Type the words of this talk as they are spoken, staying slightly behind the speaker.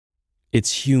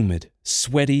It's humid,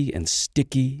 sweaty, and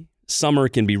sticky. Summer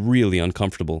can be really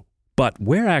uncomfortable. But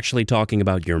we're actually talking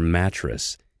about your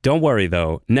mattress. Don't worry,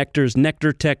 though. Nectar's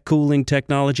Nectar Tech cooling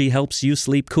technology helps you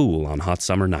sleep cool on hot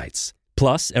summer nights.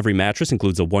 Plus, every mattress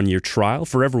includes a 1-year trial,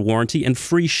 forever warranty, and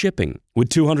free shipping. With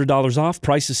 $200 off,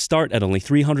 prices start at only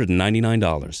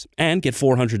 $399. And get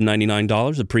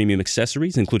 $499 of premium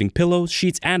accessories, including pillows,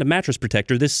 sheets, and a mattress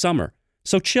protector this summer.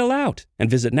 So chill out and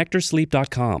visit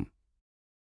nectarsleep.com.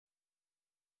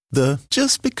 The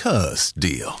Just Because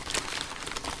deal.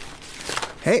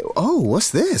 Hey, what's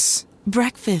this?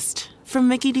 Breakfast from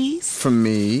Mickey D's. From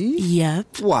me?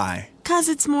 Yep. Why? 'Cause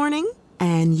it's morning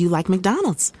and you like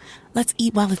McDonald's. Let's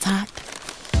eat while it's hot.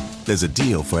 There's a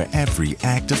deal for every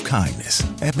act of kindness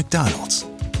at McDonald's.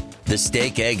 The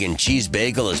steak, egg, and cheese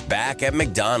bagel is back at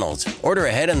McDonald's. Order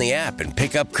ahead on the app and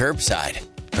pick up curbside.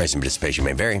 Price and participation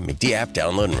may vary. McD app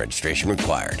download and registration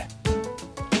required.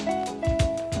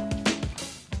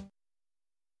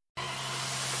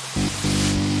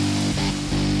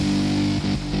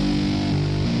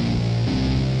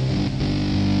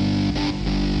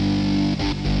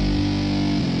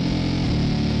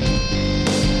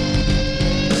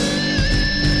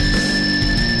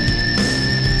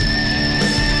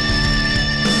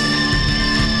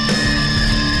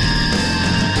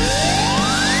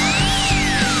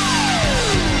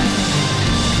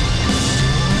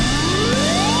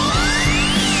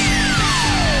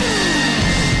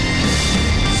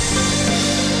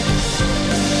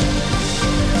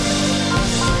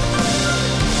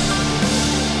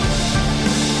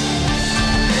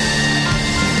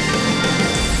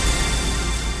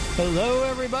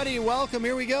 Welcome.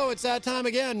 Here we go. It's that time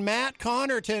again. Matt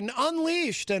Connarton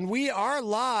Unleashed, and we are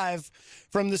live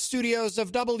from the studios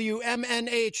of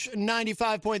WMNH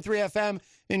 95.3 FM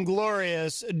in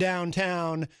glorious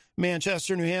downtown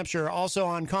Manchester, New Hampshire. Also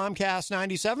on Comcast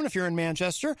 97 if you're in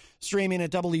Manchester, streaming at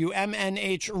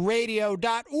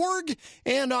WMNHradio.org,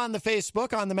 and on the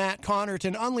Facebook, on the Matt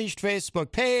Connarton Unleashed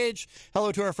Facebook page.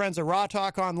 Hello to our friends at Raw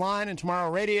Talk Online and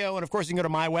Tomorrow Radio. And, of course, you can go to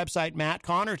my website,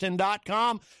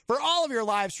 mattconnerton.com, for all of your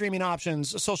live streaming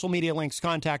options, social media links,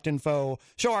 contact info,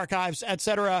 show archives,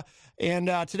 etc. And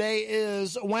today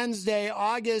is Wednesday,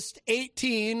 August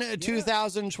 18,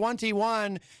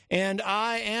 2021, and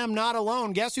I am not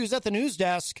alone. Guess who's at the news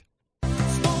desk?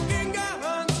 Smoking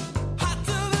guns, hot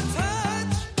to the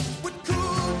touch, would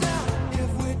cool down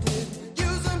if we didn't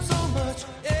use them so much.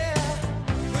 Yeah,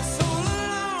 we're so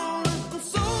alone, and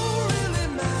so really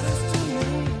matters to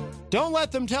me. Don't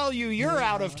let them tell you you're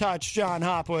out of touch, John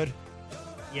Hopwood.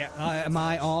 Yeah, am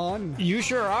I on? You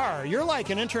sure are. You're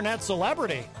like an internet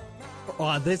celebrity.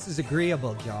 This is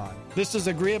Agreeable, John. This is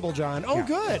Agreeable, John. Oh, yeah.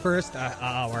 Good. First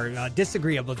hour,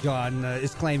 Disagreeable, John,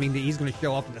 is claiming that he's going to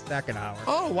show up in the second hour.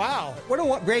 Oh, wow. What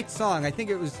a great song. I think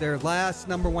it was their last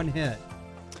 #1 hit.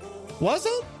 Was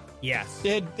it? Yes.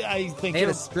 I think they had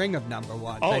a string of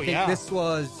 #1s. Oh, I think yeah. This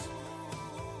was...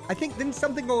 I think, didn't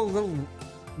something go a little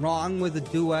wrong with a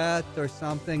duet or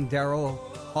something? Daryl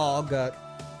Hall got...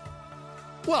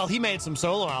 Well, he made some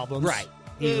solo albums. Right.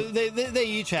 They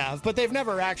each have, but they've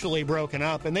never actually broken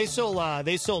up, and they still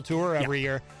tour every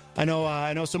year. I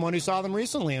know someone who saw them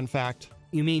recently. In fact,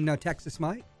 you mean Texas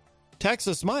Mike?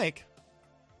 Texas Mike.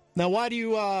 Now, why do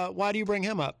you bring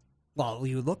him up? Well,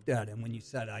 you looked at him when you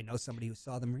said, "I know somebody who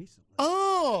saw them recently."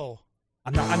 Oh,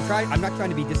 I'm not trying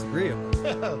to be disagreeable.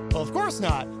 Well, of course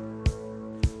not.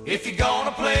 If you're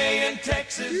gonna play in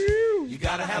Texas, you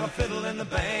gotta have a fiddle in the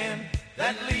band.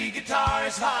 That lead guitar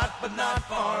is hot, but not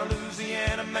for a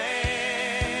Louisiana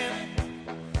man.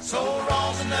 So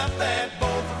rosin up that both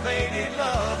are faded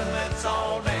love, and let's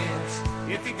all dance.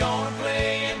 If you're gonna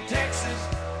play in Texas,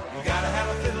 you gotta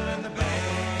have a fiddle in the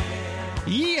band.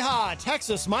 Yeehaw,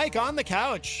 Texas Mike on the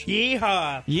couch.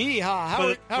 Yeehaw.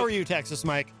 Yeehaw. How are you, Texas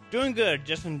Mike? Doing good.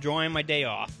 Just enjoying my day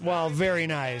off. Well, very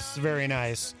nice. Very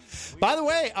nice. By the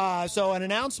way, so an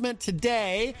announcement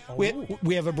today.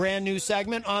 We have a brand new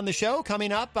segment on the show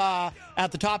coming up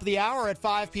at the top of the hour at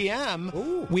 5 p.m.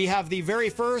 Ooh. We have the very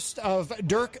first of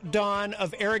Dirk Don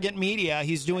of Arrogant Media.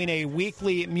 He's doing a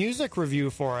weekly music review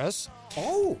for us.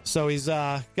 Oh. So he's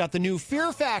got the new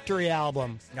Fear Factory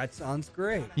album. That sounds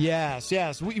great. Yes.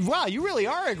 Wow, you really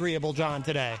are agreeable, John,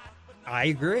 today. I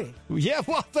agree. Yeah,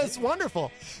 well, that's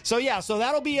wonderful. So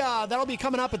that'll be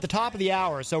coming up at the top of the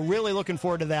hour. So really looking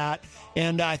forward to that.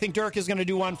 And I think Dirk is going to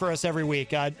do one for us every week.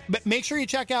 But make sure you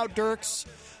check out Dirk's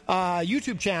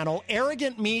YouTube channel,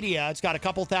 Arrogant Media. It's got a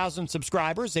couple thousand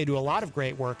subscribers. They do a lot of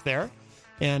great work there.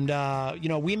 And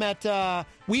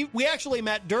we actually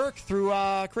met Dirk through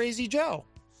Crazy Joe.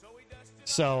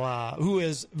 So who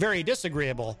is very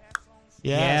disagreeable.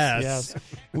 Yes.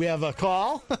 We have a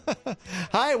call.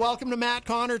 Hi, welcome to Matt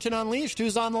Connarton Unleashed.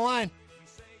 Who's on the line?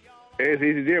 Hey, it's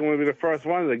Eazy-G. I'm going to be the first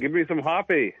one to give me some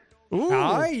hoppy. Ooh.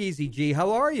 Hi, Eazy-G.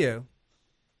 How are you?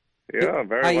 Yeah,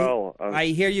 very well. I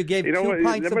hear you gave 2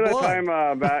 pints of blood.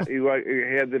 Remember that time you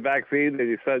had the vaccine and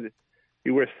you said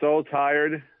you were so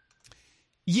tired?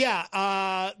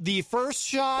 Yeah, the first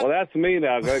shot. Well, that's me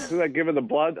now. Because I given the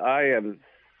blood, I am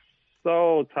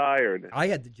so tired. I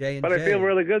had the J&J. But I feel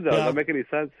really good, though. Does that make any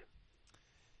sense?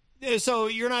 So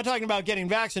you're not talking about getting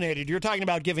vaccinated. You're talking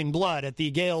about giving blood at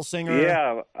the Gail Singer.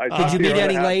 Yeah. Did you meet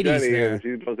any ladies Jenny, there? She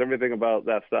knows everything about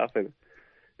that stuff. And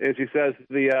she says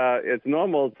it's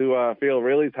normal to feel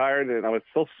really tired. And I was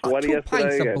so sweaty 2 yesterday.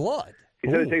 pints of blood. He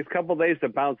said it takes a couple of days to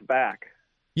bounce back.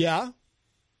 Yeah?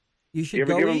 You should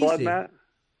ever go given easy. blood, Matt?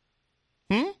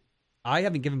 I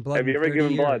haven't given blood Have you in ever 30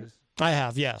 given years. blood? I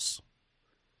have, yes.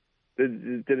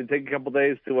 Did it take a couple of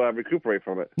days to recuperate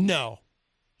from it? No.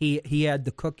 He had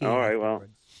the cookie. All right, well.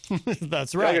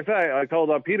 That's right. Like I said, I told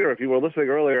Peter, if you were listening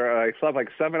earlier, I slept like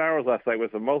 7 hours last night. It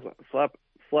was the most slept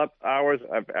hours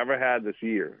I've ever had this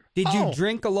year. Did you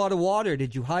drink a lot of water?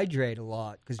 Did you hydrate a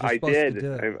lot? Because I did.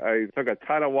 I took a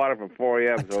ton of water from 4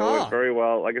 a.m., so it went very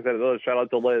well. Like I said, another shout out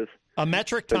to Liz. A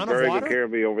metric ton of water? Very good care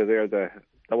of me over there at the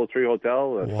Doubletree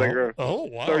Hotel, the Singer. Oh,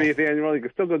 wow. 30th annual. You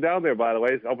can still go down there, by the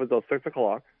way. It's open until 6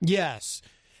 o'clock. Yes.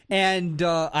 And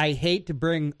I hate to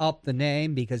bring up the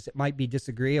name because it might be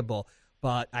disagreeable,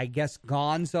 but I guess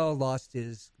Gonzo lost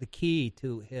the key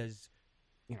to his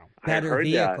better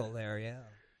vehicle there, yeah.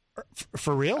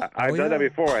 For real? I've done that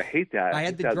before. I hate that. I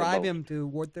had to drive him to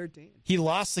Ward 13. He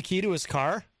lost the key to his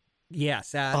car?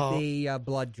 Yes, at the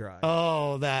blood drive.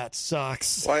 Oh, that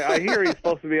sucks. Well, I hear he's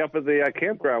supposed to be up at the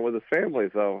campground with his family,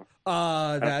 so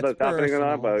that's happening or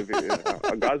not. But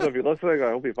Gonzo, if you're listening, I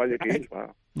hope you find your keys.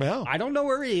 Wow. Well, I don't know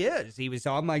where he is. He was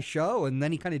on my show, and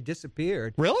then he kind of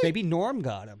disappeared. Really? Maybe Norm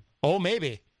got him. Oh,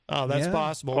 maybe. Oh, that's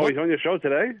possible. Oh, he's on your show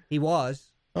today? He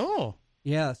was. Oh.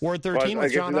 Yes. Ward 13 I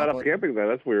was guess John he's not up Hopwood. camping there.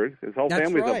 That's weird. His whole That's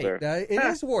family's right. up there. It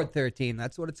is Ward 13.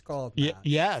 That's what it's called.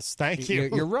 Yes, thank you.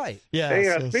 You're right.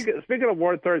 Yes. Hey, speaking of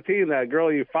Ward 13, that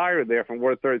girl you fired there from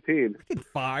Ward 13.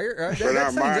 Fire?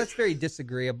 That's very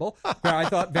disagreeable. I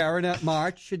thought Baronet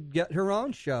March should get her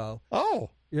own show. Oh.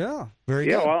 Yeah. Very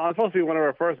good. Yeah, well, I'm supposed to be one of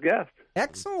her first guests.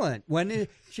 Excellent. When is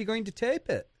she going to tape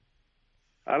it?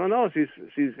 I don't know. She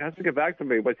has to get back to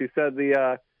me, but she said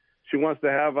she wants to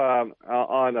have on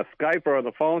a Skype or on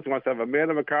the phone. She wants to have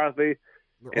Amanda McCarthy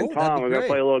and Tom. We're going to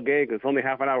play a little game because it's only a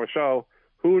half-an-hour show.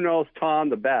 Who knows Tom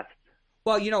the best?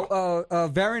 Well,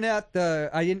 Baronet,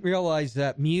 I didn't realize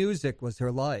that music was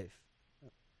her life.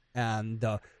 And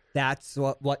that's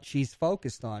what she's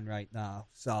focused on right now.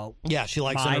 So yeah, she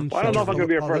likes I don't know if I'm going to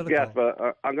be her first guest,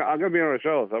 but I'm going to be on her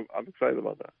show, so I'm excited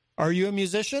about that. Are you a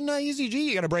musician, Eazy-G?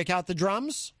 You got to break out the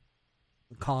drums?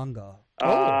 Conga.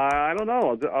 I don't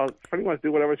know. I'll pretty much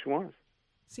do whatever she wants.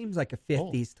 Seems like a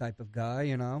 50s type of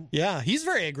guy, Yeah, he's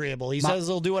very agreeable. He says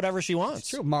he'll do whatever she wants. It's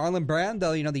true. Marlon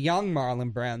Brando, the young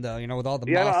Marlon Brando, with all the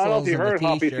muscles I don't know if you and heard, the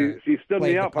Hoppy. T-shirt. She stood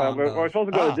me up. We're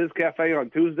supposed to go to Diz Cafe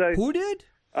on Tuesday. Who did?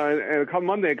 And come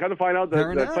Monday, come to find out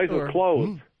that the place was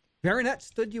closed. Baronet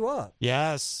stood you up.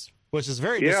 Yes, which is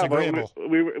very disagreeable. But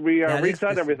we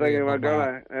reset everything, and we're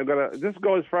gonna just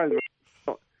go as friends.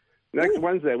 Next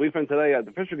Wednesday, leave from today at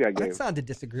the Fisher Cat game. That sounded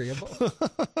disagreeable.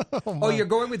 You're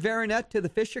going with Baronet to the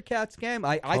Fisher Cats game?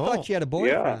 I thought she had a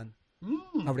boyfriend. Yeah.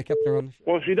 I would have kept her on the show.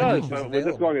 Well, she does. But we're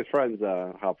just going as friends,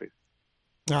 Hoppy.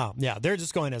 Oh, yeah, they're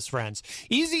just going as friends.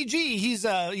 Eazy-G,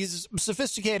 he's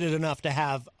sophisticated enough to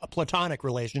have platonic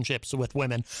relationships with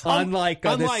women. Unlike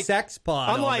the sex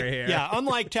pod over here. Yeah,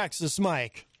 unlike Texas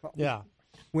Mike. Yeah.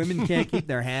 Women can't keep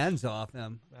their hands off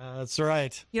them. That's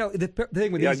right. The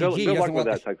thing with Eazy-G, he doesn't want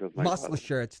the muscle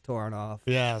shirts torn off.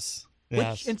 Yes.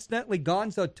 Which, incidentally,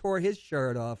 Gonzo tore his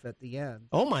shirt off at the end.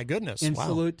 Oh, my goodness. In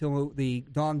salute to the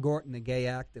Don Gorton, the gay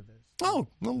activist. Oh,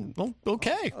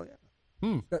 okay. Oh,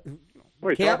 yeah.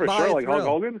 Wait, can't for sure, like Hulk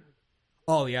Hogan?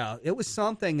 Oh, yeah. It was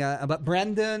something. But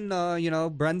Brendan,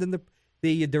 Brendan,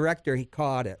 the director, he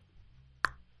caught it.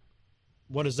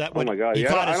 What is that? Oh, my God.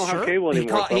 I don't have cable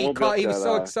anymore. He was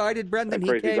so excited, Brendan.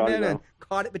 He came in and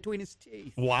caught it between his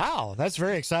teeth. Wow. That's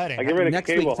very exciting. Next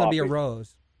week, it's going to be a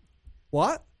rose.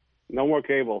 What? No more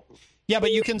cable. Yeah,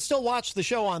 but you can still watch the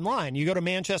show online. You go to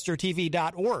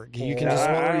manchestertv.org. You can just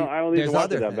I don't need to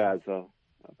watch it that bad, so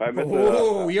if I miss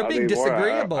you're being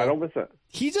disagreeable. I don't miss it.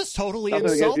 He just totally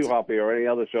insulted insulted you, Hoppy, or any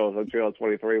other shows on Channel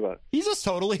 23, but he just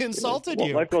totally insulted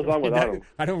you. Life goes on without him.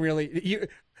 I don't really.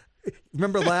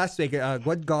 Remember last week,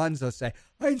 what Gonzo say?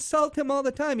 I insult him all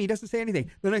the time. He doesn't say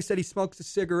anything. Then I said he smokes a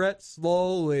cigarette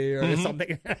slowly or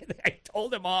something. I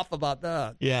told him off about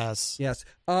that. Yes. Yes.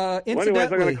 Well,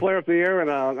 anyways, I'm going to clear up the air,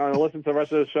 and I'm going to listen to the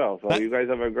rest of the show. So you guys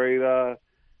have a great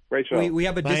show. We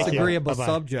have a disagreeable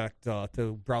subject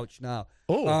to broach now.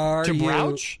 Oh, to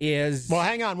broach? Well,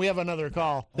 hang on. We have another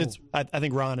call. It's I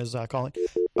think Ron is calling.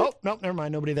 Oh, no, never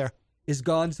mind. Nobody there. Is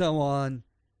Gonzo on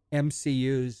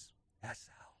MCU's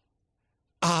SL?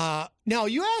 No,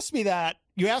 you asked me that.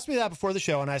 You asked me that before the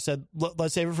show, and I said,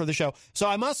 let's save it for the show. So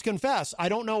I must confess, I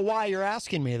don't know why you're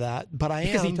asking me that, but I am.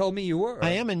 Because he told me you were.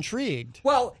 I am intrigued.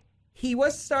 Well, he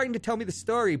was starting to tell me the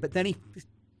story, but then he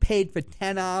paid for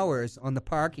 10 hours on the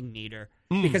parking meter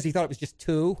because he thought it was just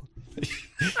 2.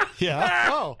 Yeah.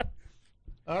 Oh.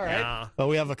 All right. Yeah. Well,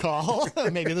 we have a call.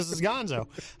 Maybe this is Gonzo.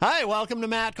 Hi, welcome to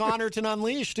Matt Connarton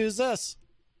Unleashed. Who's this?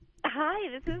 Hi,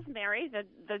 this is Mary,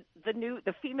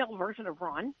 the female version of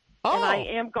Ron. Oh.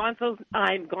 And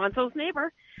I'm Gonzo's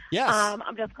neighbor. Yes.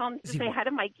 I'm just calling to say hi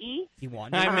to Mikey.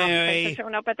 Hi, Mary. Thanks for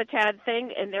showing up at the Chad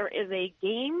thing. And there is a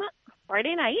game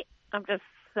Friday night. I'm just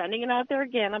sending it out there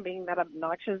again. I'm being that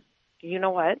obnoxious, you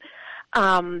know what.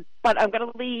 But I'm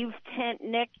going to leave 10.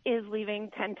 Nick is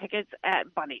leaving 10 tickets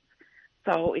at Bunny's.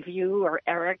 So if you or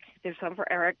Eric, there's some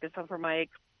for Eric, there's some for Mike.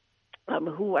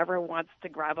 Whoever wants to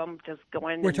grab them, just go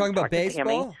in. We're talking about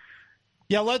baseball?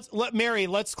 Yeah, Mary,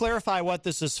 let's clarify what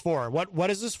this is for. What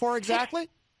is this for exactly?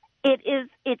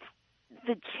 It's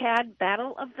the Chad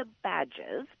Battle of the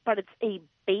Badges, but it's a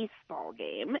baseball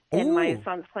game, and my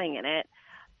son's playing in it.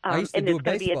 I used to do a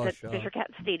baseball it's show. at Fisher Cat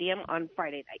Stadium on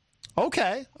Friday night.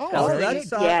 Okay. That's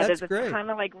there's great. a ton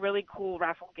of really cool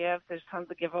raffle gifts. There's tons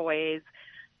of giveaways.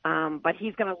 But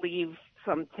he's going to leave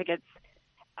some tickets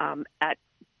at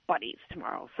Buddy's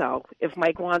tomorrow. So if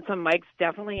Mike wants them, Mike's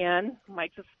definitely in.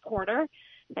 Mike's a supporter.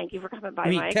 Thank you for coming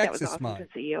by, Mike. Texas that was awesome Mike. to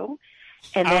see you.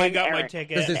 And then I got Eric. my ticket.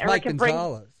 Because there's Eric Mike can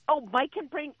Gonzalez. Mike can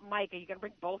bring. Mike, are you going to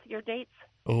bring both of your dates?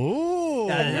 Ooh.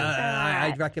 I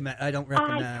don't recommend. I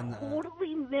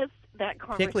totally missed that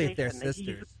conversation. Particularly if they're sisters.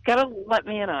 You've got to let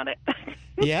me in on it.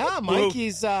 Yeah,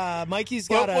 Mikey's got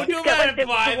a. Would you mind the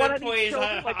private, one of please? these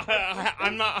children,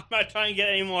 I'm not trying to get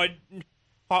any more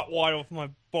hot water for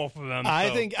both of them. I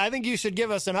think you should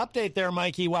give us an update there,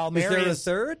 Mikey, while Is Mary there a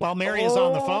third? While Mary is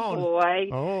on the phone.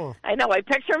 Boy. I know. I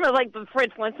picture him as the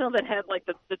Fred Flintstone that had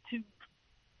the 2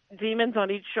 demons on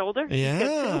each shoulder.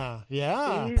 Yeah.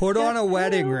 Put on a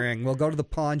wedding ring. We'll go to the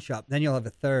pawn shop. Then you'll have a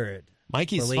third.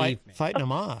 Mikey's fighting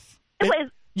him off.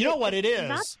 You know what it is?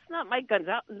 That's not Mike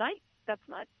Gonzalez. That's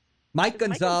not. Mike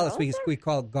Gonzalez, we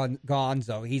call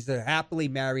Gonzo. He's a happily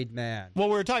married man. Well,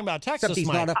 we're talking about Texas, Except he's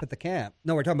Mike. not up at the camp.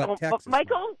 No, we're talking about Texas. But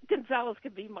Michael Gonzalez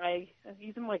could be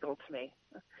he's a Michael to me.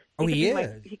 He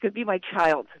is. He could be my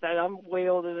child. I'm way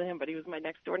older than him, but he was my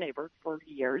next door neighbor for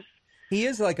years. He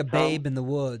is like a babe in the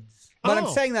woods. But I'm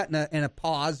saying that in a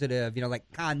positive,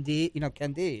 like Candide,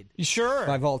 Candide. Sure.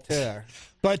 By Voltaire.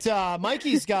 But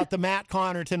Mikey's got the Matt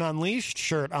Connarton Unleashed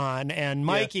shirt on, and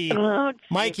Mikey,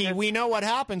 Mikey, we know what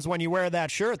happens when you wear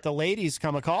that shirt. The ladies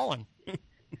come a-calling.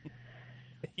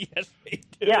 Yes, they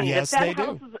do. Yeah, yes, they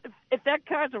do. If that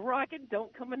car's a rocking,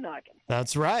 don't come a knocking.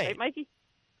 That's right. Right, Mikey?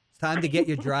 It's time to get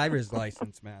your driver's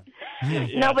license, man.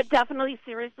 No, but definitely,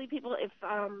 seriously, people, if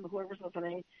whoever's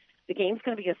listening, the game's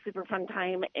going to be a super fun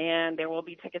time, and there will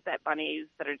be tickets at Bunny's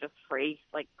that are just free.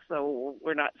 So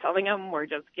we're not selling them; we're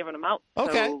just giving them out.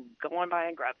 Okay. So go on by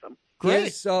and grab some.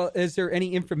 Great. So, is there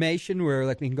any information where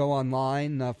we can go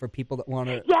online for people that want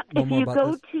to know if more you about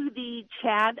go this? to the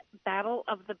Chad Battle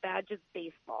of the Badges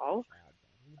baseball,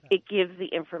 it gives the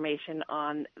information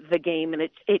on the game, and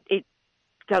it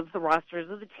does the rosters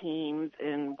of the teams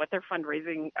and what their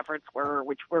fundraising efforts were,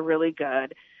 which were really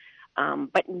good.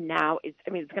 But now it's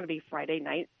going to be Friday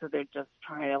night, so they're just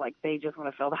trying to they just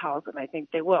want to fill the house, and I think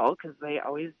they will because they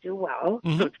always do well.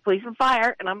 Mm-hmm. So it's police and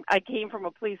fire, and I came from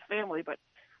a police family, but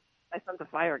my son's a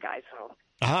fire guy, so.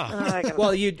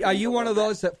 Well, are you one of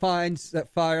those that finds that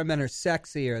firemen are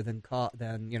sexier than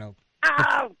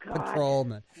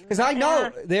patrolmen? Because I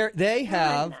know they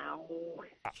have.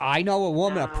 I know a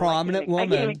woman, a prominent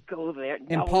woman I can't even go there.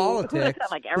 in politics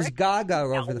who's gaga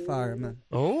over the firemen.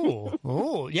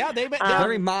 Oh, yeah, they're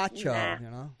very macho,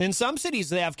 In some cities,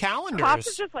 they have calendars. Cops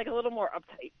are just a little more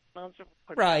uptight.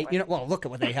 Right, well, look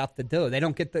at what they have to do. They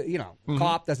don't get the,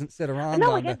 cop doesn't sit around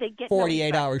No, on I the get no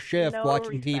 48-hour shift No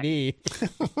watching respect. TV.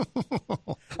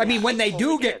 I mean, when they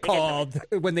do get called,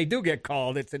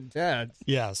 it's intense.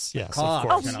 Yes,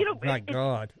 Cops, of course. My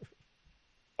God.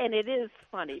 And it is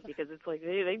funny because it's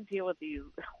they deal with these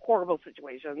horrible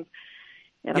situations.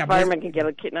 And a fireman can get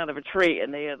a kitten out of a tree,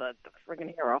 and they are the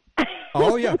friggin' hero.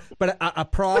 Oh yeah, but a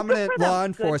prominent law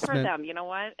enforcement. Good for them, you know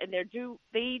what? And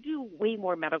they do way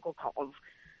more medical calls.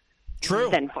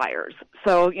 True. Than fires.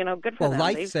 So good for them.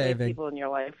 Life saving. They've people in your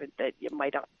life that you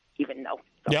might not even know.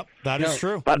 So. Yep, that is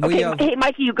true. But okay, hey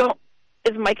Mikey,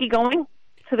 is Mikey going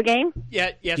to the game?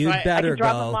 Yeah, yes. You I better can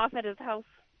drop go. him off at his house.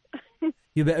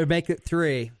 You better make it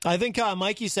 3. I think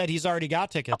Mikey said he's already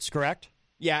got tickets. Correct?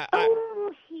 Yeah.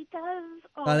 Oh, he does.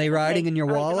 Oh, Are they riding in your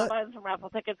wallet? I'll buy him some raffle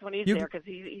tickets when he's there because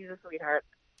he's a sweetheart.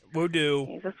 We'll do.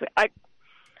 He's a sweet.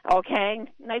 Okay.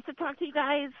 Nice to talk to you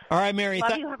guys. All right, Mary.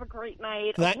 Love you. Have a great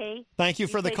night. Okay. Thank you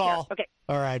for the call. Care. Okay.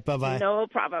 All right. Bye-bye. No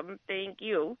problem. Thank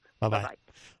you. Bye-bye.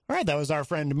 All right, that was our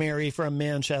friend Mary from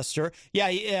Manchester.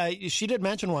 Yeah, she did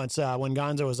mention once when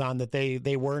Gonzo was on that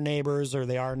they were neighbors or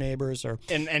they are neighbors or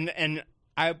and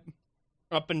I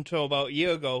up until about a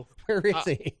year ago. Where is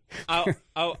he? I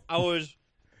was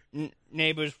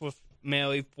neighbors with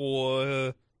Mary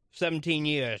for 17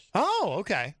 years. Oh,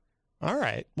 okay. All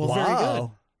right. Well, wow. very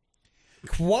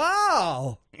good.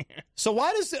 Wow. So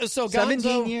why does Gonzo,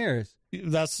 17 years?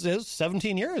 That's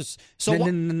 17 years. So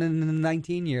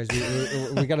 19 years.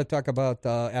 We got to talk about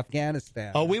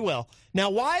Afghanistan. Oh, we will. Now,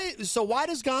 why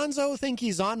does Gonzo think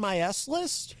he's on my S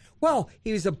list? Well,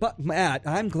 he was Matt,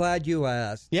 I'm glad you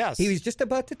asked. Yes. He was just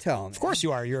about to tell me. Of course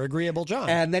you are. You're Agreeable John.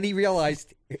 And then he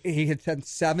realized he had spent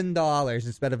 $7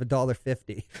 instead of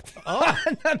 $1.50 on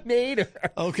the meter.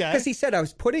 Okay. Because he said, I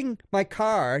was putting my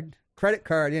credit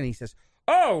card in. He says,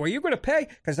 oh, are you going to pay?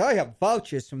 Because I have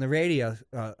vouchers from the radio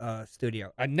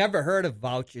studio. I never heard of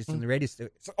vouchers from the radio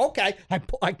studio. So, okay,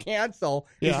 I cancel.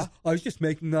 Yeah. He says, I was just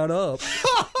making that up.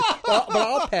 But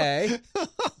I'll pay.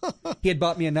 He had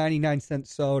bought me a 99-cent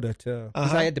soda, too.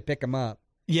 Because I had to pick him up.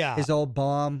 Yeah. His old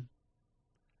bomb.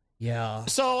 Yeah.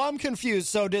 So I'm confused.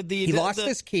 So he lost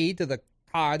his key to the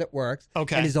car that works.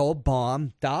 Okay. And his old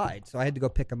bomb died. So I had to go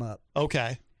pick him up.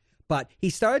 Okay. But he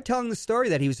started telling the story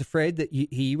that he was afraid that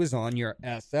he was on your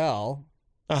SL.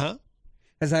 Uh-huh.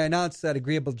 As I announced that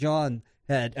Agreeable John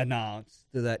had announced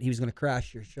that he was going to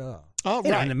crash your show. Oh,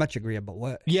 right. In a much agreeable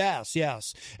way. Yes.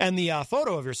 And the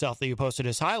photo of yourself that you posted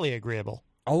is highly agreeable.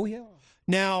 Oh, yeah.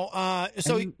 Now,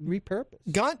 so and repurposed.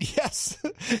 Yes.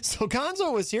 So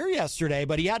Gonzo was here yesterday,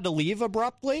 but he had to leave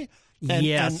abruptly. And,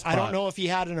 yes, and I don't know if he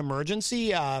had an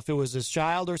emergency, if it was his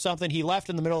child or something. He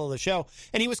left in the middle of the show,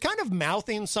 and he was kind of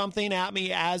mouthing something at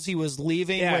me as he was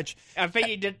leaving. Yeah, which I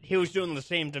think he was doing the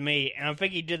same to me, and I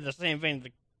think he did the same thing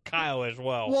to Kyle as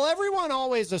well. Well, everyone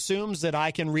always assumes that I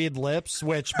can read lips,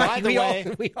 which, by the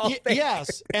way, we all think.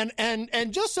 Yes,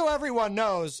 and just so everyone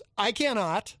knows, I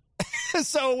cannot.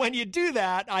 So when you do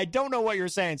that, I don't know what you're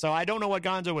saying. So I don't know what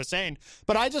Gonzo was saying,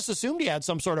 but I just assumed he had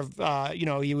some sort of,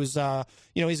 he was,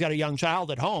 he's got a young child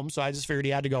at home. So I just figured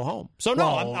he had to go home. So no,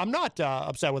 I'm not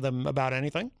upset with him about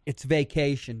anything. It's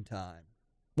vacation time.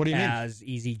 What do you mean? As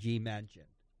Eazy-G mentioned.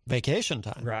 Vacation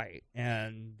time. Right.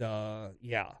 And,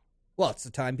 yeah. Well, it's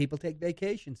the time people take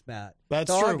vacations, Matt. That's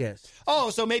it's true. August.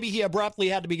 Oh, so maybe he abruptly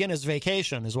had to begin his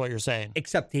vacation is what you're saying.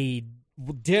 Except he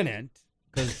didn't.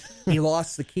 Because he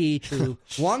lost the key to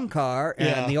one car,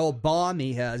 and the old bomb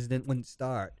he has wouldn't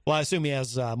start. Well, I assume he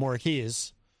has more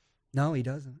keys. No, he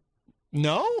doesn't.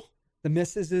 No? The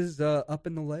missus is up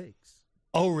in the lakes.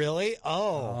 Oh, really?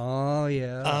 Oh,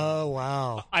 yeah. Oh,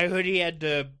 wow. I heard he had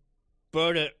to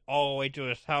bird it all the way to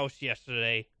his house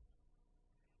yesterday.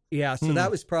 Yeah, so that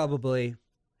was probably...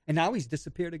 And now he's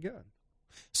disappeared again.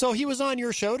 So he was on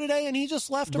your show today, and he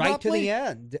just left right abruptly? To the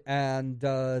end. And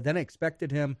then I expected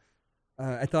him...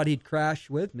 I thought he'd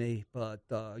crash with me, but,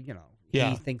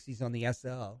 he thinks he's on the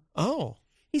SL. Oh.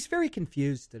 He's very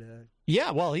confused today.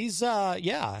 Yeah, well, he's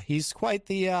quite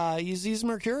the, he's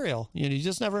mercurial. You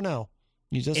just never know.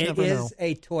 You just never know. It is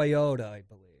a Toyota, I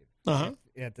believe. Uh-huh.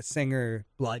 At the Singer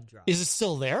blood drive. Is it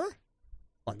still there?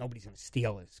 Well, nobody's going to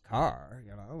steal his car,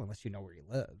 unless you know where he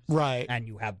lives. Right. And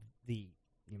you have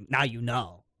now you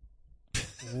know.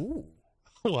 Ooh.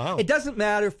 Wow. It doesn't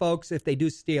matter, folks, if they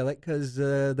do steal it, because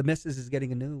the missus is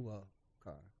getting a new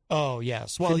car. Oh,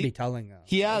 yes. Well, Shouldn't be telling us.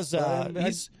 He has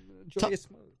he's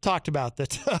talked about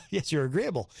that. Yes, you're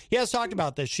agreeable. He has talked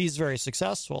about that she's very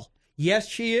successful. Yes,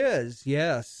 she is.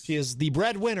 Yes. She is the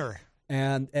breadwinner.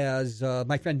 And as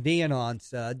my friend Vianon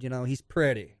said, he's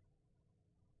pretty.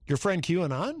 Your friend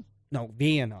QAnon? No,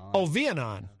 Vianon. Oh,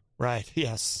 Vianon. Right,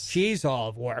 yes. She's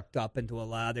all worked up into a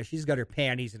lather. She's got her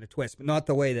panties in a twist, but not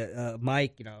the way that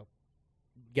Mike,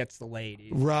 gets the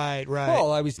ladies. Right.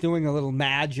 Well, I was doing a little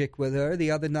magic with her the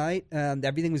other night, and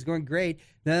everything was going great.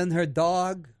 Then her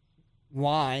dog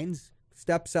whines,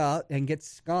 steps out, and gets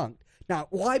skunked. Now,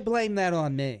 why blame that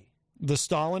on me? The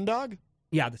Stalin dog?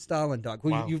 Yeah, the Stalin dog.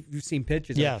 Well, Wow. you've seen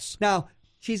pictures. Yes. Of it. Now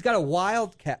she's got a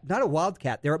wildcat. Not a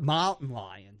wildcat. They're mountain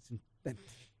lions.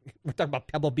 We're talking about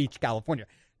Pebble Beach, California,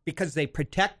 because they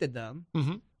protected them.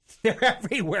 Mm-hmm. They're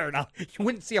everywhere now. You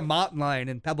wouldn't see a mountain lion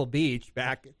in Pebble Beach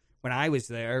back when I was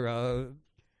there.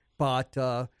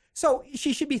 So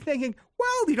she should be thinking,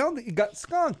 well, you got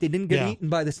skunked. They didn't get eaten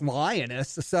by this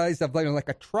lioness the size of like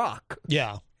a truck.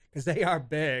 Yeah. Because they are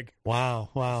big.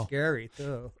 Wow. Scary,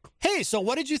 too. Hey, so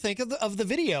what did you think of the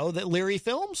video that Leary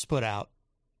Films put out?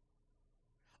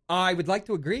 I would like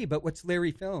to agree, but what's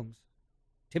Leary Films?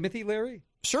 Timothy Leary?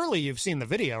 Surely you've seen the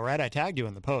video, right? I tagged you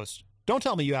in the post. Don't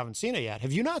tell me you haven't seen it yet.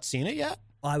 Have you not seen it yet?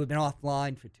 I've been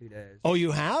offline for 2 days. Oh,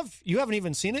 you have? You haven't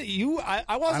even seen it?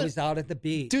 I wasn't. I was out at the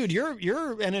beach. Dude,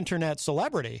 you're an internet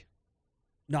celebrity.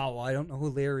 No, I don't know who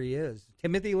Leary is.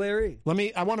 Timothy Leary?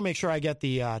 I want to make sure I get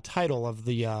the title of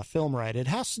the film right. It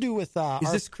has to do with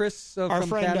is this Chris our from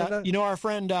friend, Canada? Our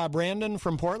friend Brandon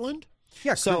from Portland?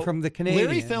 Yeah, so from the Canadian.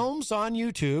 Leary Films on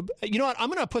YouTube. You know what? I'm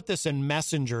going to put this in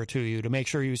Messenger to you to make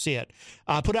sure you see it.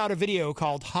 Put out a video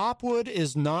called Hopwood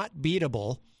is Not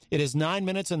Beatable. It is 9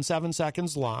 minutes and 7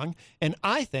 seconds long, and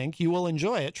I think you will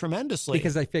enjoy it tremendously.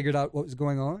 Because I figured out what was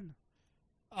going on?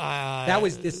 That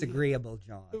was disagreeable,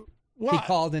 John. What? He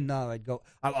called in, I'd go,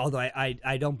 although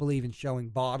I don't believe in showing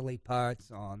bodily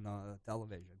parts on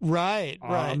television. Right.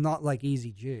 I'm not like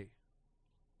Eazy-G.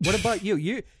 What about you?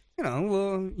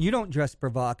 You don't dress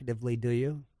provocatively, do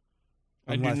you?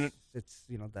 Unless it's,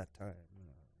 that time.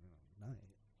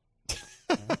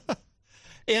 Night.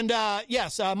 And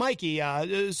yes, Mikey,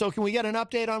 so can we get an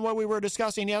update on what we were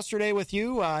discussing yesterday with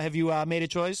you? Have you made a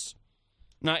choice?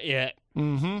 Not yet.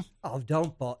 Mm-hmm. Oh,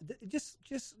 don't just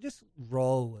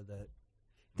roll with it.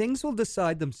 Things will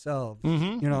decide themselves.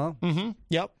 Mm-hmm. Mm-hmm.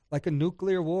 Yep. Like a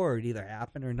nuclear war, it either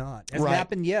happened or not. It hasn't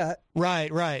happened yet.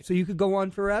 Right. So you could go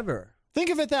on forever. Think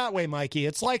of it that way, Mikey.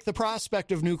 It's like the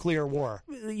prospect of nuclear war.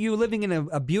 You're living in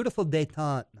a beautiful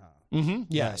détente now. Mm-hmm.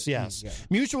 Yes. Yeah.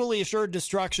 Mutually assured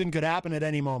destruction could happen at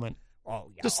any moment.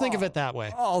 Oh, yeah. Just think of it that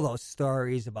way. All those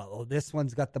stories about, this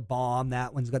one's got the bomb,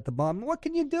 that one's got the bomb. What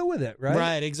can you do with it, right?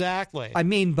 Right, exactly. I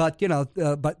mean, but, a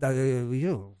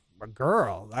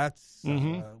girl, that's,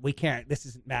 we can't, this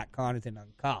isn't Matt Connarton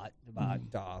Uncut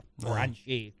about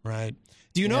Grungy. Right.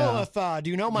 Do you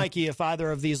know, Mikey, if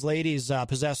either of these ladies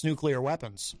possess nuclear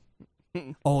weapons?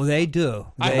 Oh, they do.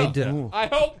 They do. I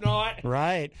hope not.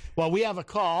 Right. Well, we have a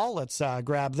call. Let's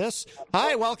grab this.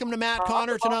 Hi, welcome to Matt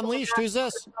Connarton Unleashed. Who's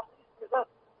this?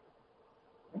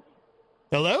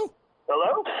 Hello?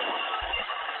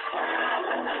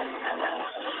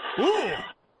 Ooh.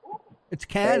 It's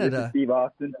Canada. Hey, this is Steve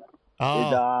Austin.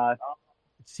 Oh.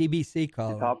 It's CBC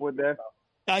calling. Is Hopwood there?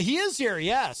 He is here,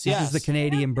 yes. This is the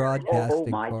Canadian Broadcasting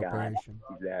my Corporation.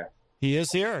 God. He's there. He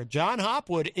is here. John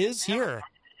Hopwood is here.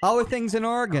 How are things in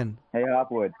Oregon? Hey,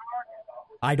 Hopwood.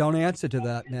 I don't answer to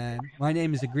that name. My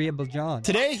name is Agreeable John.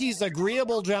 Today he's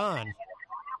Agreeable John.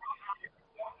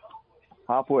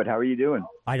 Hopwood, how are you doing?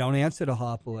 I don't answer to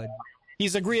Hopwood.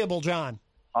 He's Agreeable John.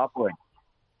 Hopwood.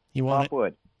 You want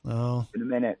Hopwood. Oh. In a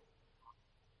minute.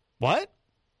 What?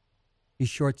 He's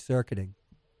short-circuiting.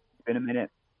 In a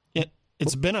minute.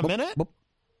 It's been a minute?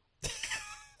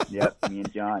 Yep, me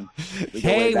and John.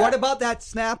 Hey, what about that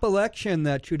snap election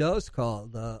that Trudeau's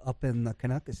called up in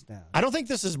Connarton? I don't think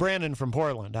this is Brandon from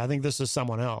Portland. I think this is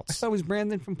someone I else. thought it was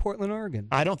Brandon from Portland, Oregon.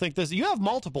 I don't think this. You have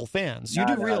multiple fans. You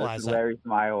do realize this is that. Larry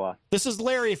from Iowa. This is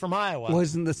Larry from Iowa.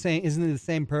 Isn't it the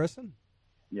same person?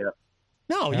 Yep.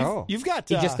 No, you've got.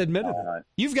 He just admitted it.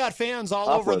 You've got fans all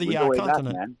Hopwood, over the we go way back,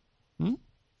 continent. man.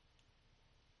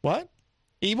 What?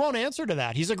 He won't answer to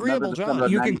that. He's Agreeable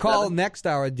John. You can call next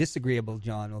hour. Disagreeable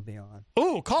John will be on.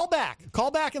 Oh, call back.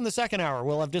 Call back in the second hour.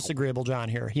 We'll have Disagreeable John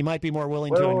here. He might be more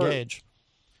willing to engage.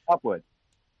 Hopwood.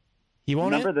 He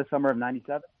won't. Remember the summer of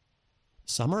 '97?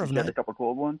 Summer of '97. A couple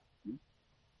cold ones.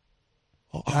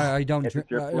 I don't know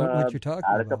what you're talking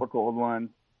about. Had a couple cold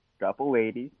ones. Couple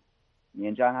ladies. Me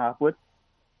and John Hopwood.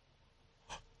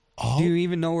 Oh. Do you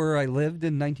even know where I lived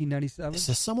in 1997? Is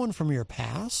this someone from your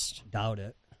past? Doubt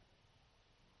it.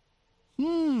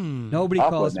 Nobody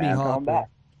calls me Hopwood.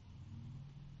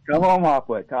 Come home,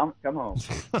 Hopwood. Come home.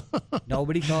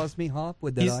 Nobody calls me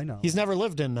Hopwood that I know. He's never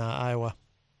lived in Iowa,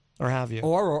 or have you?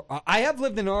 Or I have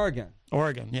lived in Oregon.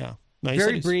 Oregon, yeah. No,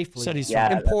 very briefly. Said he's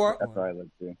in Portland. That's where I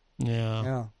lived too.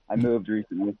 Yeah. I moved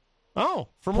recently. Oh,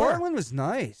 from Portland was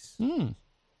nice. But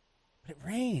it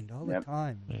rained all the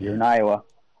time. You're in Iowa.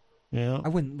 Yeah. I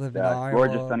wouldn't live in Iowa.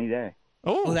 Gorgeous sunny day.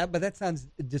 Oh, but that sounds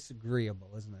disagreeable,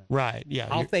 isn't it? Right.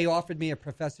 Yeah. If they offered me a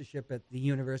professorship at the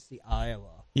University of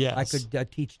Iowa, yes, I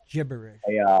could teach gibberish.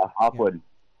 Hey, Hopwood.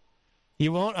 He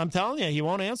won't. I'm telling you, he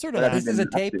won't answer to that. This is a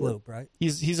tape loop, right?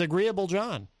 He's Agreeable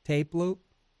John. Tape loop.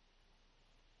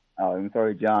 Oh, I'm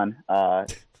sorry, John.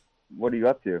 What are you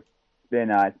up to? It's been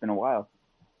a while.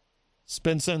 It's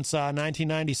been since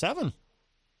 1997.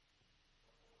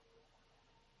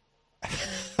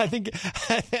 I think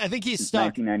he's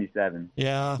stuck. 1997.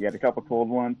 Yeah. You had a couple cold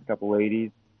ones, a couple ladies.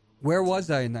 Where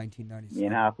was I in 1997? Me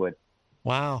in Hopwood.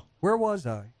 Wow. Where was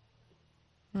I?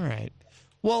 All right.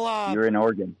 Well, you were in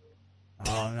Oregon.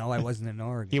 Oh no, I wasn't in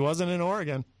Oregon. He wasn't in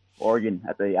Oregon. Oregon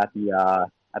at the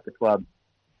club.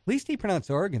 At least he pronounced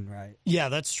Oregon right. Yeah,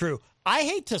 that's true. I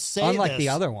hate to say Unlike this. the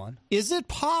other one. Is it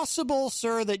possible,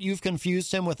 sir, that you've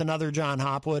confused him with another John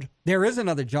Hopwood? There is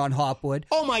another John Hopwood.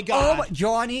 Oh, my God. Oh,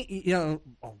 Johnny, you know.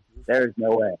 There is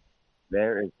no way.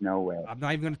 There is no way. I'm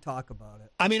not even going to talk about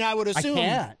it. I mean, I would assume. I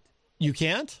can't. You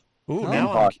can't? Ooh,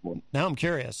 No. now I'm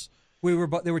curious.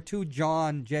 There were two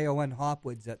John, Jon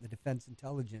Hopwoods at the Defense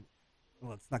Intelligence.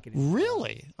 Well, it's not getting.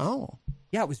 Really? Oh.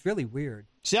 Yeah, it was really weird.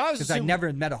 See, I was because I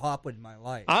never met a Hopwood in my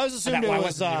life. I was assumed it was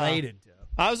wasn't related to.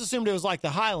 I was assumed it was like the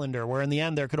Highlander, where in the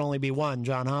end there could only be one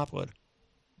John Hopwood.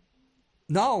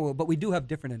 No, but we do have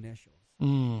different initials.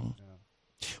 Mm. Yeah.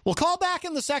 Well, call back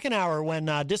in the second hour when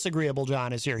Disagreeable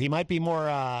John is here. He might be more.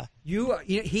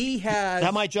 He has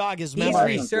that might jog his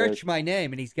memory. He's researched my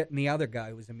name, and he's getting the other guy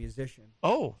who was a musician.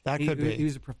 Oh, that could be. He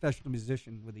was a professional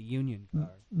musician with a union card.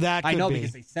 That could I know be.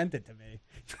 because they sent it to me.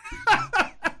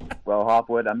 Well,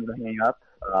 Hopwood, I'm going to hang up.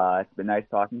 It's been nice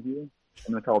talking to you.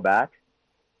 I'm going to call back.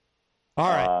 All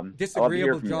right.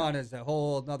 Disagreeable John is a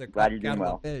whole other Glad you're doing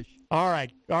well. fish. All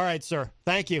right, sir.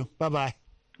 Thank you. Bye-bye.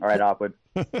 All right, Hopwood.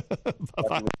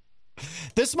 Bye-bye.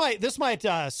 This might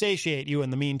satiate you in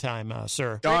the meantime,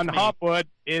 sir. John Hopwood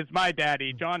is my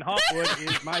daddy. John Hopwood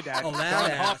is my daddy. Oh, that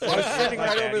John ass. Hopwood I was sitting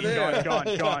right over there. John.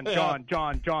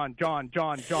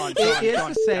 It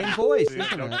is the same voice,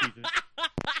 isn't it?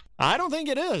 I don't think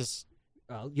it is.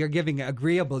 Well, you're giving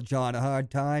Agreeable John a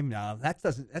hard time. No, that's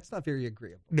not very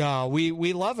agreeable. No,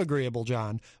 we love Agreeable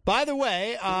John. By the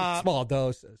way, small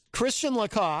doses. Christian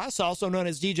LaCoss, also known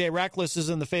as DJ Reckless, is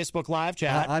in the Facebook live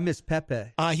chat. I miss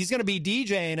Pepe. He's going to be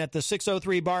DJing at the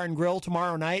 603 Bar and Grill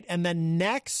tomorrow night, and then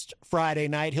next Friday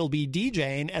night he'll be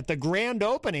DJing at the grand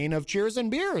opening of Cheers and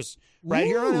Beers right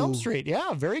here on Elm Street.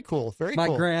 Yeah, very cool. Very cool.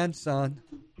 My grandson.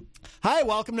 Hi,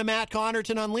 welcome to Matt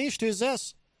Connarton Unleashed. Who's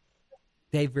this?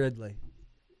 Dave Ridley.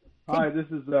 Hi, this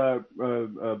is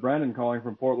Brandon calling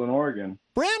from Portland, Oregon.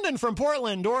 Brandon from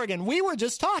Portland, Oregon. We were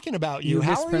just talking about you.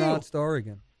 How are you? Mispronounced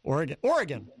Oregon.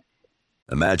 Oregon.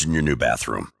 Imagine your new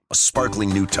bathroom. A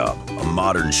sparkling new tub, a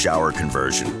modern shower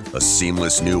conversion, a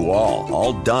seamless new wall,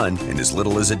 all done in as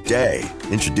little as a day.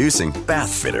 Introducing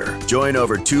Bath Fitter. Join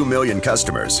over 2 million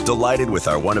customers delighted with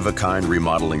our one-of-a-kind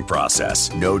remodeling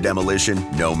process. No demolition,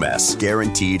 no mess.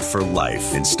 Guaranteed for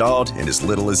life. Installed in as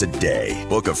little as a day.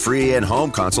 Book a free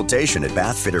in-home consultation at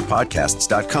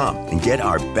bathfitterpodcasts.com and get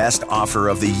our best offer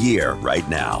of the year right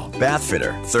now. Bath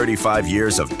Fitter, 35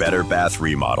 years of better bath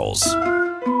remodels.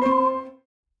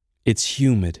 It's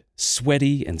humid,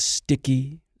 sweaty, and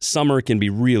sticky. Summer can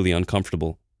be really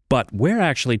uncomfortable. But we're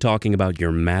actually talking about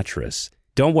your mattress.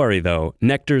 Don't worry, though.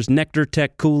 Nectar's Nectar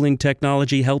Tech cooling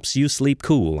technology helps you sleep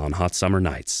cool on hot summer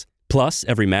nights. Plus,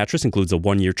 every mattress includes a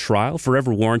 1-year trial,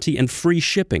 forever warranty, and free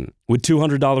shipping. With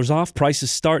 $200 off, prices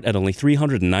start at only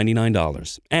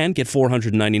 $399. And get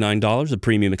 $499 of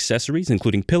premium accessories,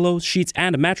 including pillows, sheets,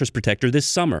 and a mattress protector this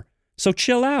summer. So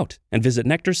chill out and visit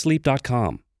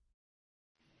nectarsleep.com.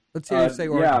 Let's hear you say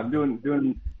Oregon. Yeah, I'm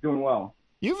doing well.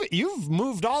 You've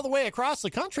moved all the way across the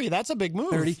country. That's a big move.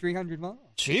 3,300 miles.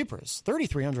 Jeepers,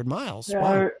 3,300 miles. Yeah,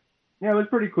 Wow. Yeah, it was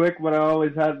pretty quick, but I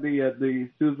always had the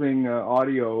soothing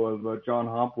audio of John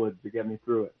Hopwood to get me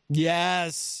through it.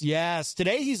 Yes.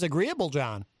 Today he's Agreeable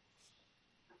John.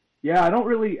 Yeah, I'm not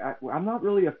really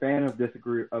a fan of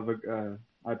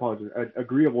I apologize,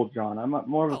 Agreeable John. I'm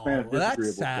more of a fan of Disagreeable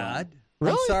that's sad. John.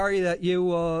 Really? I'm sorry that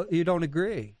you don't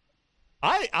agree.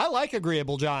 I like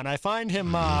Agreeable John. I find him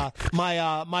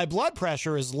my blood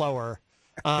pressure is lower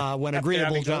when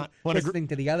Agreeable John listening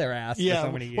to the other ass for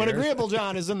so many years. When Agreeable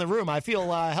John is in the room, I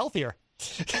feel healthier.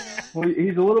 Well,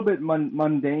 he's a little bit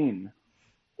mundane.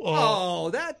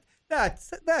 Oh,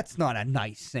 that's not a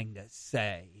nice thing to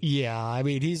say. Yeah, I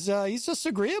mean he's just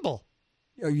agreeable.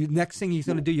 Next thing he's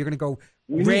going to do, you're going to go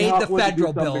We raid need the Hopwood to do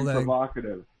federal something building.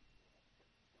 Provocative.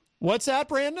 What's that,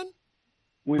 Brandon?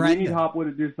 We need Hopwood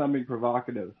to do something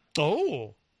provocative.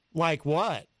 Oh, like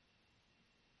what?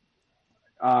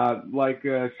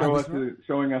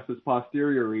 Showing us his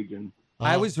posterior region.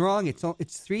 I was wrong.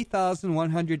 It's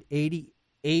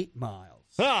 3,188 miles.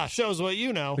 Shows what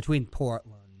you know. Between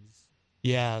Portlands.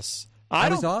 Yes. I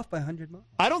was off by 100 miles.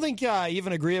 I don't think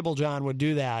even Agreeable John would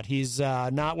do that. He's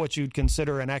not what you'd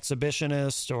consider an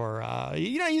exhibitionist or,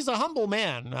 he's a humble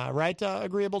man, right,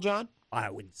 Agreeable John? I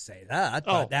wouldn't say that,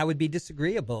 but that would be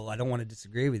disagreeable. I don't want to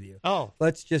disagree with you. Oh.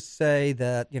 Let's just say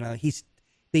that, he's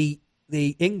the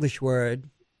English word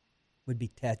would be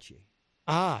tetchy.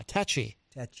 Ah, tetchy.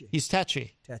 Tetchy. He's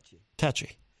tetchy. Tetchy.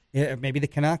 Tetchy. Yeah, maybe the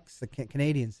Canucks, the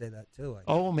Canadians say that too.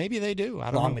 Maybe they do. I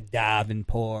don't know. Along with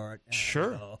Davenport.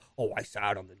 Sure. I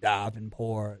sat on the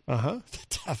Davenport. The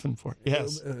Davenport,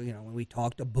 yes. When we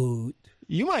talked boot.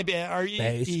 You might be.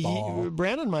 Baseball.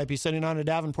 Brandon might be sitting on a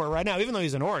Davenport right now, even though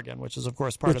he's in Oregon, which is, of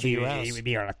course, part of the U.S. He would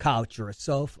be on a couch or a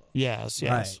sofa. Yes.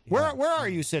 Right, Where are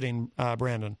you sitting,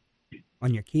 Brandon?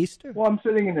 On your keister? Well, I'm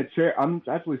sitting in a chair. I'm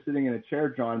actually sitting in a chair,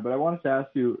 John. But I wanted to ask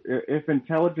you, if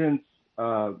intelligence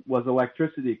was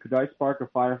electricity, could I spark a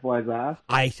firefly's ass?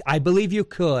 I believe you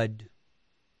could.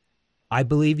 I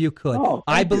believe you could. Oh,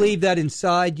 I believe that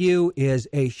inside you is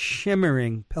a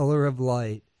shimmering pillar of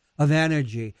light, of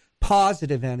energy,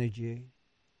 positive energy.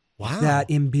 Wow.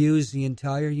 That imbues the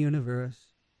entire universe.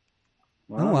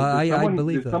 Wow. I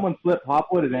believe that. Did someone slip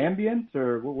Hopwood at ambience,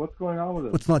 or what's going on with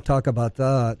it? Let's not talk about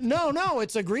that. No,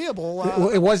 it's Agreeable.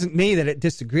 It wasn't me that it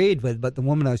disagreed with, but the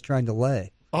woman I was trying to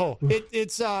lay. Oh,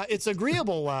 it's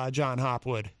Agreeable, John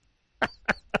Hopwood.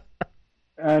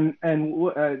 And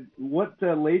what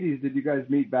ladies did you guys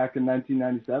meet back in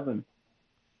 1997?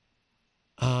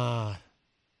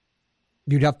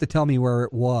 You'd have to tell me where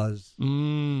it was.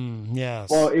 Yes.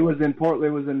 Well, it was in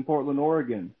Portland,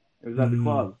 Oregon. It was at the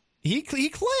club. He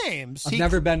claims. I've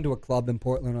never been to a club in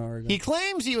Portland, Oregon. He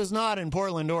claims he was not in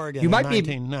Portland, Oregon in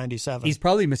 1997. He's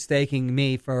probably mistaking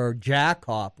me for Jack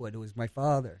Hopwood, who was my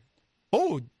father.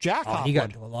 Oh, Jack Hopwood. He got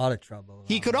into a lot of trouble.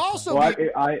 He could also but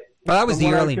that was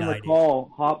the early 90s. I can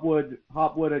recall,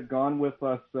 Hopwood had gone with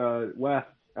us west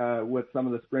with some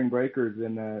of the spring breakers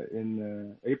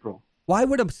in April. Why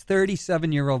would a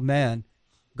 37-year-old man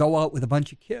go out with a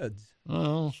bunch of kids?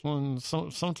 Well,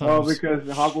 sometimes. Oh, because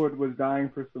Hopwood was dying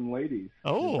for some ladies.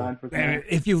 Oh,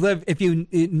 if you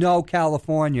know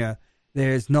California,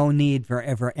 there's no need for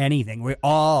ever anything. We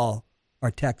all are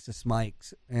Texas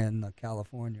Mikes in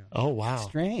California. Oh, wow.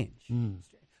 Strange.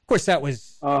 Of course, that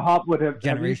was Hopwood.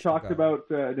 Have you talked ago.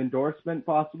 about an endorsement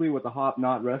possibly with a Hop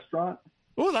Not restaurant?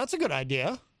 Oh, that's a good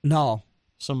idea. No.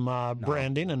 Some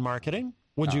branding and marketing.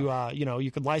 Would you,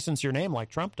 you could license your name like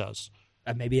Trump does.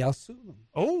 Maybe I'll sue them.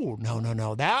 Oh,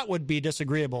 no. That would be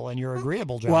disagreeable, and you're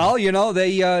agreeable, John. Well, they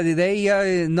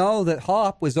know that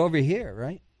Hop was over here,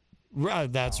 right?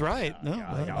 That's right.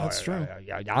 That's true.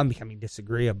 I'm becoming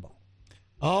disagreeable.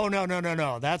 Oh,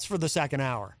 no. That's for the second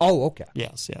hour. Oh, okay.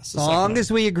 Yes. As long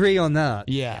as we agree on that.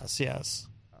 Yes.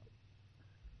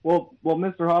 Well,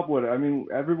 Mr. Hopwood, I mean,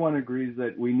 everyone agrees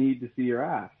that we need to see your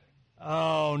ass.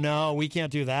 Oh, no, we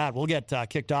can't do that. We'll get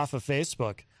kicked off of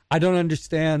Facebook. I don't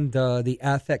understand the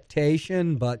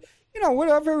affectation, but,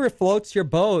 whatever floats your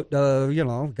boat,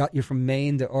 got you from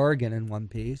Maine to Oregon in one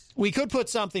piece. We could put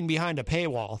something behind a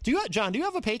paywall. John, do you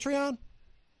have a Patreon?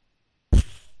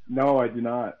 No, I do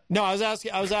not. No, I was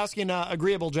asking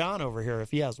Agreeable John over here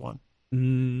if he has one.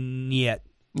 Yet.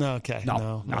 Okay.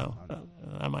 No.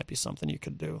 That might be something you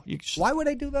could do. Why would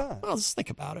I do that? Well, just think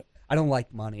about it. I don't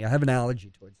like money. I have an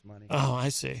allergy towards money. Oh, I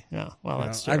see. Yeah. Well,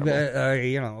 that's I've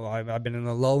terrible. I've been in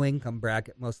a low income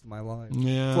bracket most of my life.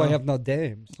 Yeah. So I have no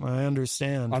dames. I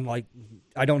understand. Unlike,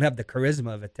 I don't have the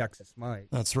charisma of a Texas Mike.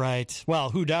 That's right.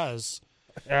 Well, who does?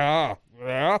 Yeah.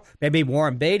 Maybe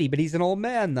Warren Beatty, but he's an old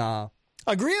man now.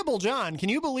 Agreeable John, can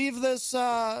you believe this,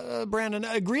 Brandon?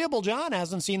 Agreeable John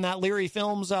hasn't seen that Leary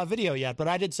Films video yet, but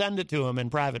I did send it to him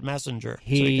in private messenger. So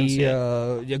he can see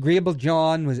it. Agreeable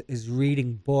John is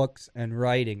reading books and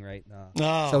writing right now.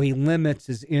 Oh. So he limits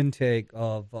his intake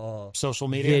of social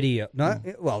media video.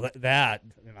 Not well that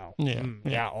Yeah.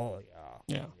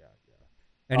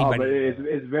 Anybody? But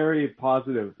it's very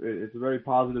positive. It's a very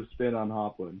positive spin on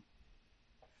Hopwood.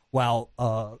 Well,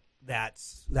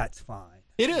 that's fine.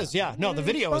 It is, yeah. No, the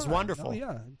video is wonderful. Oh,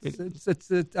 yeah. It's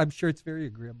I'm sure it's very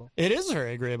agreeable. It is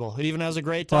very agreeable. It even has a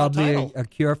great probably title. a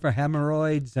cure for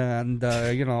hemorrhoids and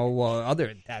other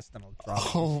intestinal trouble.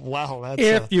 Oh, wow. That's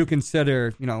if you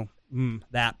consider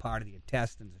that part of the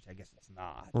intestines, which I guess it's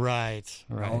not. Right.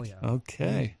 Oh, yeah.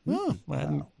 Okay. Well,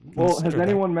 has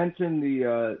anyone mentioned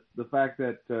the fact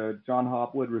that John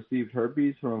Hopwood received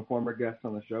herpes from a former guest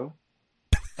on the show?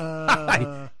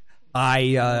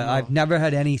 I've never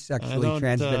had any sexually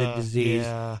transmitted disease.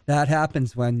 Yeah. That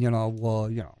happens when, you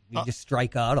just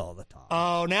strike out all the time.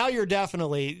 Oh, now you're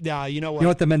definitely, you know what? You know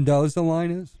what the Mendoza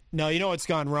line is? No, you know what's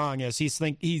gone wrong is he's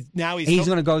going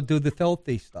to go do the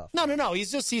filthy stuff. No.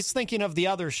 He's thinking of the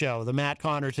other show, the Matt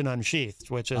Connarton Unsheathed,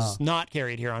 which is not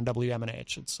carried here on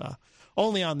WMNH. It's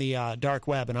only on the dark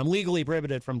web, and I'm legally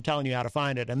prohibited from telling you how to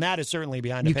find it, and that is certainly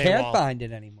behind a paywall. You can't find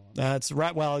it anymore. That's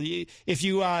right. Well, if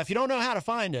you don't know how to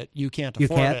find it, you can't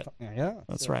afford it. Yeah,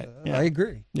 that's right. Yeah. I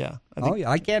agree. Yeah.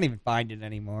 I can't even find it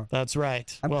anymore. That's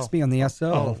right. I must be on the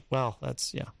SO. Oh, well,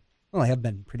 that's yeah. Well, I have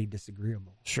been pretty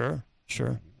disagreeable. Sure.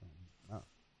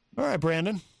 All right,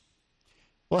 Brandon.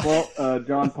 Well,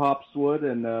 John Popswood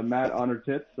and Matt Honor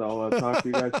Tits. I'll talk to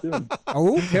you guys soon.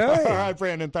 Okay. All right,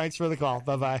 Brandon. Thanks for the call.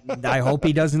 Bye-bye. I hope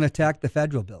he doesn't attack the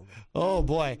federal building. Oh,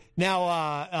 boy.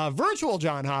 Now, virtual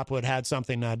John Hopwood had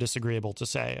something disagreeable to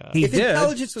say. If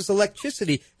intelligence was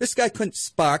electricity, this guy couldn't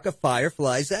spark a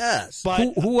firefly's ass.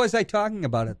 But who was I talking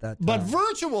about at that time? But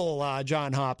virtual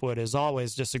John Hopwood is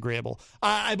always disagreeable.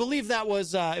 I believe that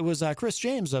was Chris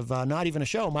James of Not Even a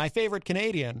Show, my favorite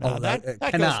Canadian. That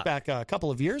goes back a couple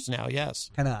of years now, yes.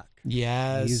 Canuck.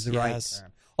 Yes. Use the right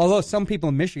term. Although some people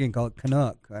in Michigan call it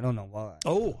Canuck. I don't know why.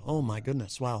 Oh my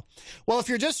goodness. Wow. Well, if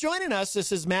you're just joining us,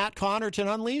 this is Matt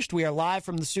Connarton Unleashed. We are live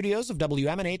from the studios of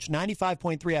WMNH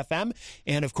 95.3 FM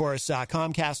and, of course,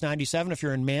 Comcast 97 if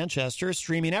you're in Manchester,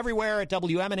 streaming everywhere at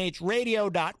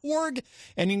WMNHradio.org.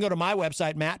 And you can go to my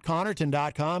website,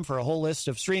 mattconnerton.com, for a whole list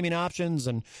of streaming options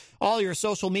and all your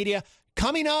social media.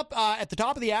 Coming up at the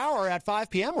top of the hour at 5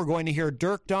 p.m., we're going to hear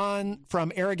Dirk Don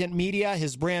from Arrogant Media,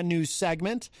 his brand new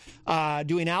segment,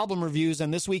 doing album reviews.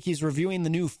 And this week he's reviewing the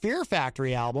new Fear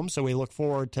Factory album, so we look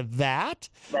forward to that.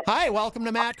 Hi, welcome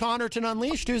to Matt Connarton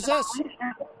Unleashed. Who's this?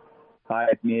 Hi,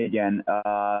 it's me again.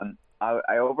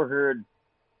 I overheard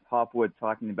Hopwood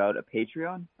talking about a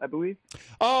Patreon, I believe.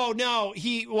 Oh, no.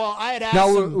 I had asked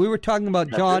him. We were talking about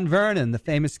John Vernon, the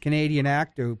famous Canadian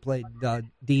actor who played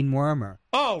Dean Wormer.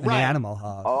 Oh, right. In Animal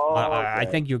House. Oh, okay. I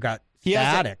think you got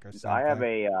static or something. I have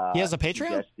he has a Patreon?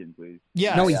 suggestion, please.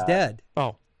 Yeah. No, he's dead.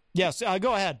 Oh, yes.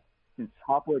 Go ahead. Since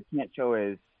Hopwood can't show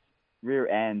his rear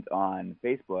end on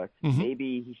Facebook,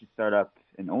 maybe he should start up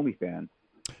an OnlyFans.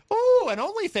 Oh, an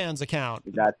OnlyFans account.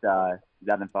 Is that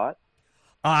in thought?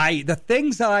 The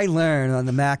things I learned on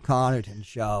the Matt Connarton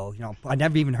show, I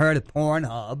never even heard of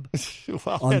Pornhub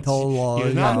until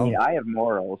I have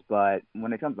morals, but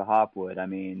when it comes to Hopwood,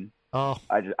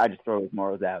 I just throw his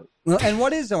morals out. Well, and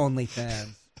what is OnlyFans?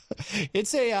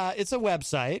 It's a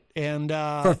website and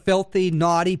for filthy,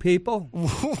 naughty people.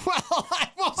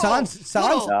 Sounds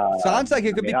like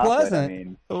it could be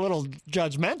pleasant. A little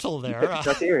judgmental there.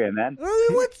 Criteria, man.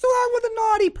 What's wrong with a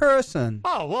naughty person?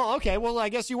 Oh, well, okay. Well, I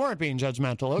guess you weren't being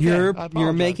judgmental. Okay,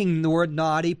 you're making the word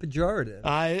naughty pejorative.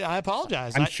 I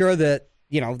apologize. I'm sure that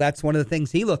that's one of the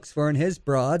things he looks for in his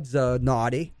broads.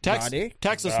 Naughty.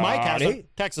 Texas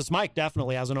Mike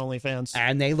definitely has an OnlyFans,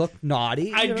 and they look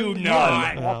naughty. I do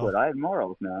not. I have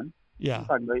morals, man. Yeah, I'm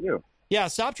talking about you. Yeah,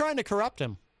 stop trying to corrupt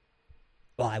him.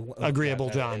 Agreeable,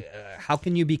 John. How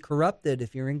can you be corrupted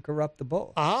if you're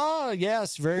incorruptible? Ah,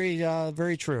 yes, very,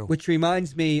 very true. Which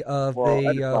reminds me of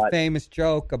the famous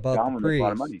joke about the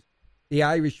priest, the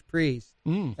Irish priest,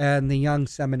 and the young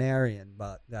seminarian.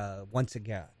 But once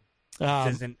again,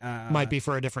 might be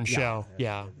for a different show.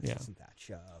 Yeah. Isn't that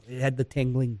show? It had the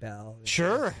tingling bell.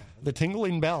 Sure, the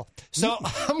tingling bell. So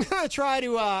I'm going to try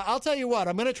to. I'll tell you what.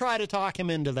 I'm going to try to talk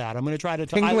him into that. I'm going to try to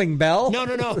tingling bell.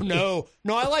 No.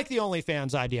 I like the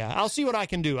OnlyFans idea. I'll see what I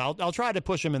can do. I'll try to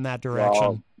push him in that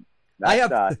direction. Well, I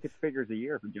have 6 figures a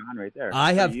year for John right there.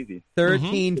 I have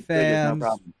 13 fans. No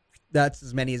problem. That's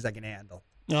as many as I can handle.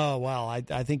 Oh well, I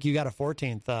think you got a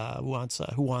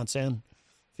 14th who wants in.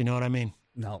 If you know what I mean.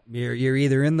 No, you're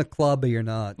either in the club or you're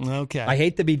not. Okay. I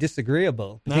hate to be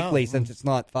disagreeable, particularly since it's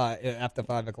not after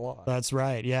 5 o'clock. That's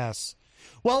right. Yes.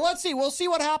 Well, let's see. We'll see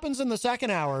what happens in the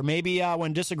second hour. Maybe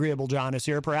when disagreeable John is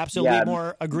here, perhaps he'll be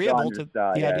more agreeable to the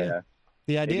idea.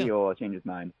 The idea. Maybe he'll change his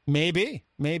mind. Maybe.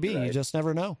 Right. You just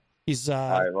never know. He's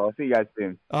all right. Well, I'll see you guys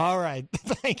soon. All right.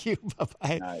 Thank you.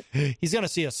 Bye-bye. Right. He's going to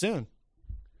see us soon.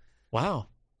 Wow.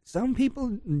 Some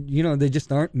people, they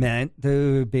just aren't meant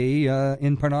to be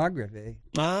in pornography.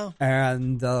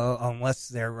 And unless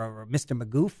they're Mr.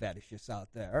 Magoo fetishists out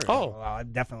there.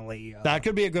 Definitely. That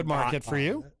could be a good market for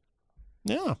you.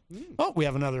 Yeah. Oh, we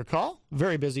have another call.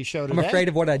 Very busy show today. I'm afraid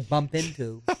of what I'd bump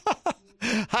into.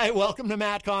 Hi, welcome to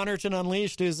Matt Connarton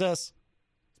Unleashed. Who's this?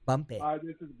 Bumpy. Hi,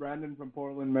 this is Brandon from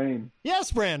Portland, Maine.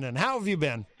 Yes, Brandon. How have you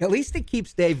been? At least it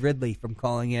keeps Dave Ridley from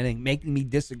calling in and making me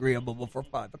disagreeable before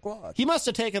 5 o'clock. He must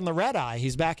have taken the red eye.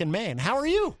 He's back in Maine. How are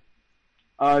you?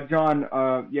 John,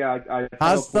 I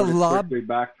how's the quickly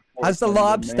back to How's the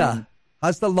lobster? Maine.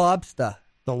 How's the lobster?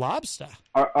 The lobster.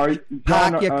 Are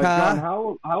Park your car.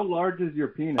 John, how large is your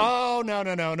penis? Oh, no.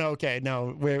 Okay,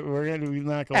 no, we're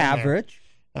not going average.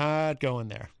 There. Not going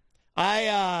there.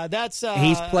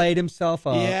 He's played himself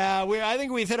up. Yeah, I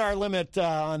think we've hit our limit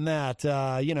on that.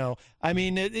 I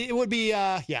mean, it would be,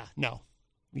 no.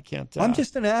 We can't. I'm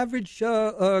just an average,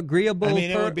 agreeable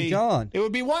John. It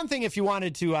would be one thing if you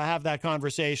wanted to have that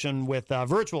conversation with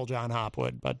virtual John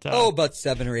Hopwood, but about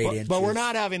 7 or 8 inches. But we're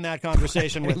not having that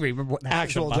conversation with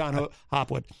actual John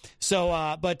Hopwood. So,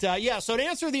 so to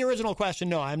answer the original question,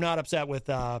 no, I'm not upset with.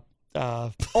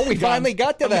 We finally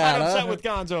got to that. I'm not upset with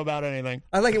Gonzo about anything.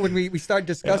 I like it when we start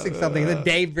discussing something, then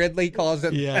Dave Ridley calls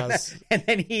it, yes, and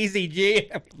then Eazy-G,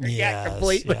 and we forget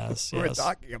completely what we're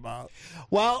talking about.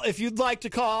 Well, if you'd like to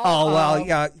call,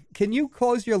 can you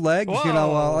close your legs?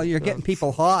 You're getting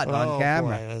people hot on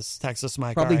camera. Boy, this Texas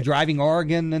Mike probably driving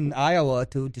Oregon and Iowa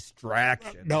to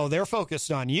distraction. No, they're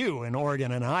focused on you in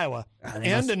Oregon and Iowa,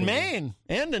 and in Maine.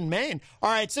 All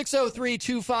right,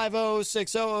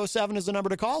 603-250-6007 is the number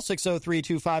to call.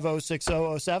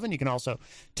 603-250-6007. You can also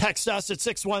text us at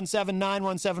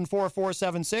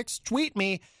 617-917-4476. Tweet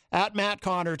me at Matt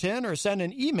Connarton or send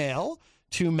an email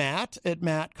to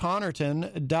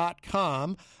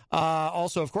matt@mattconnerton.com.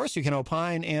 Also, of course, you can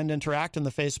opine and interact in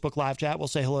the Facebook live chat. We'll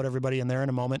say hello to everybody in there in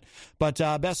a moment. But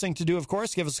best thing to do, of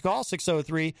course, give us a call,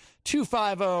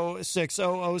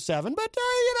 603-250-6007. But,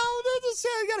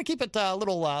 you got to keep it a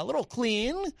little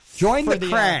clean. Join the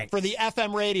crank. For the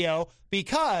FM radio,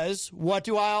 because what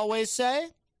do I always say?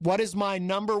 What is my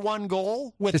number one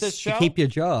goal with this show? To keep your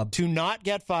job. To not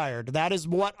get fired. That is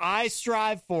what I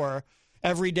strive for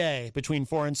every day between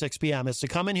 4 and 6 p.m. is to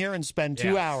come in here and spend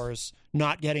 2 hours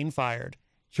not getting fired.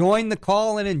 Join the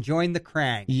call-in and join the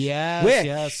crank.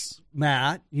 Yes,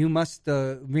 Matt, you must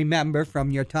remember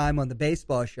from your time on the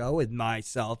baseball show with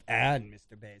myself and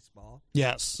Mr. Baseball.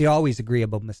 Yes. You're always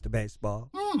agreeable, Mr. Baseball.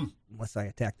 Unless I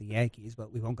attack the Yankees,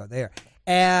 but we won't go there.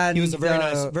 And he was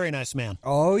a very nice man.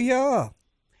 Oh, yeah.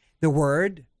 Before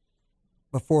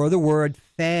the word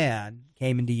fan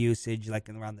came into usage, like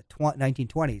around the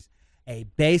 1920s, a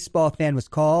baseball fan was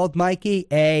called, Mikey,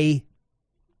 a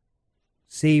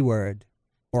C word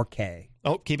or K.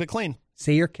 Oh, keep it clean.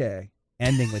 C or K,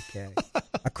 ending with K.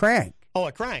 A crank. Oh,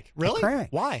 a crank. Really? A crank.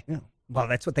 Why? Yeah. Well,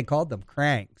 that's what they called them,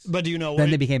 cranks. But do you know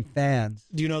then they became fans.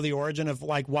 Do you know the origin of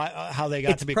how they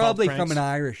got to be called cranks? It's probably from an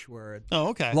Irish word. Oh,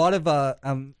 okay. A lot of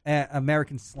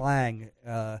American slang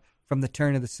from the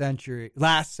turn of the century,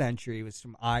 last century, was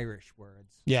from Irish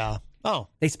words. Yeah. Oh.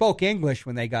 They spoke English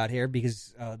when they got here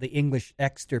because the English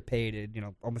extirpated,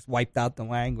 almost wiped out the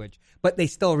language. But they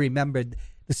still remembered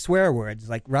the swear words,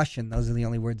 like Russian. Those are the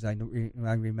only words I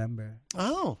remember.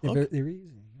 Oh. They're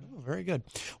easy. Oh, very good.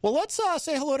 Well, let's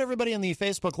say hello to everybody in the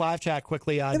Facebook live chat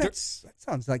quickly. That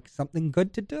sounds like something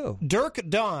good to do. Dirk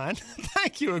Don.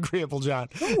 Thank you, Agreeable John.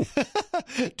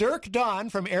 Dirk Don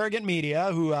from Arrogant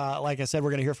Media, who, like I said, we're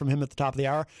going to hear from him at the top of the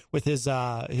hour with his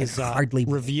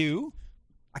review.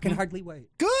 I can hardly wait.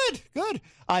 Good.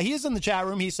 He is in the chat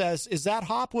room. He says, "Is that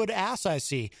Hopwood ass I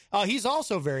see?" He's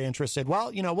also very interested.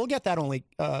 Well, we'll get that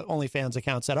OnlyFans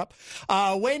account set up.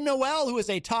 Wayne Noel, who is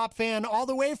a top fan all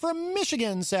the way from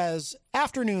Michigan, says,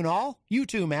 "Afternoon, all. You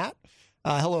too, Matt."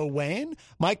 Hello, Wayne.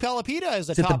 Mike Pelopita is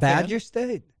a top fan. Is it the Badger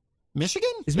State? Michigan?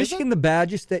 Is Michigan the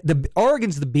Badger State?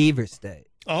 Oregon's the Beaver State.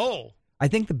 Oh. I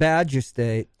think the Badger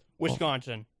State.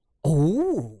 Wisconsin.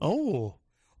 Oh.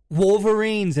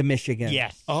 Wolverines in Michigan.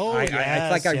 Yes. Oh, it's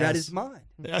like I read his mind.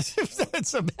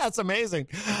 That's amazing.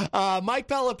 Mike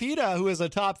Pelopita, who is a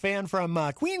top fan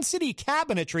from Queen City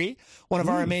Cabinetry, one of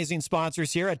our amazing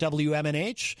sponsors here at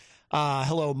WMNH.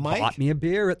 Hello, Mike. Bought me a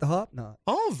beer at the Hop Knot.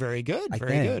 Oh, very good.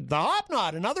 Very good. The Hop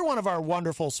Knot, another one of our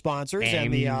wonderful sponsors.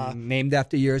 Named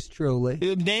after yours truly.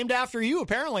 Named after you,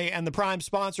 apparently, and the prime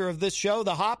sponsor of this show,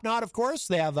 the Hop Knot, of course.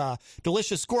 They have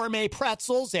delicious gourmet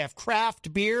pretzels. They have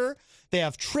craft beer. They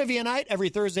have trivia night every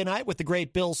Thursday night with the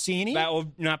great Bill Cini. That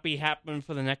will not be happening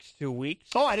for the next 2 weeks.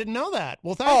 Oh, I didn't know that.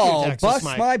 Well, thank you, Texas bust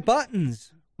Mike. my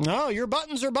buttons. No, your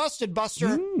buttons are busted,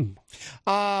 Buster.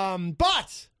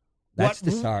 But that's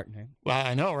disheartening. Well,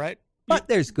 I know, right? But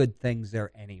there's good things there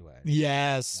anyway.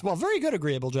 Yes. Well, very good,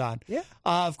 Agreeable John. Yeah.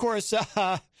 Of course,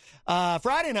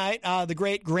 Friday night, the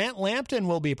great Grant Laughton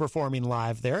will be performing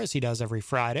live there, as he does every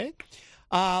Friday.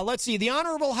 Let's see. The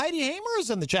Honorable Heidi Hamer is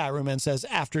in the chat room and says,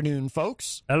 "Afternoon,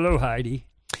 folks." Hello, Heidi.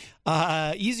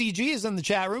 Eazy-G is in the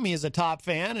chat room. He is a top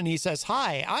fan, and he says,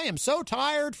 "Hi, I am so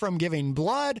tired from giving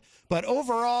blood, but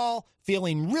overall,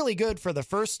 feeling really good for the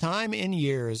first time in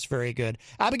years. Very good.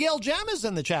 Abigail Gem is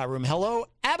in the chat room. Hello,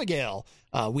 Abigail.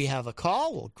 We have a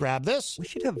call. We'll grab this. We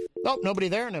should have... Oh, nobody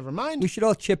there. Never mind. We should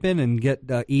all chip in and get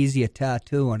Eazy a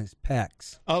tattoo on his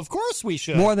pecs. Of course we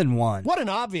should. More than one. What an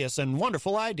obvious and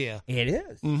wonderful idea. It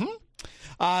is. Mm-hmm.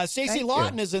 Stacie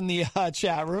Laughton is in the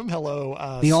chat room. Hello,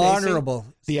 the Stacie. Honorable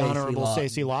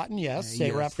Stacie Laughton, yes.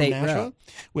 State rep from Nashville.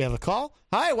 We have a call.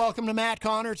 Hi, welcome to Matt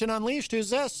Connarton Unleashed.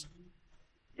 Who's this?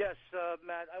 Yes,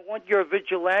 Matt, I want your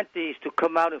vigilantes to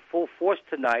come out in full force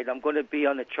tonight. I'm going to be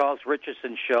on the Charles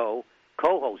Richardson Show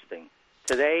co-hosting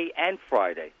today and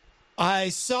Friday. I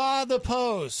saw the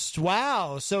post.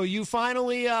 Wow! So you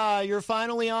finally, you're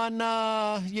finally on.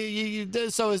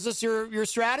 So is this your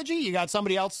strategy? You got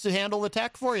somebody else to handle the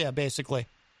tech for you, basically.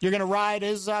 You're going to ride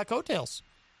his coattails.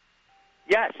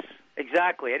 Yes,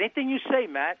 exactly. Anything you say,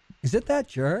 Matt. Is it that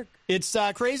jerk? It's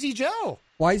Crazy Joe.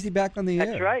 Why is he back on the air?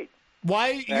 That's right.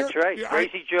 Why? That's right.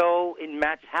 Crazy Joe in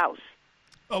Matt's house.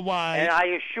 Why? And I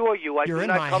assure you, I do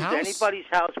not come to anybody's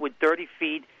house with dirty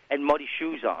feet and muddy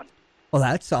shoes on. Well,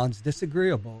 that sounds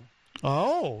disagreeable.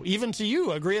 Oh, even to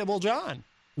you, Agreeable John.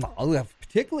 Well,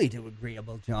 particularly to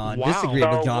Agreeable John. Wow.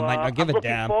 Disagreeable John might not give I'm a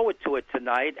damn. looking forward to it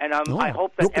tonight, and I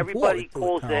hope that everybody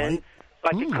calls in so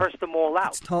I can curse them all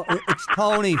out. It's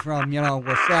Tony from,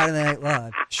 Saturday Night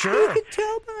Live. Sure. You can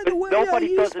tell by the way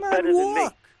Nobody does it better than me.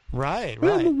 Right.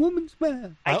 I'm a woman's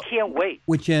man. I can't wait.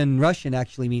 Which in Russian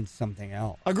actually means something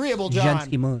else. Agreeable John.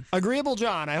 Zhensky mush. Agreeable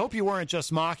John. I hope you weren't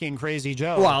just mocking Crazy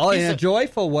Joe. Well, in a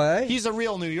joyful way. He's a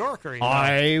real New Yorker.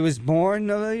 I was born,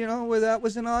 where that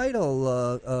was an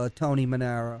idol, Tony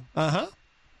Manero. Uh-huh.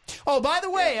 Oh, by the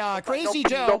way, Crazy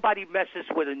Joe. Nobody messes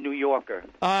with a New Yorker.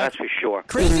 That's for sure.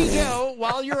 Crazy Joe,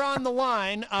 while you're on the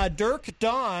line, Dirk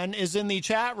Don is in the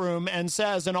chat room and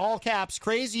says in all caps,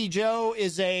 Crazy Joe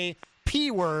is a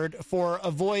P word for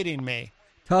avoiding me.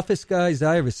 Toughest guys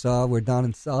I ever saw were down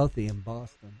in Southie in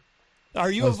Boston.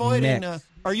 Are you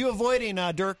avoiding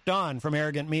Dirk Don from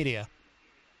Arrogant Media?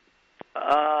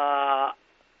 Well,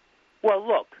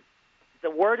 look,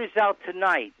 the word is out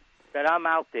tonight that I'm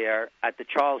out there at the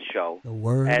Charles Show,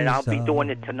 and I'll be doing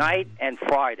it tonight and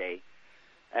Friday.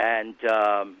 And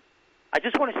I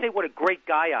just want to say what a great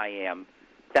guy I am.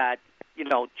 That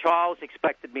Charles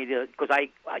expected me to, because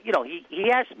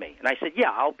he asked me, and I said, yeah,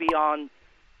 I'll be on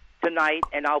tonight,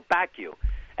 and I'll back you.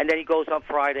 And then he goes on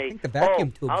Friday,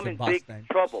 I'm in big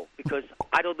trouble because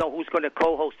I don't know who's going to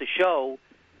co-host the show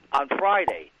on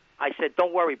Friday. I said,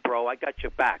 don't worry, bro, I got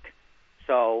your back.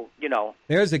 So,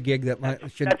 There's a gig that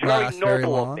shouldn't last very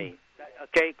long. Of me,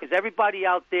 okay? Because everybody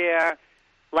out there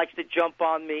likes to jump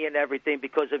on me and everything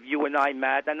because of you and I,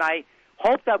 Matt. And I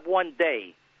hope that one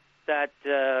day that,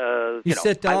 you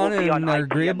sit down and are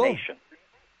agreeable? Nation.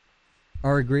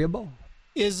 Are agreeable?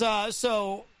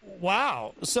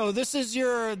 Wow. So this is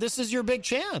your big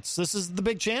chance. This is the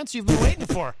big chance you've been waiting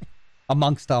for.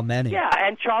 Amongst how many? Yeah,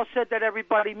 and Charles said that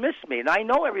everybody missed me, and I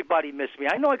know everybody missed me.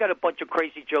 I know I got a bunch of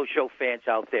Crazy Joe Show fans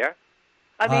out there.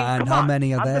 I mean, and come how on.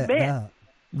 many are I'm there? the man.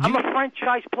 I'm a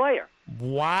franchise player.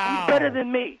 Wow. Who's better than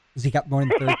me? Has he got more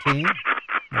than 13?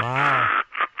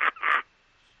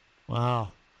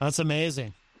 Wow. That's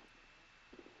amazing.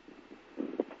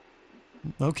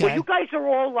 Okay. Well, you guys are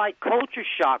all like culture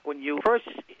shock when you first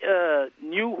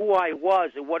knew who I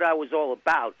was and what I was all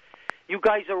about. You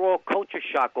guys are all culture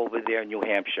shock over there in New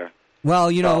Hampshire. Well,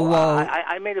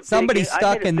 I made a somebody big,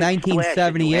 stuck in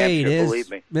 1978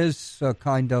 is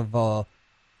kind of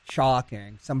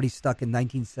shocking. Somebody stuck in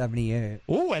 1978.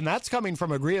 Oh, and that's coming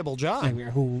from Agreeable John.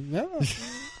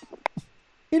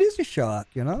 It is a shock,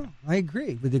 I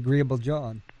agree with Agreeable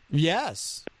John.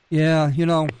 Yes. Yeah,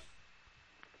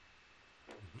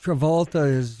 Travolta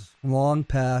is long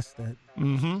past it.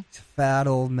 Mm-hmm. He's a fat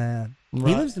old man. Right.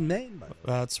 He lives in Maine, by the way.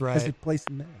 That's right. Has a place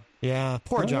in Maine. Yeah,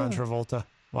 poor John Travolta.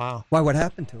 Wow. Why, what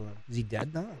happened to him? Is he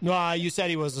dead now? No, you said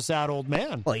he was a sad old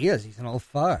man. Well, he is. He's an old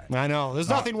fart. I know. There's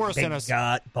nothing worse than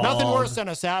nothing worse than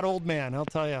a sad old man, I'll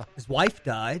tell you. His wife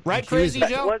died. Right, Crazy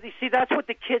Joe? Well, you see, that's what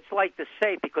the kids like to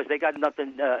say because they got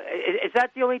nothing. Is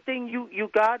that the only thing you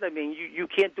got? I mean, you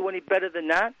can't do any better than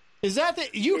that? Is that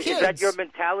kids? Is that your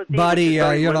mentality? Buddy, the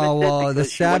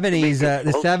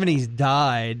 70s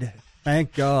died.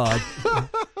 Thank God.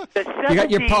 You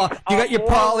got your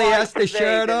polyester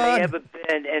shirt on.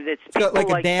 And it's people like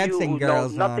like dancing you who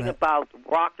girls know on nothing it. about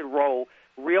rock and roll,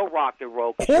 real rock and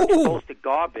roll. You're exposed to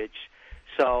garbage.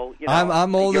 So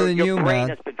I'm older than you, your brain man.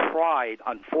 has been fried,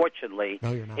 unfortunately,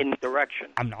 in direction.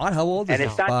 I'm not. How old is And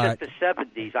it's not just the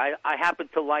 70s. I happen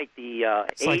to like the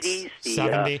 80s,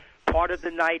 the part of the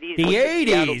 90s, the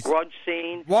 80s, grunge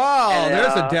scene. Wow, and,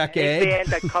 there's a decade. A band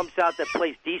that comes out that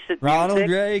plays decent Ronald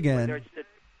music. Reagan.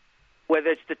 whether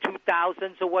it's the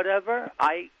 2000s or whatever,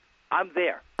 I'm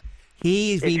there.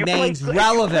 He If remains you play,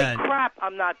 relevant. If you play crap,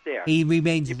 I'm not there. He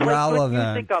remains you play relevant.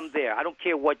 Good music, I'm there. I don't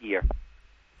care what year.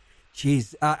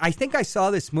 Jeez, I think I saw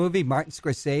this movie, Martin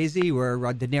Scorsese, where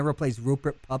De Niro plays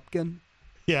Rupert Pupkin.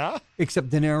 Yeah? Except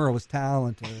De Niro was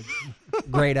talented.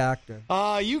 Great actor.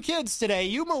 You kids today,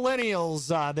 you millennials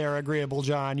there, Agreeable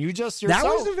John, you're That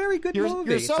was a very good movie.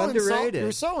 You're It's so underrated.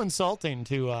 You're so insulting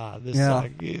to this. Yeah.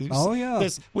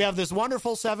 We have this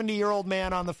wonderful 70-year-old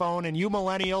man on the phone, and you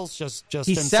millennials just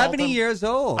He's insult 70 him. years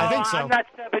old. I think so. I'm not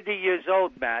 70 years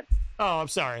old, Matt. Oh, I'm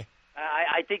sorry.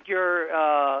 I think you're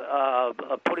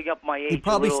putting up my age. He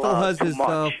probably a little, still has too his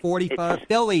much. 45.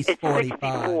 Philly's It's 45.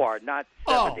 64, not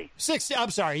 70. Oh, 60.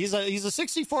 I'm sorry. He's a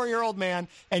 64-year-old man,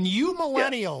 and you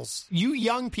millennials, you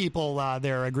young people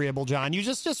there, Agreeable John, you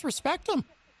just disrespect him.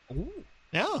 Ooh.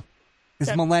 Yeah.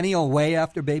 Is millennial way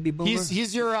after baby boomer?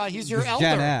 He's your He's elder.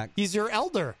 Gen X. He's your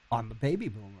elder. I'm a baby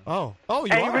boomer. Oh, you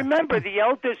And are. remember, the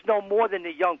elders know more than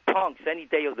the young punks any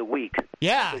day of the week.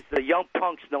 Yeah. Because the young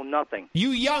punks know nothing.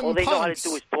 You young All they know how to punks.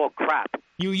 do is talk crap.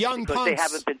 You young because punks. they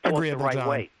haven't been taught Agreeable the right John.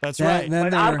 way. That's right.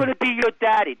 But I'm going to be your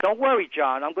daddy. Don't worry,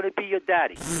 John. I'm going to be your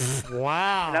daddy.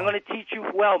 Wow. And I'm going to teach you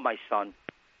well, my son.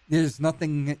 There's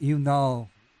nothing that you know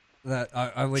that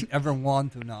I would ever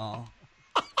want to know.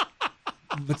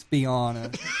 Let's be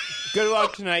honest. Good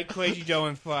luck tonight, Crazy Joe,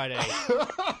 and Friday.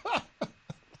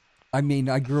 I mean,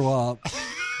 I grew up.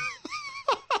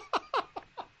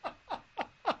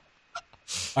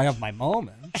 I have my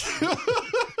moments.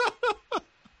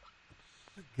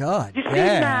 God You see,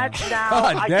 damn. Matt, now,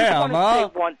 God I damn, just want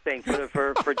to say one thing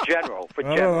for general.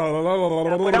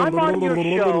 Now, when I'm on your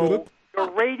show,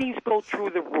 your ratings go through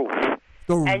the roof.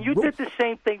 And you did the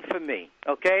same thing for me,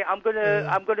 okay? I'm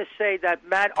gonna say that,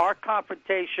 Matt, our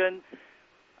confrontation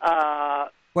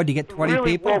What, do you get 20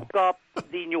 really people? woke up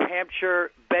the New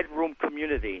Hampshire bedroom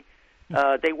community.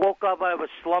 They woke up out of a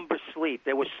slumber sleep.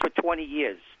 They were for 20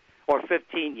 years or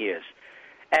 15 years.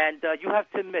 And you have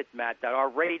to admit, Matt, that our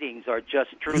ratings are just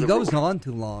through He the goes roof. on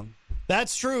too long.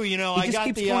 That's true. You know, He I just got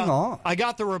keeps the going on. I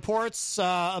got the reports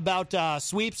about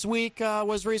Sweeps Week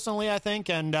was recently, I think,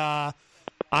 and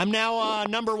I'm now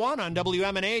number one on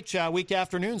WMNH weekday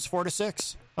afternoons 4 to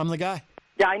 6. I'm the guy.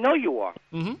 Yeah, I know you are.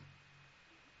 Mm-hmm.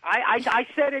 I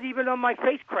said it even on my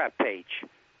face crap page.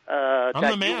 I'm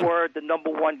that the man. you were the number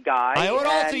one guy. I owe it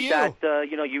all and to you. That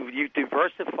you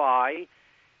diversify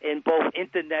in both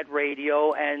internet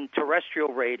radio and terrestrial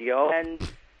radio, and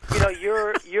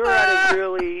you're at a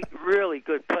really really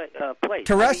good place.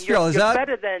 Terrestrial, I mean, is you're that?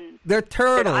 better than They're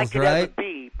turtles, I could right? ever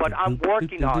be, but I'm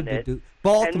working on it.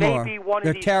 Baltimore. And maybe one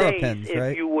They're of these terrapins, days,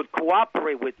 right? if you would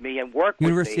cooperate with me and work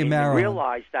University with of me, and Maryland.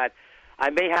 realize that I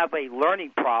may have a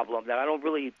learning problem, that I don't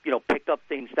really, pick up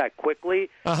things that quickly.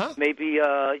 Maybe,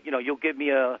 you'll give me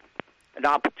an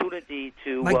opportunity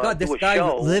to My God, this do a guy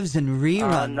show lives in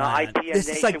rerun on land. IPN This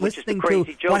Nation, is like which is the listening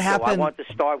Crazy to Joe what show. I happened. want to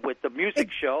start with the music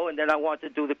show, and then I want to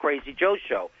do the Crazy Joe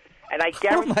show. And I Oh,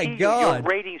 guarantee my you, your God.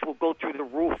 ratings will go through the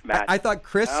roof, Matt. I thought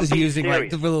Chris I'm is being using serious.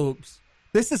 like the loops.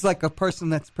 This is like a person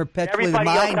that's perpetually Everybody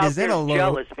mind else out is in there a is loop.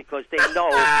 jealous because they know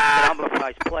that I'm a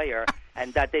prize player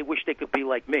and that they wish they could be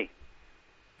like me.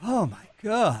 Oh my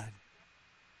God!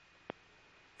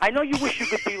 I know you wish you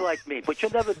could be like me, but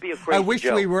you'll never be a Crazy I wish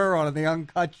Joe. we were on the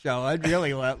Uncut show. I'd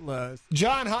really let loose.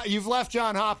 John, you've left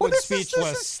John Hopwood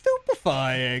speechless. This is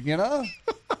stupefying,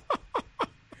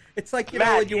 It's like,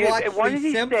 Matt, when you watch one The of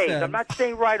these Simpsons. days, I'm not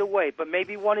saying right away, but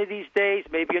maybe one of these days,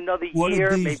 maybe another One of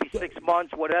year, these maybe 6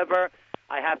 months, whatever,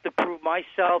 I have to prove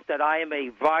myself that I am a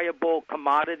viable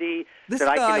commodity, This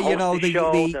that guy, I can host a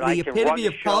show, that I the can epitome run the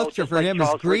of show, culture just for like him is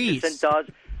Charles Grease. Richardson does.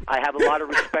 I have a lot of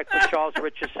respect for Charles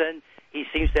Richardson. He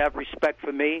seems to have respect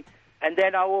for me. And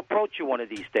then I will approach you one of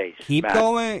these days. Keep Matt.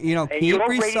 going, And keep your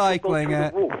ratings will go recycling through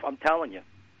it. the roof, I'm telling you.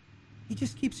 He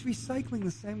just keeps recycling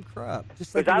the same crap.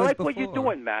 Just like Because he I was like before. what you're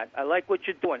doing, Matt. I like what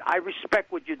you're doing. I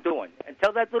respect what you're doing. And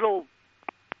tell that little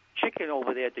chicken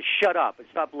over there to shut up and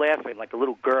stop laughing like a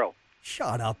little girl.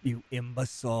 Shut up, you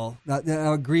imbecile.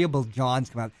 Now, Agreeable John's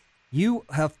come out. You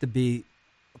have to be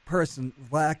a person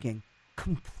lacking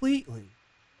completely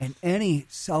in any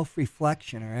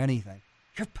self-reflection or anything.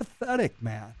 You're pathetic,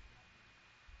 man.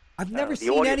 I've never The seen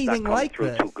audio's anything not coming like through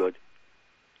this. Too good.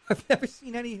 I've never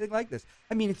seen anything like this.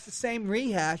 I mean, it's the same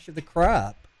rehash of the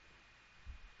crap.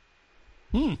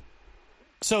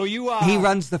 So you He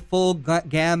runs the full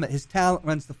gamut. His talent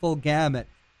runs the full gamut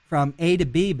from A to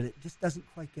B, but it just doesn't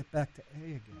quite get back to A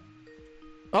again.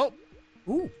 Oh.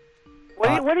 Ooh.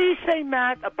 What do you say,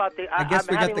 Matt, about the... I guess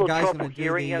I'm we got having the a guys little trouble gonna do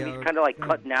hearing the, him. He's kind of like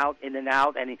cutting out, in and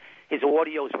out, and his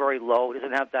audio is very low. He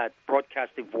doesn't have that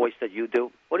broadcasting voice that you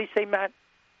do. What do you say, Matt?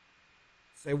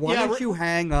 Say, why don't you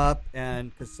hang up,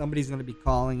 and because somebody's going to be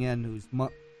calling in who's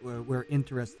we're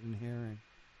interested in hearing.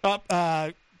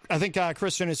 I think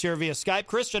Christian is here via Skype.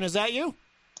 Christian, is that you?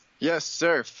 Yes,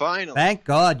 sir. Finally. Thank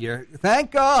God Thank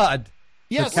God.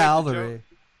 Yes. For Calvary.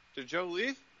 Did Joe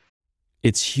leave?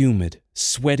 It's humid,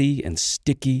 sweaty, and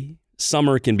sticky.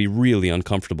 Summer can be really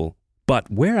uncomfortable.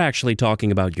 But we're actually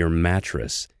talking about your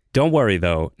mattress. Don't worry,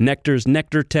 though. Nectar's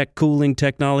Nectar Tech cooling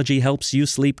technology helps you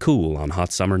sleep cool on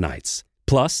hot summer nights.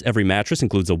 Plus, every mattress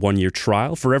includes a 1-year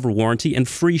trial, forever warranty, and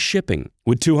free shipping.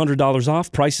 With $200 off,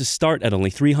 prices start at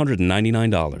only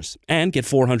 $399. And get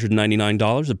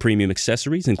 $499 of premium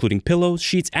accessories, including pillows,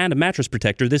 sheets, and a mattress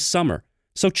protector this summer.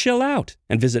 So chill out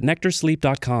and visit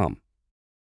nectarsleep.com.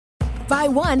 Buy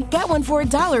one, get one for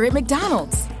 $1 at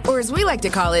McDonald's. Or as we like to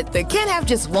call it, the can't have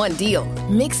just one deal.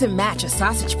 Mix and match a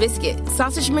sausage biscuit,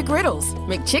 sausage McGriddles,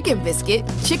 McChicken biscuit,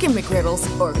 chicken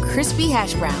McGriddles, or crispy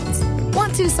hash browns.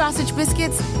 Want 2 sausage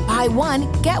biscuits? Buy one,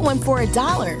 get one for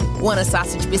 $1. Want a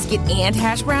sausage biscuit and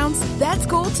hash browns? That's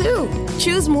cool too.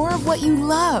 Choose more of what you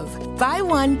love. Buy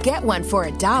one, get one for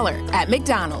 $1 at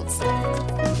McDonald's.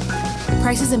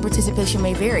 Prices and participation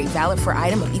may vary. Valid for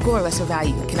item of equal or lesser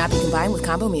value. Cannot be combined with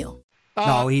combo meal.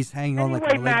 No, he's hanging on like a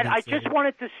Anyway, Matt, I just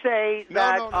wanted to say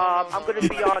that I'm going to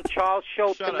be on Charles'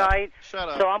 show tonight. Shut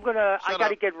up. So I got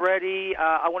to get ready.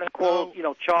 I want to call,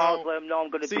 Charles, let him know I'm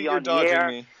going to be on the air.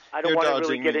 Me. I don't want to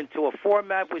really get into a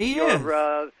format with your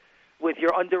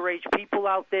underage people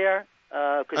out there.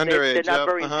 Because they're not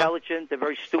very intelligent. They're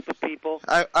very stupid people.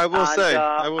 I will say,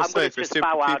 for just stupid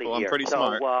bow out people, of I'm here. pretty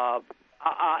smart.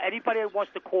 Anybody that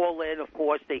wants to call in, of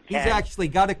course, they can. He's actually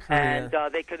got a career.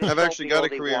 And they can I've actually got a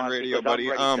career in radio, buddy.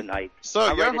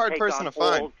 So you're a hard person to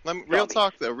find. Real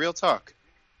talk, though. Real talk.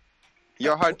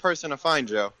 You're a hard person to find,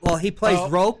 Joe. Well, he plays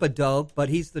rope-a-dope, but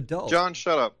he's the dope. John,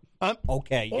 shut up.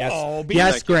 Okay, yes.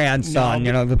 Yes, grandson,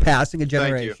 the passing of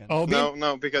generation. Thank you.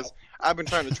 No, because I've been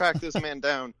trying to track this man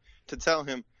down to tell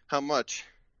him how much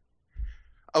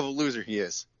of a loser he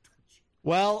is.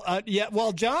 Well,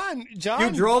 John.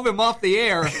 You drove him off the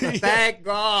air. Thank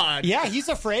God. Yeah, he's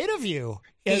afraid of you.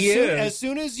 As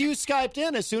soon as you Skyped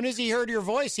in, as soon as he heard your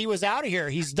voice, he was out of here.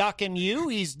 He's ducking you.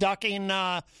 He's ducking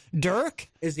Dirk.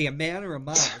 Is he a man or a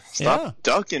mouse? Stop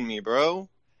ducking me, bro.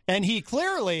 And he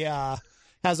clearly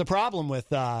has a problem with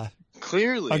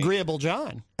Agreeable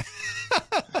John.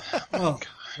 Oh,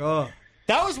 God.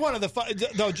 That was one of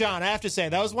the though, John, I have to say,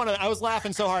 that was I was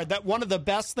laughing so hard that one of the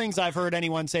best things I've heard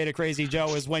anyone say to Crazy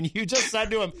Joe is when you just said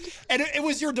to him, and it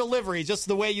was your delivery, just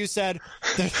the way you said,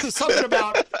 there's something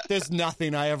about, there's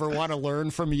nothing I ever want to learn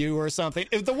from you or something.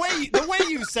 The way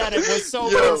you said it was so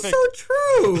perfect. So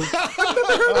true.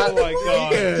 Oh my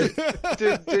God.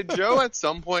 Did Joe at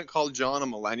some point call John a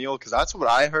millennial? Because that's what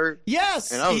I heard.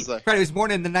 Yes. And I was like, he was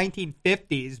born in the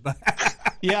 1950s, but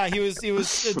yeah, he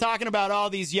was talking about all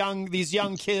these young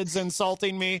kids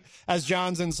insulting me as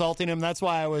John's insulting him. That's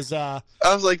why I was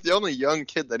like, the only young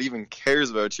kid that even cares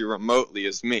about you remotely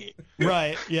is me.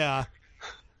 Right, yeah.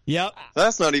 Yep.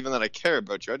 That's not even that I care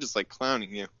about you. I just like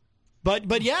clowning you.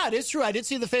 But yeah, it is true. I did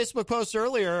see the Facebook post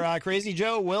earlier. Crazy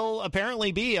Joe will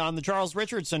apparently be on the Charles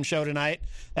Richardson show tonight.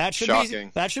 That should be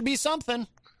something.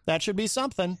 That should be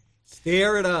something.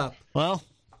 Stir it up. Well,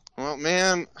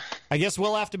 man, I guess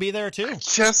we'll have to be there too. I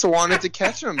just wanted to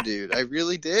catch him, dude. I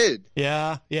really did.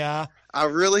 Yeah. I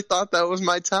really thought that was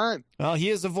my time. Well,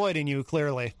 he is avoiding you,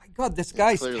 clearly. My God, this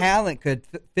guy's talent could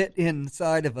fit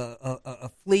inside of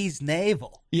a flea's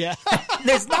navel. Yeah.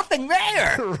 There's nothing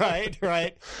there.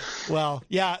 Right. Well,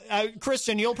 yeah.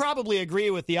 Christian, you'll probably agree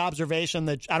with the observation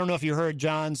that, I don't know if you heard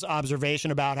John's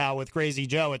observation about how with Crazy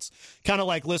Joe, it's kind of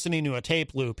like listening to a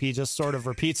tape loop. He just sort of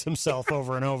repeats himself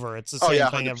over and over. It's the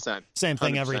same thing. 100%. Same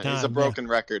thing every time. He's a broken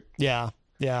record. Yeah.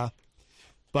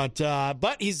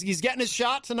 But he's getting his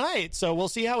shot tonight, so we'll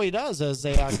see how he does as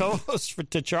a co-host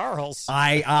to Charles.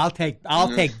 I'll take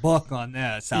book on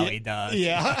this. How he does.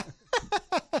 Yeah.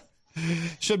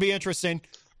 Should be interesting.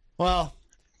 Well,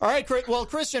 all right. Well,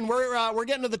 Christian, we're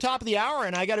getting to the top of the hour,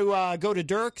 and I got to go to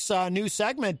Dirk's new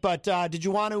segment. But did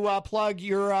you want to plug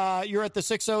you're at the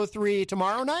 603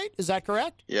 tomorrow night? Is that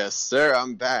correct? Yes, sir.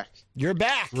 I'm back. You're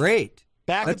back. Great.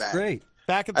 That's great.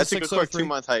 Back at the 603. I took a quick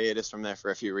 2-month hiatus from there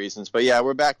for a few reasons. But yeah,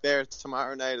 we're back there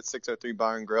tomorrow night at 603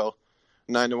 Bar and Grill,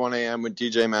 9 to 1 a.m. with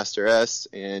DJ Master S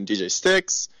and DJ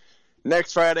Sticks.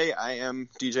 Next Friday, I am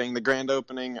DJing the grand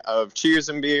opening of Cheers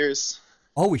and Beers.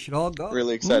 Oh, we should all go.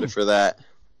 Really excited for that.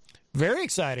 Very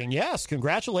exciting. Yes.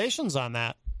 Congratulations on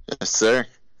that. Yes, sir.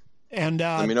 And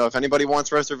let me know if anybody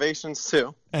wants reservations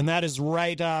too. And that is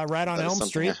right on Elm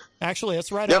Street. Actually,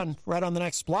 it's right on the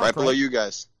next block. Right below you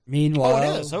guys.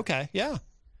 Meanwhile, it is. Okay, yeah.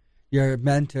 Your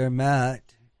mentor Matt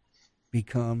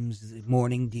becomes the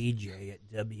morning DJ at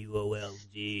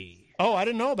WOLG. Oh, I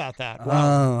didn't know about that. Oh,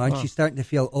 Wow. aren't you starting to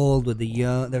feel old with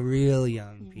the real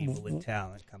young people with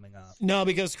talent coming up? No,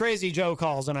 because Crazy Joe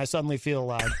calls and I suddenly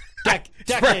feel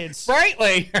decades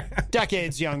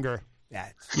decades younger.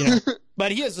 You know,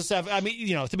 but he is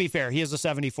to be fair, he is a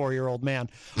 74-year-old man.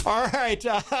 All right.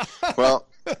 Well,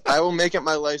 I will make it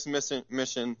my life's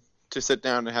mission to sit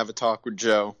down and have a talk with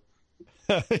Joe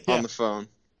on the phone.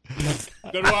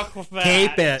 Good luck with that.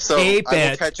 Tape it. So I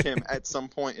will catch him at some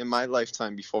point in my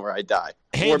lifetime before I die,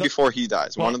 before he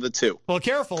dies. One of the two. Well,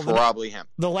 careful. Probably him.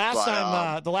 The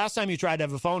last time you tried to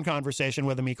have a phone conversation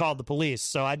with him, he called the police.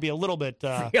 So I'd be a little bit.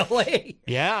 Really?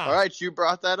 Yeah. All right, you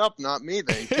brought that up, not me.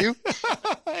 Thank you.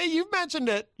 Hey, you've mentioned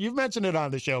it. You've mentioned it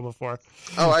on the show before.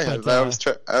 Oh, I have. I was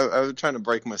trying to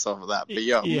break myself of that.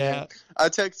 But man, I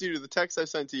text you. The text I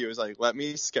sent to you was like, "Let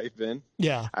me Skype in.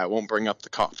 Yeah. I won't bring up the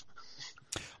cough."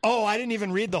 Oh, I didn't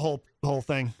even read the whole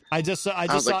thing. I just saw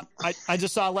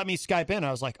let me Skype in.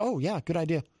 I was like, oh yeah, good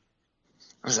idea.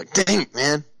 I was like, dang it,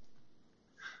 man.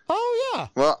 Oh yeah.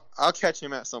 Well, I'll catch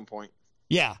him at some point.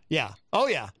 Yeah. Oh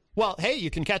yeah. Well, hey, you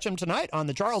can catch him tonight on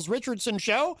the Charles Richardson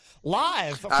Show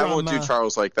live. I won't do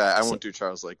Charles like that. I won't do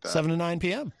Charles like that. 7 to 9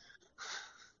 p.m.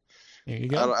 There you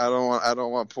go. I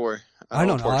don't want poor. I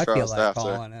don't know. I feel Charles like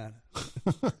calling it.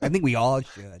 I think we all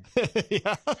should.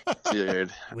 Yeah.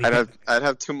 Dude, I'd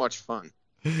have too much fun.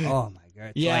 Oh my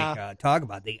god! It's like talk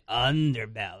about the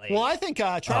underbelly. Well, I think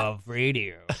of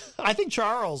radio. I think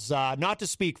Charles, not to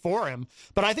speak for him,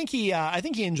 but I think he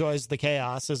enjoys the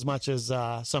chaos as much as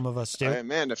some of us do. Hey,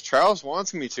 man, if Charles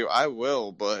wants me to, I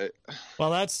will. But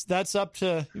that's up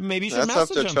to maybe you should that's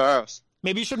message up to him. Charles.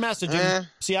 Maybe you should message him.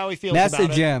 See how he feels about it.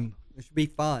 Message him. It should be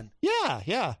fun.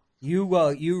 Yeah.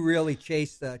 You really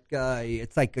chase that guy.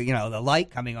 It's like the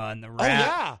light coming on the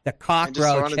rat, the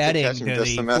cockroach heading to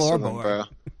the floorboard.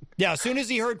 Yeah, as soon as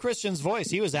he heard Christian's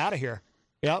voice, he was out of here.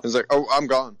 Yep. He's like, "Oh, I'm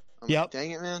gone." Yep. Like,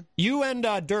 dang it, man. You and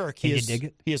Dirk, he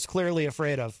is clearly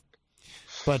afraid of.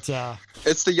 But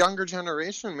it's the younger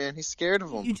generation, man. He's scared of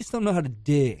them. You just don't know how to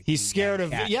dig. He's scared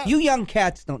of You young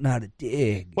cats don't know how to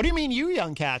dig. What do you mean, you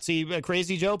young cats?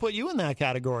 Crazy Joe put you in that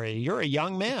category. You're a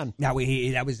young man. Now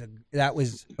that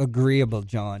was Agreeable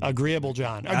John. Agreeable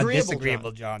John.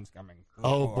 Disagreeable John's coming.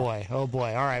 Oh boy.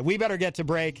 All right, we better get to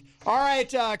break. All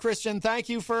right, Christian, thank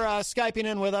you for Skyping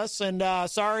in with us, and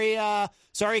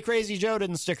sorry, Crazy Joe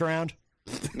didn't stick around.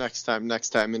 Next time,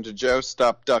 and Joe,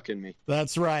 stop ducking me.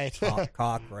 That's right.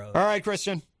 Cockroach. All right,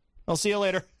 Christian. I'll see you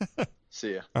later.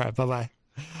 See ya. All right, bye-bye.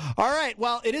 All right,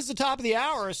 well, it is the top of the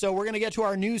hour, so we're going to get to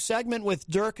our new segment with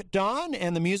Dirk Don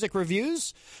and the music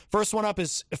reviews. First one up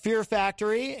is Fear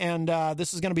Factory, and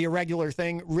this is going to be a regular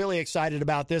thing. Really excited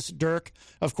about this. Dirk,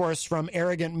 of course, from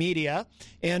Arrogant Media.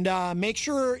 And make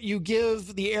sure you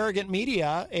give the Arrogant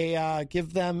Media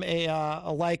give them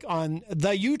a like on the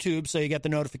YouTube so you get the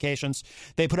notifications.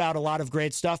 They put out a lot of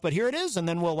great stuff, but here it is, and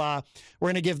then we're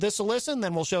going to give this a listen,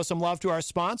 then we'll show some love to our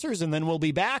sponsors, and then we'll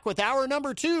be back with hour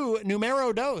number 2,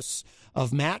 numero dose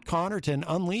of Matt Connarton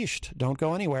Unleashed. Don't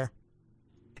go anywhere.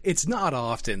 It's not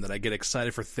often that I get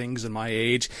excited for things in my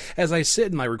age as I sit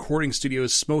in my recording studio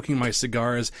smoking my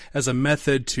cigars as a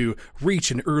method to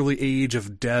reach an early age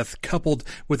of death, coupled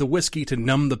with a whiskey to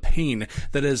numb the pain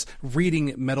that is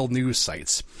reading metal news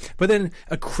sites. But then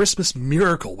a Christmas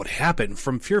miracle would happen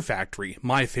from Fear Factory,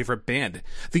 my favorite band,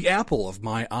 the apple of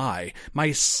my eye,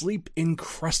 my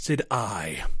sleep-encrusted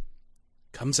eye,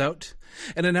 comes out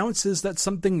and announces that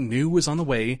something new is on the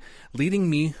way, leading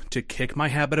me to kick my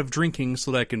habit of drinking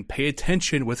so that I can pay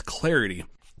attention with clarity.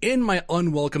 In my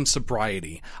unwelcome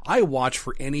sobriety, I watch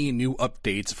for any new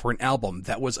updates for an album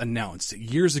that was announced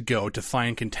years ago to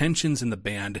find contentions in the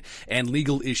band and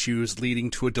legal issues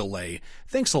leading to a delay.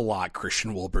 Thanks a lot,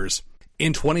 Christian Wilbers.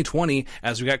 In 2020,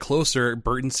 as we got closer,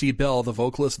 Burton C. Bell, the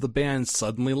vocalist of the band,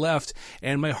 suddenly left,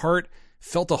 and my heart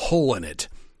felt a hole in it.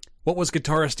 What was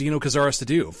guitarist Dino Cazares to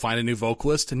do? Find a new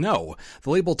vocalist? No.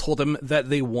 The label told him that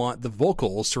they want the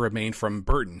vocals to remain from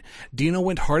Burton. Dino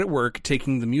went hard at work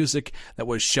taking the music that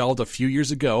was shelved a few years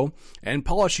ago and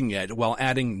polishing it while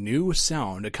adding new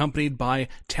sound accompanied by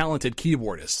talented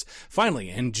keyboardists. Finally,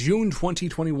 in June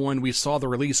 2021, we saw the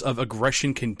release of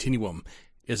Aggression Continuum.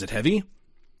 Is it heavy?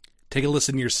 Take a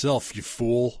listen yourself, you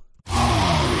fool.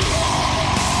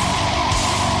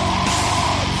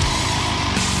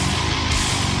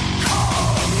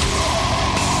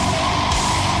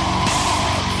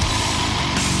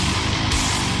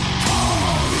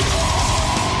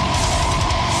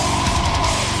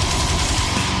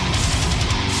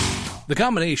 The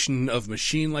combination of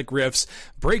machine-like riffs,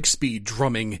 break speed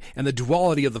drumming, and the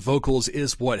duality of the vocals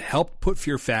is what helped put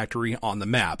Fear Factory on the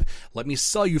map. Let me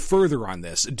sell you further on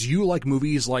this. Do you like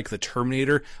movies like The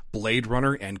Terminator, Blade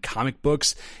Runner, and comic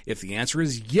books? If the answer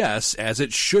is yes, as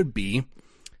it should be,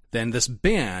 then this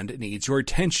band needs your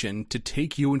attention to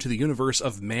take you into the universe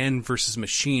of Man vs.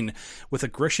 Machine, with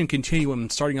Aggression Continuum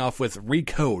starting off with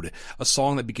Recode, a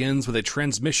song that begins with a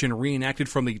transmission reenacted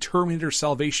from the Terminator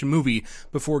Salvation movie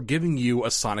before giving you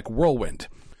a sonic whirlwind.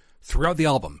 Throughout the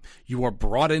album, you are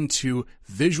brought into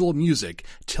visual music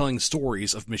telling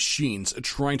stories of machines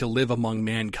trying to live among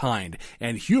mankind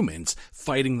and humans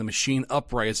fighting the machine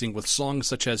uprising, with songs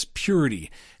such as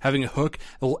Purity having a hook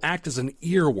that will act as an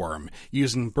earworm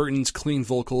using Burton's clean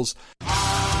vocals.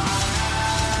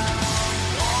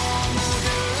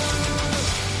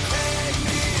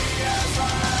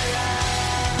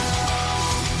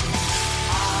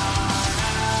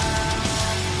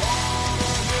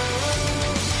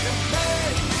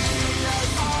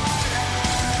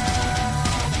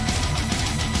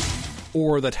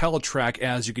 Or the title track,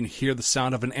 as you can hear the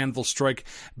sound of an anvil strike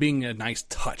being a nice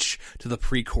touch to the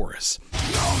pre-chorus.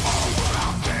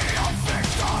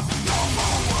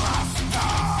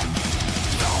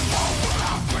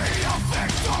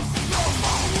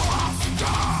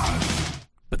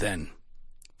 But then,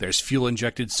 there's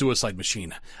Fuel-Injected Suicide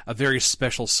Machine, a very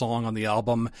special song on the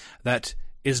album that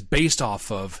is based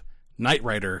off of Knight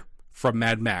Rider from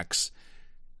Mad Max.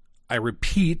 I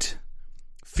repeat,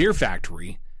 Fear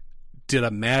Factory did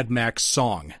a Mad Max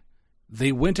song.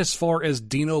 They went as far as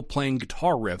Dino playing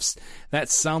guitar riffs that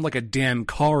sound like a damn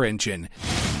car engine.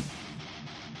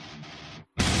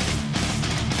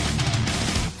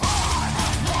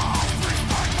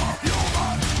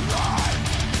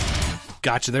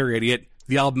 Gotcha there, idiot.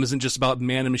 The album isn't just about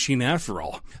man and machine after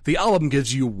all. The album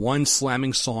gives you one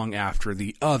slamming song after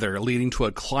the other, leading to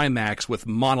a climax with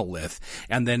Monolith,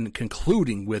 and then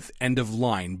concluding with End of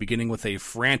Line, beginning with a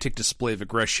frantic display of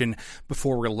aggression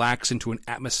before relax into an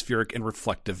atmospheric and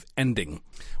reflective ending.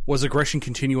 Was Aggression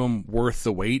Continuum worth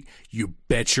the wait? You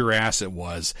bet your ass it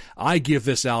was. I give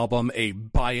this album a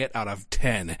buy it out of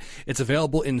 10. It's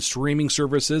available in streaming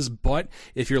services, but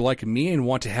if you're like me and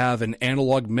want to have an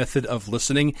analog method of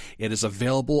listening, it is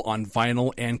available on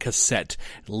vinyl and cassette.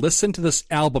 Listen to this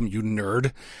album, you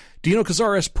nerd. Dino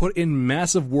Cazares put in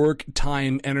massive work,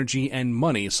 time, energy, and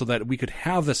money so that we could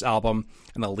have this album,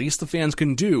 and the least the fans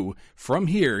can do from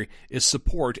here is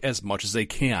support as much as they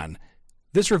can.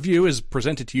 This review is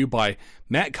presented to you by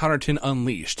Matt Connarton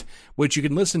Unleashed, which you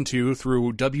can listen to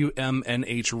through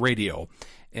WMNH Radio,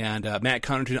 and Matt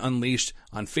Connarton Unleashed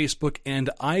on Facebook and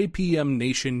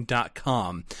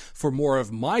IPMNation.com. For more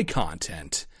of my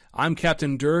content, I'm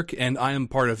Captain Dirk, and I am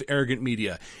part of Arrogant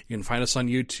Media. You can find us on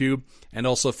YouTube and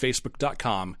also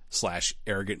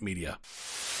Facebook.com/Arrogant Media.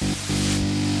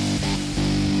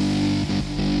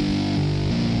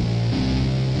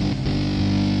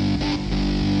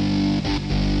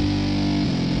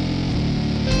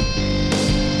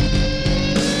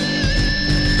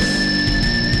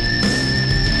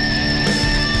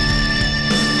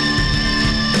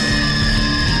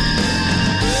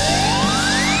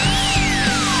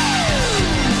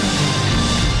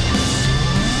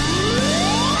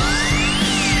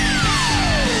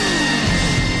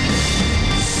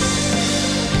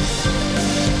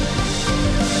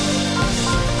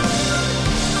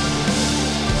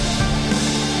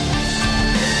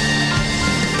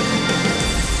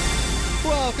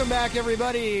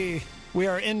 Everybody, we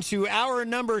are into hour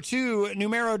number 2,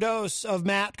 numero dos of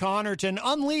Matt Connarton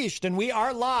Unleashed, and we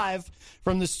are live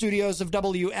from the studios of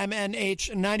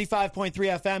WMNH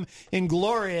 95.3 FM in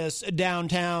glorious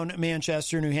downtown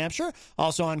Manchester, New Hampshire.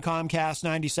 Also on Comcast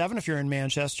 97 if you're in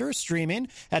Manchester, streaming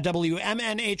at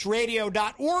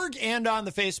WMNHradio.org and on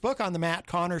the Facebook, on the Matt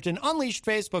Connarton Unleashed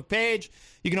Facebook page.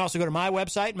 You can also go to my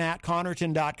website,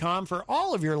 mattconnerton.com, for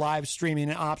all of your live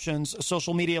streaming options,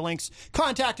 social media links,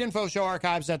 contact info, show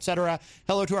archives, etc.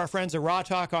 Hello to our friends at Raw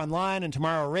Talk Online and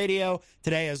Tomorrow Radio.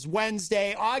 Today is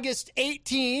Wednesday, August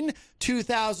 18,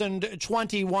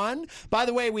 2021. By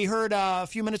the way, we heard a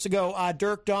few minutes ago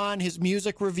Dirk Don, his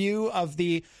music review of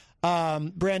the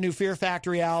brand new Fear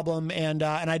Factory album, and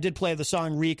I did play the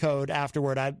song Recode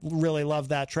afterward. I really love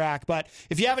that track. But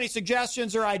if you have any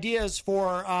suggestions or ideas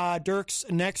for Dirk's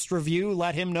next review,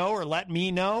 let him know or let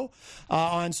me know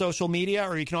on social media,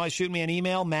 or you can always shoot me an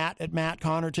email,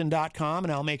 matt@mattconnerton.com,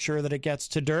 and I'll make sure that it gets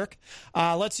to Dirk.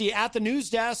 Let's see, at the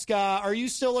news desk, are you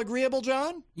still agreeable,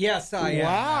 John? Yes, I am.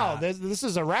 Wow, this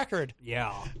is a record.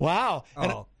 Yeah. Wow.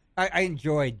 Oh. I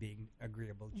enjoyed being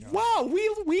Agreeable John. Wow,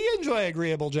 we enjoy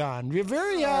Agreeable John. You're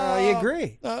very I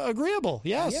agree. Agreeable,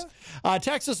 yes. Yeah.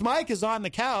 Texas Mike is on the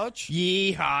couch.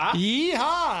 Yeehaw.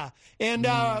 Yeehaw.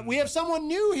 And we have someone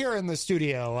new here in the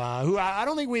studio who I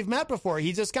don't think we've met before.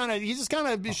 He just kind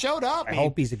of showed up. I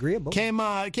hope he's agreeable. Came.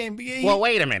 Well,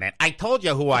 wait a minute. I told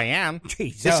you who I am.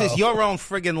 Jesus. This is your own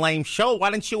friggin' lame show.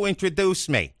 Why don't you introduce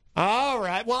me? All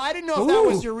right. Well, I didn't know if that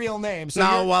was your real name. So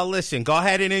no, well, listen. Go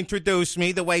ahead and introduce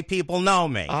me the way people know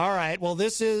me. All right. Well,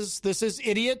 this is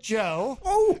Idiot Joe.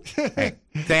 Oh. Hey,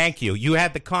 thank you. You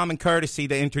had the common courtesy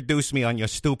to introduce me on your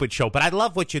stupid show, but I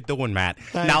love what you're doing, Matt.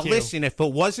 Thank you. Listen, if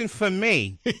it wasn't for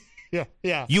me,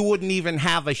 yeah, you wouldn't even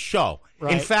have a show.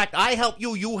 Right. In fact, I help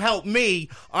you, you help me.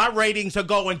 Our ratings are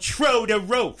going through the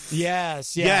roof.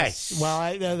 Yes.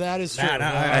 Well, that is true.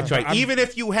 That's right. Even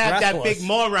if you have that big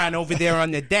moron over there on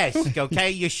the desk,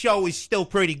 okay, your show is still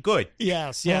pretty good.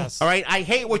 Yes. All right, I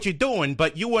hate what you're doing,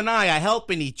 but you and I are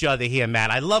helping each other here,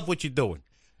 Matt. I love what you're doing.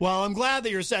 Well, I'm glad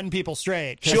that you're setting people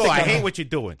straight. Sure, I hate what you're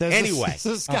doing. Anyway.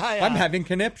 This guy, I'm having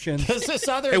conniptions. This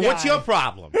other guy. Hey, what's your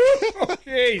problem?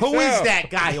 Okay, Who is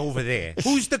that guy over there?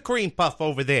 Who's the cream puff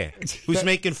over there? Who's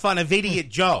making fun of Idiot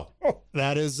Joe?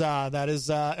 That is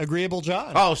Agreeable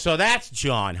John. Oh, so that's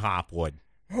John Hopwood.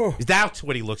 That's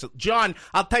what he looks like. John,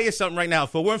 I'll tell you something right now.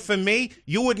 If it weren't for me,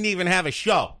 you wouldn't even have a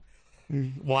show.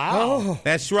 Wow.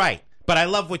 That's right. But I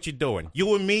love what you're doing.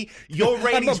 You and me, your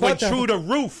ratings went through the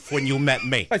roof when you met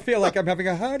me. I feel like I'm having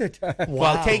a heart attack. Wow.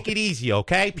 Well, take it easy,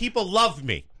 okay? People love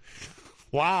me.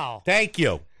 Wow. Thank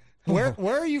you. Where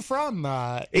are you from,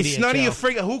 It's none of your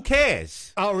friggin'... Who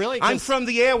cares? Oh, really? I'm from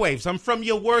the airwaves. I'm from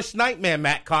your worst nightmare,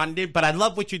 Matt Condon, but I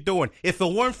love what you're doing. If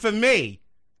it weren't for me,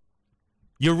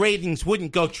 your ratings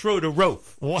wouldn't go through the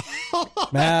roof. Well,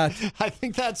 Matt. I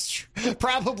think that's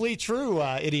probably true,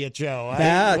 Idiot Joe.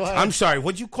 Matt. I'm sorry,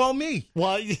 what'd you call me?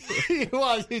 Well, you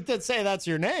did say that's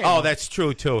your name. Oh, that's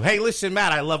true, too. Hey, listen,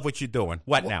 Matt, I love what you're doing.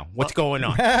 What now? What's going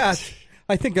on? Matt,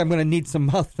 I think I'm going to need some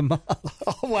mouth-to-mouth.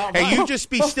 Oh, well, hey, you just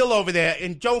be still over there,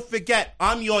 and don't forget,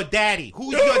 I'm your daddy.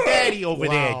 Who's your daddy over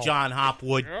there, John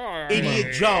Hopwood?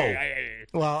 Idiot Joe.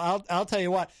 Well, I'll tell you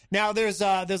what. Now, there's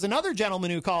another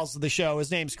gentleman who calls the show.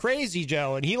 His name's Crazy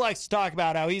Joe, and he likes to talk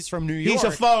about how he's from New York. He's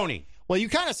a phony. Well, you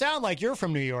kind of sound like you're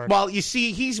from New York. Well, you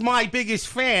see, he's my biggest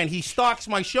fan. He stalks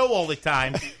my show all the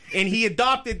time, and he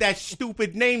adopted that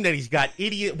stupid name that he's got.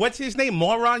 Idiot. What's his name?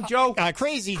 Moron Joe?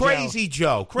 Crazy Joe. Crazy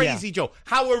Joe. Crazy Joe.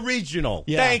 How original.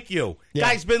 Yeah. Thank you. Yeah.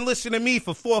 Guy's been listening to me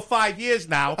for 4 or 5 years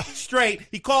now, straight.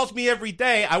 He calls me every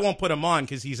day. I won't put him on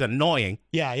because he's annoying.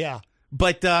 Yeah.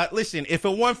 But listen, if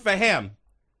it weren't for him,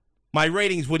 my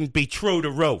ratings wouldn't be true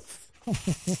to roof.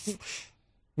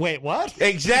 Wait, what?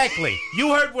 Exactly.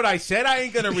 You heard what I said. I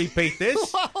ain't going to repeat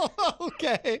this.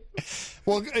 Okay.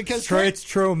 Well, because it's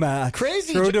true, Matt.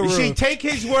 Crazy. True to You roof. see, take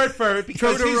his word for it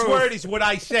because True to his roof. word is what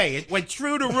I say. It went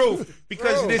true to roof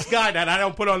because of this guy that I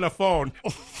don't put on the phone.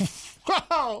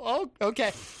 Oh,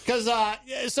 okay. Because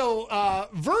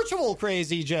virtual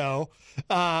Crazy Joe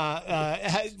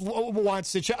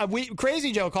wants to.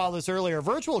 Crazy Joe called us earlier.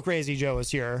 Virtual Crazy Joe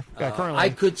is here currently. I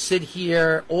could sit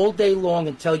here all day long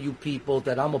and tell you people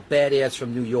that I'm a badass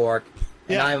from New York,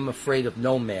 and I am afraid of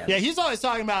no man. Yeah, he's always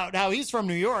talking about how he's from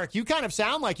New York. You kind of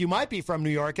sound like you might be from New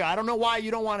York. I don't know why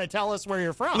you don't want to tell us where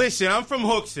you're from. Listen, I'm from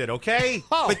Hooksett, okay?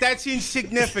 Oh. But that's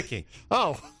insignificant.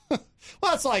 Oh.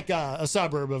 Well, that's like a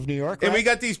suburb of New York, right? And we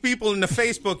got these people in the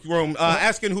Facebook room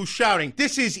asking who's shouting.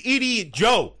 This is Idiot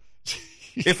Joe.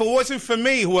 If it wasn't for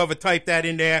me, whoever typed that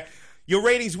in there, your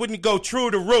ratings wouldn't go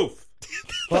through the roof.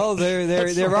 Well,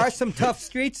 there are some tough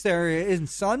streets there in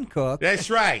Suncook. That's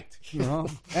right. You know,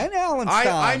 and Allenstown.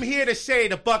 I'm here to say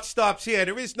the buck stops here.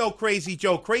 There is no Crazy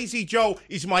Joe. Crazy Joe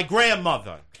is my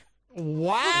grandmother.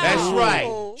 Wow. That's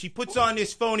right. She puts on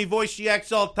this phony voice. She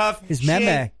acts all tough. His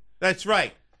meme. That's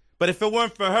right. But if it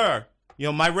weren't for her,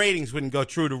 my ratings wouldn't go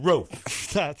through the roof.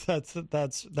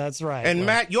 That's right. And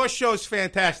Matt, your show's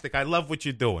fantastic. I love what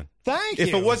you're doing. Thank you.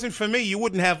 If it wasn't for me, you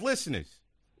wouldn't have listeners.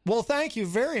 Well, thank you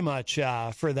very much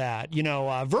for that.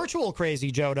 Virtual Crazy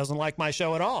Joe doesn't like my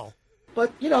show at all.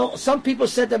 But, some people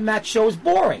said that Matt's show is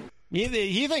boring.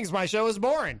 He thinks my show is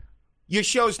boring. Your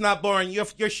show's not boring.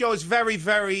 Your show is very,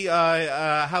 very,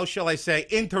 how shall I say,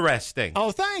 interesting.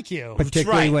 Oh, thank you.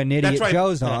 Particularly when Idiot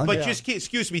Joe's on. But just,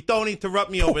 excuse me, don't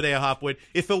interrupt me over there, Hopwood.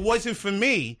 If it wasn't for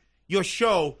me, your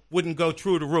show wouldn't go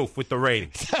through the roof with the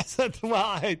ratings. That's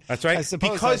right. I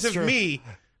suppose because that's of true. me,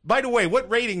 By the way, what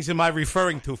ratings am I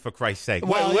referring to, for Christ's sake?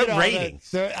 Well, what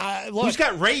ratings? Look, who's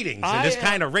got ratings in this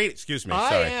kind of rate? Excuse me.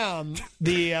 Sorry.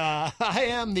 I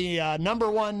am the number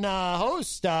one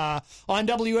host on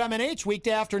WMNH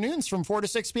weekday afternoons from 4 to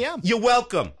 6 p.m. You're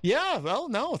welcome. Yeah, well,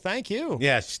 no, thank you.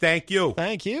 Yes, thank you.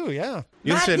 Thank you, yeah.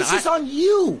 Matt, this is on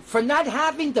you for not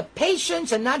having the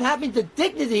patience and not having the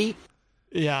dignity.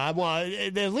 Yeah, well,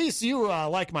 at least you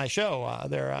like my show.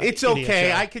 It's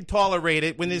okay. I can tolerate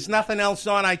it. When there's nothing else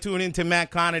on, I tune into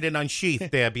Matt Connarton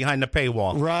Unsheathed there behind the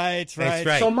paywall. Right. That's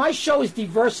right. So my show is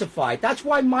diversified. That's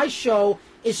why my show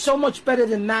is so much better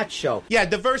than Matt's show. Yeah,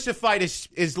 diversified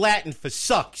is Latin for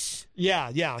sucks.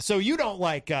 Yeah. So you don't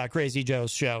like Crazy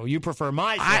Joe's show. You prefer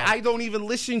my show. I don't even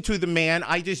listen to the man.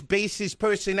 I just base his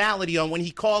personality on when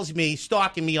he calls me,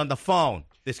 stalking me on the phone.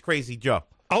 This Crazy Joe.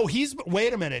 Oh,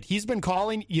 wait a minute. He's been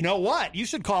calling. You know what? You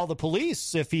should call the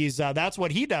police if he's. That's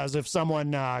what he does if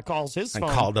someone calls his phone.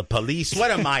 Call the police.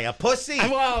 What am I, a pussy?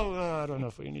 Well, I don't know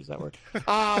if we can use that word.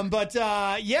 But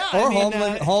yeah, or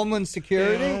Homeland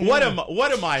Security. Yeah.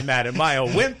 What am I, Matt? Am I a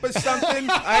wimp or something?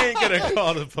 I ain't gonna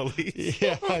call the police.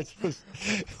 Yeah.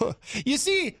 You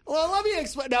see, well, let me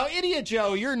explain. Now, Idiot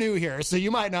Joe, you're new here, so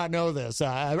you might not know this.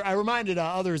 I reminded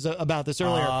others about this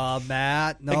earlier.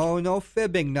 Matt, no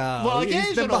fibbing now. Well,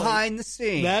 he's been behind the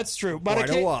scenes. That's true. But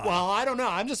well, I don't know.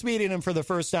 I'm just meeting him for the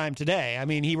first time today. I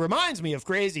mean, he reminds me of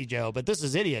Crazy Joe, but this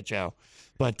is Idiot Joe.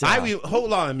 But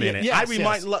hold on a minute. Yes,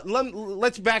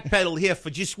 let's backpedal here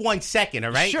for just 1 second,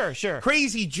 all right? Sure.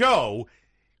 Crazy Joe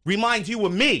reminds you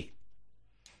of me.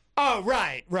 Oh,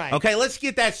 right. Okay, let's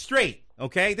get that straight.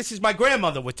 Okay, this is my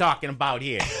grandmother we're talking about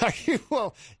here.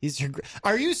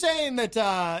 Are you saying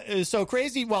that? So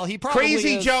Crazy? Well, he probably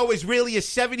Crazy is. Joe is really a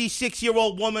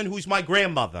 76-year-old woman who's my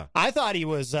grandmother. I thought he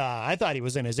was. I thought he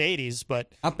was in his 80s,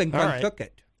 but up and took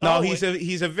it. No,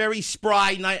 he's a very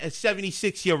spry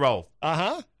 76-year-old.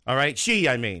 Uh-huh. All right,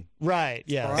 I mean. Right,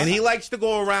 yeah. And he likes to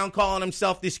go around calling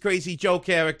himself this Crazy Joe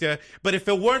character. But if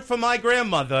it weren't for my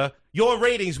grandmother, your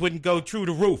ratings wouldn't go through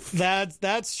the roof.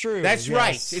 That's true. That's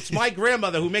right. It's my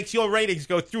grandmother who makes your ratings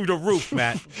go through the roof,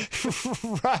 Matt.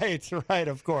 Right,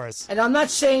 of course. And I'm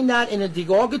not saying that in a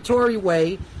derogatory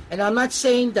way, and I'm not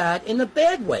saying that in a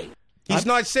bad way. He's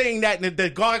not saying that in a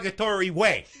derogatory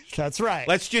way. That's right.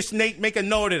 Let's just make a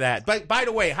note of that. But by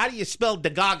the way, how do you spell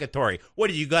derogatory? What,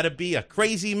 do you got to be a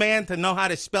crazy man to know how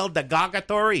to spell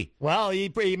derogatory? Well,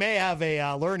 he may have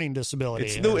a learning disability.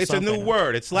 It's a new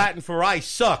word. It's Latin for I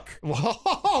suck.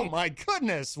 Oh, my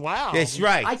goodness. Wow. That's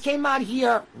right. I came out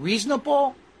here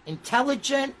reasonable,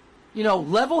 intelligent,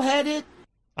 level-headed.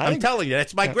 I'm telling you,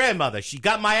 that's my grandmother. She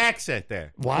got my accent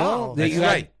there. Wow. That's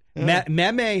right.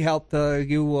 Meme helped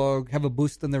you have a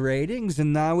boost in the ratings,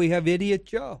 and now we have Idiot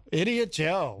Joe. Idiot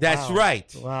Joe. That's right.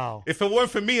 Wow. If it weren't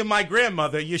for me and my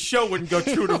grandmother, your show wouldn't go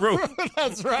through the roof.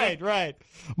 That's right.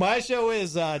 My show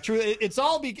is true.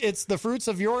 It's the fruits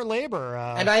of your labor.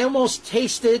 And I almost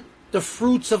tasted the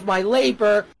fruits of my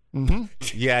labor. Mm-hmm.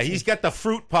 Yeah, he's got the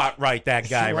fruit pot right, that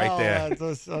guy right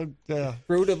there.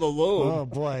 Fruit of the loom. Oh,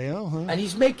 boy. And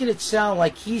he's making it sound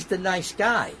like he's the nice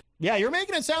guy. Yeah, you're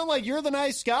making it sound like you're the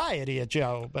nice guy, Idiot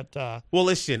Joe. But well,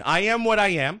 listen, I am what I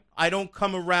am. I don't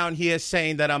come around here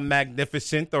saying that I'm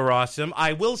magnificent or awesome.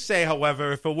 I will say,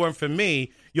 however, if it weren't for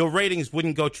me, your ratings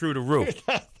wouldn't go through the roof.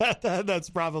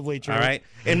 That's probably true. All right?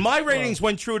 And my ratings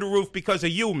went through the roof because of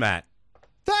you, Matt.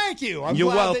 Thank you. You're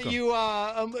welcome. That you,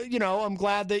 I'm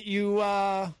glad that you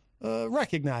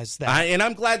recognize that. And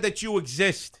I'm glad that you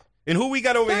exist. And who we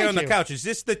got over here on the couch? Is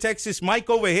this the Texas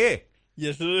Mike over here?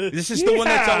 Yes, sir. This is the one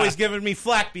that's always giving me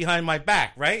flack behind my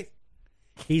back, right?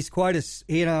 He's quite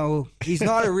he's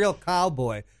not a real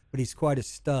cowboy, but he's quite a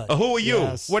stud. Who are you?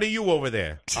 Yes. What are you over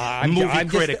there? Movie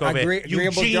critic over here.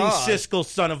 Eugene Siskel,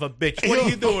 son of a bitch. What are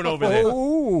you doing over there?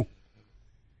 Oh,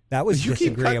 that was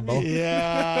disagreeable.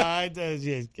 Yeah,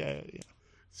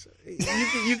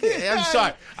 I'm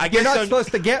sorry. You're not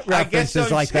supposed to get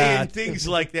references like that. Things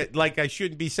like that, like I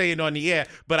shouldn't be saying on the air,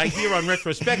 but I hear on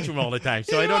Retrospectrum all the time,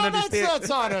 so I don't understand. That's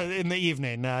on in the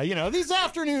evening. These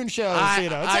afternoon shows.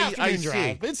 It's afternoon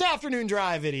drive. It's afternoon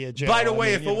drive, Idiot Joe. By the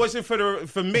way, if it wasn't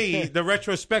for me, the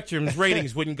Retrospectrum's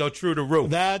ratings wouldn't go through the roof.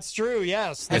 That's true.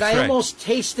 Yes, and I almost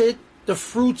tasted the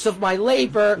fruits of my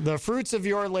labor. The fruits of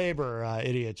your labor,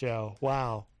 Idiot Joe.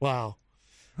 Wow.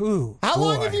 Ooh, how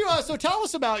long have you? So tell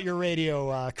us about your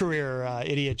radio career,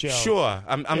 Idiot Joe. Sure,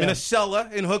 I'm in a cellar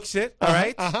in Hooksett. All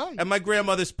right, at my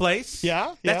grandmother's place.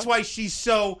 Yeah. That's why she's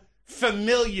so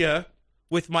familiar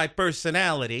with my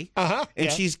personality.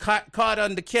 And she's caught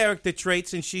on the character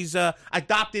traits, and she's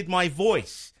adopted my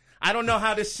voice. I don't know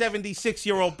how this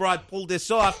 76-year-old broad pulled this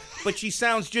off, but she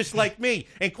sounds just like me.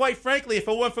 And quite frankly, if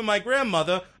it weren't for my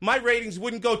grandmother, my ratings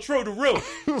wouldn't go true to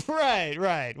roof.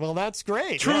 Right. Well, that's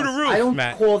great. True to roof, I don't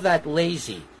Matt. call that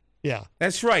lazy. Yeah.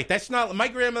 That's right. That's not my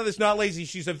grandmother's not lazy.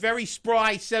 She's a very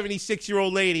spry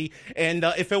 76-year-old lady, and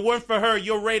if it weren't for her,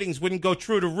 your ratings wouldn't go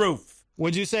true to roof.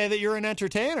 Would you say that you're an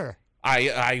entertainer?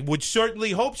 I would certainly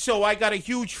hope so. I got a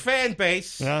huge fan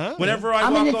base. Uh-huh. Whenever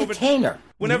I'm I an walk entertainer.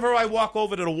 Whenever I walk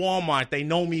over to the Walmart, they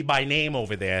know me by name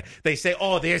over there. They say,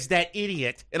 "Oh, there's that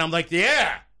idiot," and I'm like,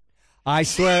 "Yeah." I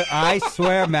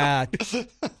swear, Matt.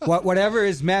 Whatever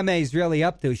his meme's really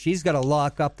up to, she's gonna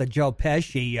lock up the Joe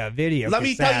Pesci video. Let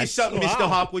me tell you something, Mr.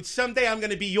 Hopwood. Someday I'm going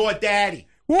to be your daddy.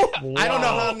 Wow. I don't know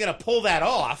how I'm going to pull that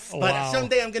off, but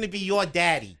someday I'm going to be your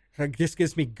daddy. It just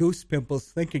gives me goose pimples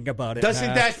thinking about it.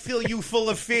 Doesn't that fill you full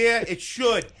of fear? It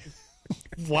should.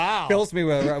 Wow. Fills me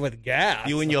with gas.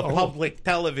 You and your public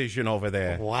television over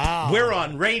there. Wow. We're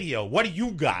on radio. What do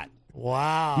you got?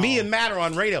 Wow. Me and Matt are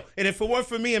on radio. And if it weren't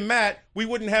for me and Matt, we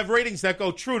wouldn't have ratings that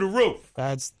go true to roof.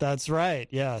 That's right.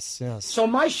 Yes. So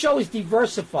my show is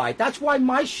diversified. That's why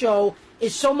my show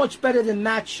is so much better than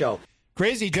Matt's show.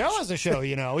 Crazy Joe has a show,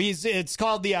 it's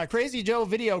called the Crazy Joe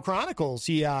Video Chronicles.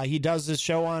 He does this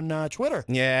show on Twitter.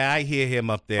 Yeah, I hear him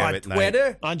up there on at Twitter?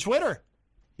 night. On Twitter.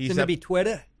 Shouldn't it be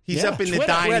Twitter? He's up in the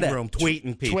dining room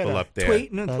tweeting people up there.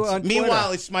 On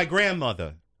Meanwhile, it's my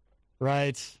grandmother.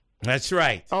 Right. That's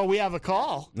right. Oh, we have a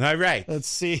call. All right. Let's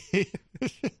see.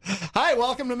 Hi,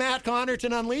 welcome to Matt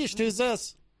Connarton Unleashed. Who's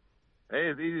this? Hey,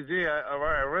 it's Eazy-G.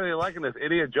 I'm really liking this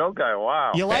Idiot Joe guy.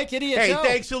 Wow. You like Idiot Joe? Joe? Hey,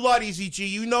 thanks a lot, Eazy-G.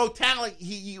 You know talent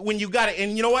when you got it.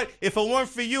 And you know what? If it weren't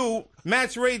for you,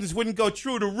 Matt's ratings wouldn't go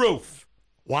true to roof.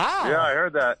 Wow. Yeah, I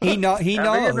heard that. He knows. I think you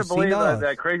have to believe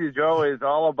that Crazy Joe is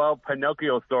all about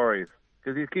Pinocchio stories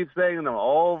because he keeps saying them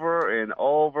over and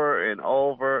over and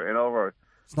over and over.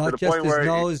 It's not just his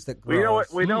nose that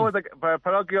grows. We know what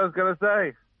Pinocchio's going to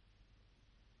say.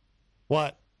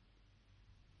 What?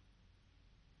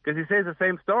 Because he says the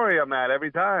same story on that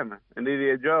every time in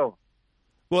Idiot Joe.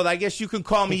 Well, I guess you can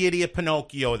call me Idiot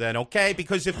Pinocchio then, okay?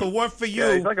 Because if it weren't for you...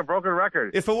 Yeah, he's like a broken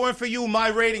record. If it weren't for you, my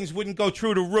ratings wouldn't go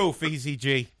true to roof,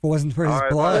 Eazy-G. If it wasn't for his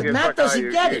blood. Matt doesn't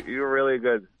get it. You're really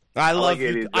good. I love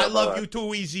you. I love you too,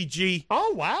 Eazy-G.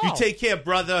 Oh, wow. You take care,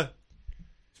 brother.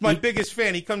 He's my biggest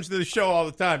fan. He comes to the show all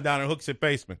the time down in Hooksett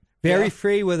Basement. Very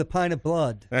free with a pint of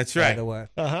blood. That's right. By the way.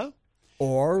 Uh-huh.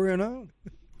 Or,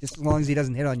 just as long as he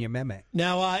doesn't hit on your meme.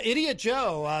 Now, Idiot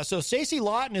Joe, so Stacie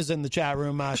Laughton is in the chat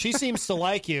room. She seems to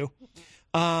like you.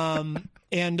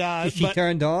 Is she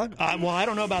turned on? Well, I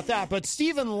don't know about that, but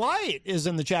Stephen Light is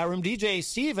in the chat room. DJ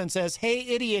Steven says, "Hey,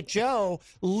 Idiot Joe,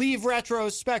 leave Retro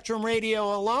Spectrum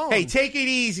Radio alone." Hey, take it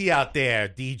easy out there,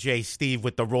 DJ Steve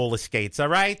with the roller skates, all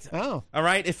right? Oh. All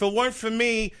right? If it weren't for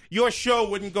me, your show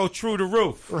wouldn't go true to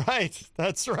roof. Right.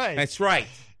 That's right. That's right.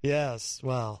 Yes.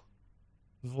 Well,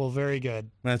 very good.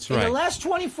 That's In right. the last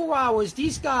 24 hours,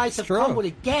 these guys have come with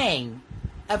a gang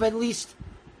of at least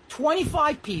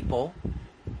 25 people,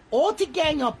 all to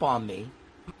gang up on me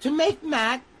to make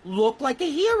Matt look like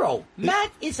a hero.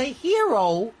 Matt is a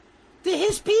hero to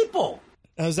his people.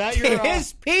 Is that your to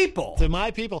his people? To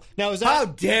my people. Now, is that how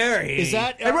dare he? Is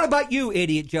that? And what about you,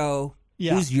 Idiot Joe?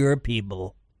 Yeah. Who's your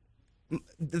people?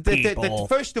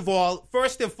 First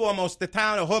and foremost, the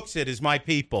town of Hooksett is my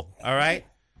people. All right,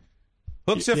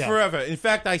 Hooksett forever. In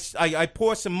fact, I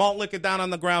pour some malt liquor down on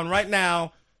the ground right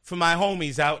now for my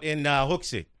homies out in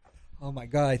Hooksett. Oh my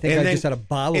God! I think I just had a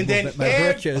bottle of it in my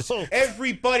britches.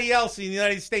 Everybody else in the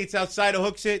United States outside of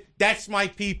Hooksett, that's my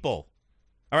people.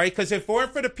 All right, because if it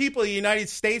weren't for the people of the United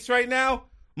States right now,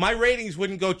 my ratings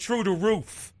wouldn't go true to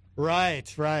roof.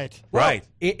 Right. Well,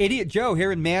 Idiot Joe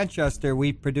here in Manchester,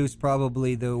 we produce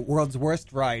probably the world's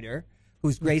worst writer,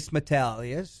 who's Grace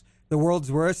Metalius, the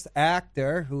world's worst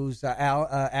actor, who's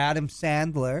Adam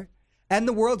Sandler, and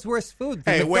the world's worst food.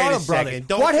 Hey, wait a McDonald second.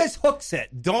 Brothers. What has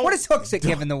Hooksett? What has Hooksett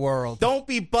given the world? Don't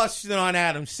be busting on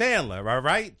Adam Sandler, all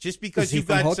right? Just because you've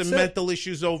got some mental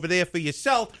issues over there for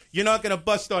yourself, you're not going to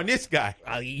bust on this guy.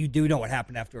 You do know what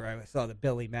happened after I saw the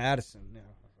Billy Madison.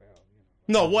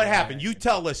 No, what happened? You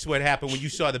tell us what happened when you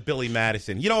saw the Billy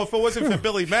Madison. You know, if it wasn't for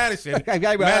Billy Madison,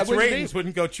 Matt's ratings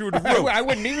wouldn't go true to roof. I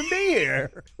wouldn't even be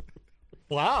here.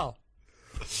 Wow.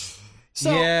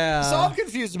 So I'm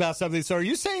confused about something. So are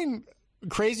you saying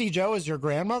Crazy Joe is your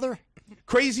grandmother?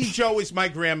 Crazy Joe is my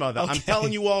grandmother. Okay. I'm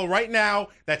telling you all right now,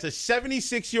 that's a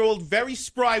 76-year-old, very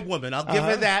spry woman. I'll give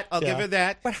her that. I'll give her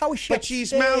that. But how is she But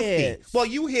she's mouthy. Well,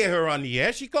 you hear her on the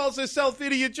air. She calls herself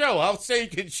Idiot Joe. How sane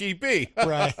can she be?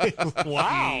 Right.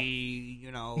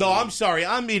 Wow. No, I'm sorry.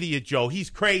 I'm Idiot Joe. He's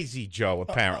Crazy Joe,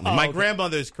 apparently. My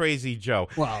grandmother is Crazy Joe.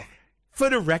 Well, For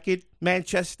the record,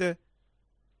 Manchester,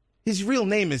 his real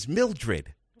name is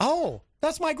Mildred. Oh,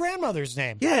 that's my grandmother's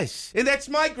name. Yes, and that's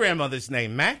my grandmother's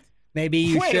name, Matt. Maybe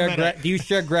you do you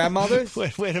share grandmothers?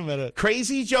 Wait a minute.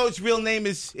 Crazy Joe's real name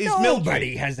is Mildred.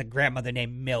 Nobody has a grandmother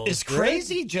named Mildred. Is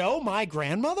Crazy Joe my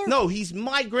grandmother? No, he's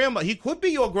my grandmother. He could be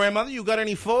your grandmother. You got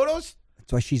any photos?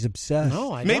 That's why she's obsessed.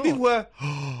 No, I Maybe don't. we're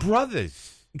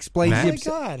brothers. Explains Oh, the my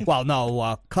God. Well,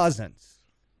 no, cousins.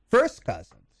 First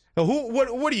cousins.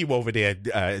 What are you over there?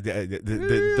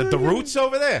 The roots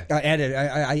over there?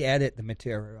 I edit the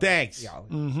material. Thanks. Yeah.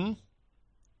 Mm-hmm.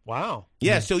 Wow.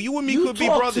 Yeah, so you and me You could be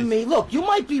talk brothers. to me. Look, you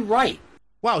might be right.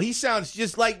 Wow, he sounds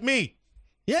just like me.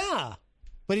 Yeah,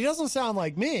 but he doesn't sound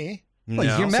like me. Well,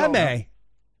 he's your meme.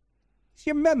 He's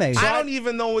your meme. I don't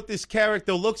even know what this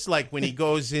character looks like when he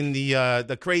goes in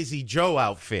the Crazy Joe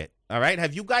outfit. All right,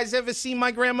 have you guys ever seen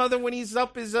my grandmother when he's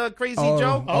up as Crazy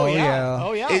Joe? Oh, yeah.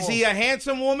 Oh, yeah. Is he a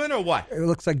handsome woman or what? It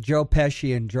looks like Joe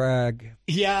Pesci in drag.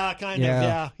 Yeah, kind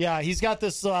of. Yeah. He's got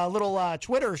this little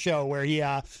Twitter show where he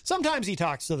sometimes he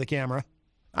talks to the camera.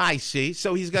 I see.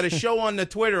 So he's got a show on the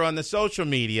Twitter, on the social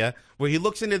media, where he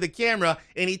looks into the camera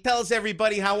and he tells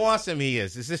everybody how awesome he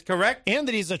is. Is this correct? And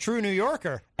that he's a true New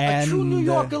Yorker. A true New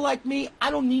Yorker like me,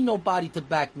 I don't need nobody to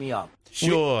back me up.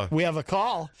 Sure. We have a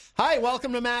call. Hi,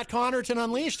 welcome to Matt Connarton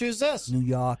Unleashed. Who's this? New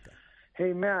York.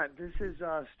 Hey, Matt, this is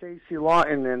Stacie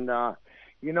Laughton, and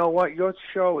you know what? Your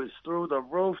show is through the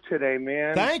roof today,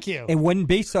 man. Thank you. It wouldn't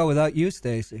be so without you,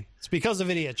 Stacie. It's because of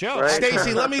Idiot Joe. Right.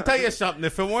 Stacie, let me tell you something.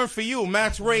 If it weren't for you,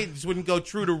 Matt's ratings wouldn't go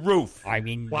through the roof. I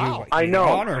mean, wow. I know.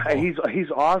 Honorable.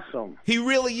 He's awesome. He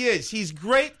really is. He's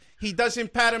great. He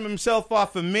doesn't pat himself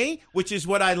off of me, which is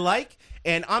what I like.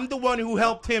 And I'm the one who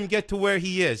helped him get to where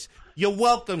he is. You're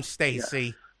welcome,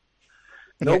 Stacie.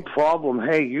 No problem.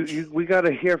 Hey, we got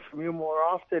to hear from you more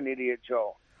often, Idiot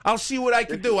Joe. I'll see what I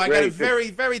can do. I got a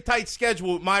very, very tight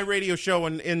schedule with my radio show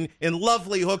in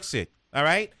lovely Hooksett. All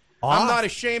right? I'm not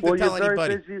ashamed to tell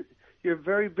anybody. You're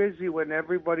very busy when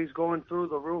everybody's going through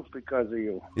the roof because of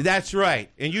you. That's right.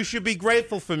 And you should be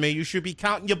grateful for me. You should be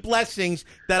counting your blessings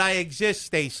that I exist,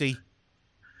 Stacie.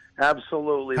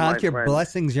 Absolutely, Count my your friend.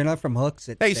 blessings. You're not from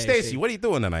Hooksett. Hey, Stacie, what are you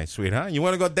doing tonight, sweetheart? You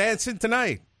want to go dancing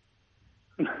tonight?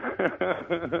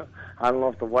 I don't know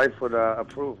if the wife would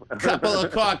approve. Couple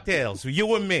of cocktails,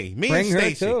 you and me. Me Bring and her,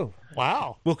 Stacie. too.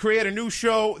 Wow. We'll create a new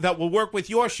show that will work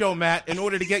with your show, Matt, in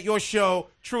order to get your show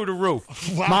through the roof.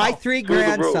 Wow. My 3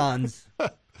 grandsons.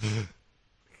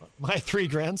 My 3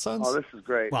 grandsons? Oh, this is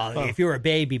great. Well, if you were a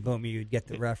baby boomer, you'd get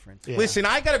the reference. Yeah. Listen,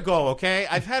 I got to go, okay?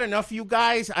 I've had enough of you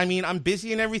guys. I mean, I'm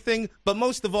busy and everything, but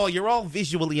most of all, you're all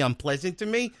visually unpleasant to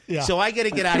me, so I got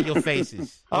to get out of your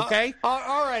faces, okay?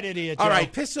 All right, Idiot Joe. All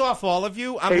right, piss off all of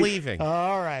you. I'm leaving.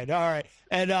 All right.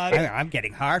 And I'm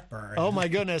getting heartburn. oh my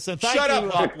goodness! And thank Shut you,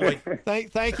 up, Hopwood.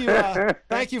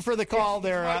 Thank you for the call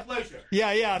there. My pleasure.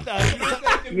 Yeah.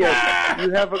 Yes,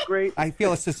 you have a great. I feel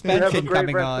a You have a suspension great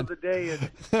coming rest on. of the day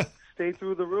and stay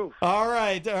through the roof. All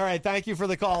right. Thank you for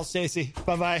the call, Stacie.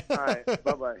 Bye-bye. All right,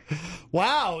 bye-bye.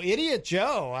 Wow, Idiot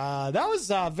Joe. That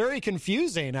was very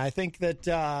confusing. I think that...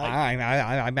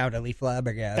 I'm utterly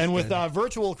flabbergasted. and with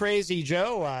Virtual Crazy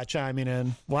Joe chiming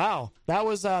in. Wow, that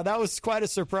was quite a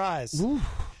surprise. Ooh.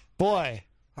 Boy.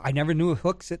 I never knew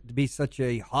Hooksett to be such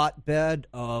a hotbed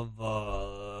of...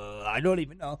 I don't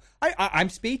even know. I'm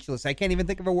speechless. I can't even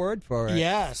think of a word for it.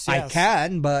 Yes. I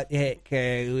can, but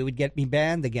it would get me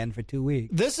banned again for 2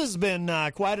 weeks. This has been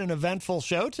quite an eventful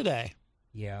show today.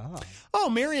 Yeah. Oh,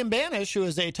 Miriam Banish, who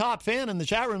is a top fan in the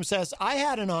chat room, says, I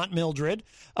had an Aunt Mildred.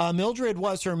 Mildred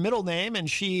was her middle name, and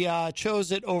she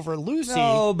chose it over Lucy.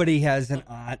 Nobody has an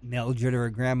Aunt Mildred or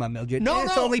a Grandma Mildred. No,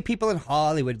 It's no. only people in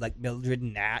Hollywood like Mildred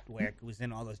Natwick, who was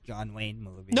in all those John Wayne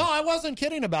movies. No, I wasn't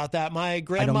kidding about that. My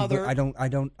grandmother... I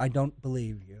don't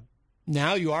believe you.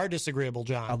 Now you are disagreeable,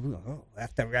 John.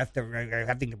 After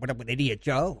having to put up with Idiot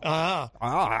Joe.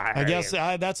 I guess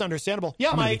that's understandable. Yeah,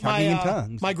 I'm gonna be talking in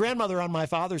tongues. my grandmother on my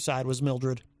father's side was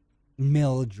Mildred.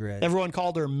 Mildred. Everyone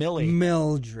called her Millie.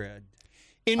 Mildred.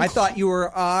 I thought you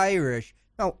were Irish.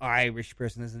 No Irish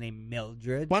person has the name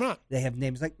Mildred. Why not? They have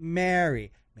names like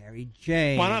Mary, Mary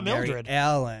Jane. Why not Mary Mildred?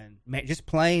 Ellen. Just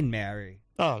plain Mary.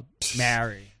 Oh,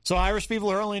 Mary. So Irish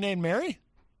people are only named Mary?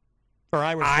 Or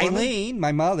Irish women? Eileen,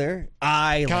 my mother.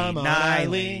 Eileen. Come on,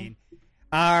 Eileen.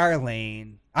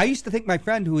 Arlene. I used to think my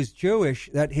friend who was Jewish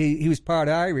that he was part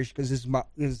Irish because his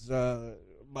mother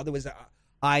was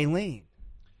Eileen.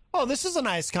 Oh, this is a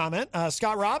nice comment.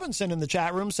 Scott Robinson in the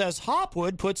chat room says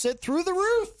Hopwood puts it through the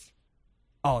roof.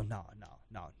 Oh, no,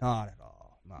 not at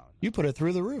all. No. You put it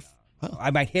through the roof. Oh.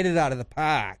 I might hit it out of the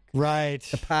park. Right.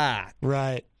 The park.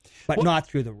 Right. But not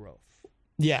through the roof.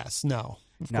 Yes, no.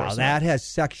 No, that has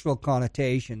sexual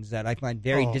connotations that I find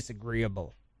very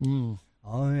disagreeable. Mm.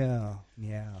 Oh, yeah.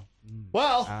 Yeah.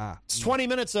 Well, it's 20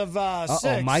 minutes of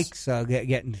 6. Mike's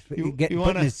getting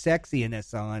putting his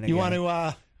sexiness on. You again.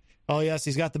 want to... oh, yes,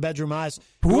 he's got the bedroom eyes.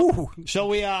 Ooh. Shall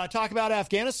we talk about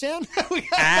Afghanistan? We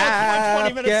got about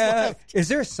 20 minutes left. Is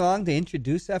there a song to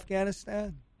introduce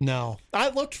Afghanistan? No. I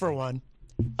looked for one.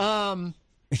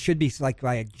 It should be like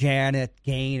by a Janet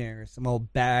Gaynor, some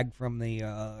old bag from the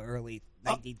early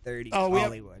 1930s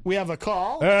Hollywood. We have a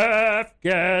call.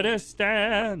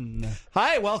 Afghanistan.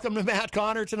 Hi, welcome to Matt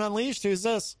Connarton Unleashed. Who's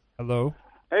this? Hello.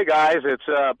 Hey, guys, it's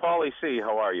Pauly C.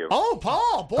 How are you? Oh,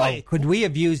 Paul, boy. Could we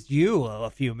have used you a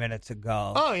few minutes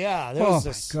ago? Oh, yeah. There was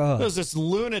this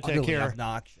lunatic here.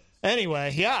 Obnoxious.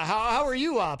 Anyway, yeah. How are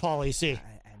you, Pauly C?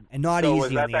 And not so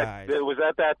easy on the eyes. Was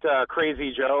that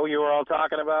Crazy Joe you were all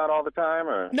talking about all the time?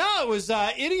 Or? No, it was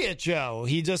Idiot Joe.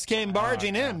 He just came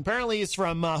barging in. Apparently he's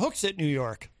from Hooksett, New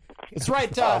York. It's right.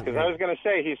 Because I was going to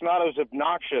say, he's not as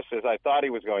obnoxious as I thought he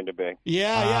was going to be.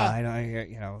 Yeah. I know,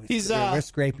 you know, we're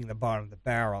scraping the bottom of the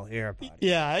barrel here, buddy.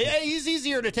 Yeah, he's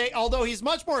easier to take, although he's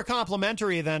much more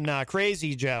complimentary than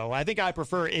Crazy Joe. I think I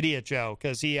prefer Idiot Joe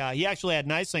because he actually had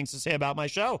nice things to say about my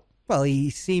show. Well, he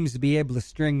seems to be able to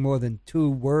string more than 2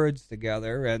 words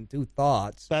together and 2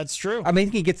 thoughts. That's true. I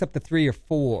mean, he gets up to 3 or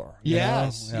 4.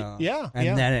 Yes. Yeah.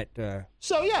 And then it...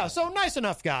 So nice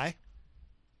enough guy.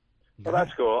 Well,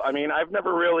 that's cool. I mean, I've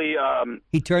never really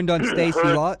he turned on Stacie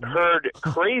Laughton. Heard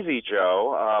Crazy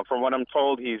Joe. From what I'm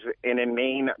told, he's an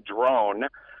inane drone.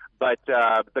 But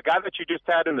the guy that you just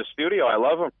had in the studio, I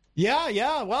love him.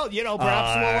 Yeah. Well,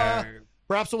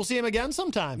 perhaps we'll see him again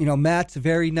sometime. You know, Matt's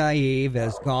very naive,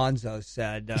 as Gonzo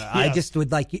said. I just would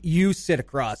like you sit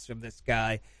across from this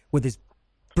guy with his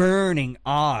burning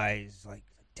eyes like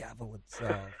the devil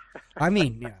itself. I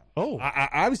mean,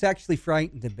 I was actually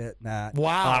frightened a bit, Matt.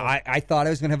 Wow. I thought I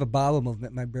was going to have a bowel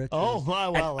movement in my britches. Oh,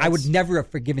 well. I would never have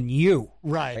forgiven you.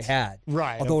 Right. If I had.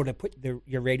 Right. Although to put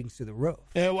your ratings through the roof.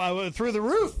 Through the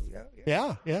roof.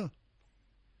 Yeah.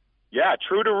 Yeah,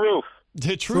 true to roof.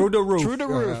 True to roof. True to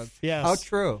roof. Yes. How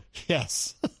true.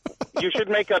 Yes. You should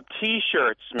make up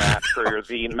T-shirts, Matt, for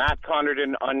the Matt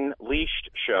Connarton Unleashed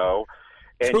show.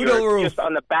 And just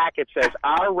on the back, it says,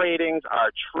 our ratings are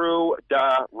true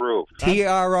da roof.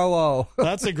 TROO.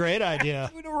 That's a great idea.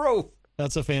 True to roof.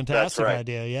 That's a fantastic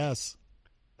idea, yes.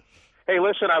 Hey,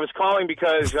 listen, I was calling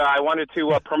because I wanted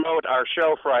to promote our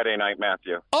show Friday night,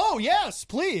 Matthew. Oh, yes,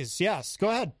 please. Yes, go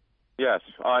ahead. Yes,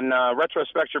 on Retro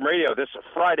Spectrum Radio this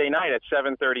Friday night at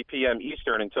 7:30 p.m.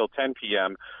 Eastern until 10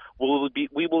 p.m.,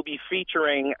 we will be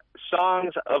featuring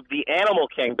songs of the Animal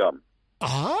Kingdom.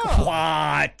 Oh.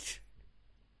 What?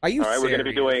 Are you serious? We're going to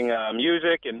be doing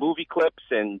music and movie clips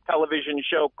and television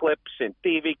show clips and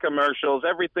TV commercials,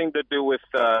 everything to do with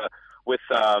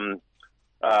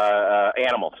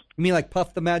animals. You mean like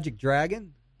Puff the Magic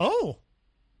Dragon? Oh.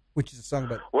 Which is a song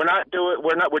about... We're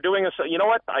doing a... You know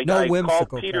what? I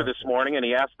called Peter this morning, and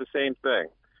he asked the same thing.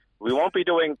 We won't be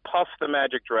doing Puff the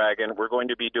Magic Dragon. We're going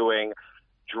to be doing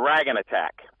Dragon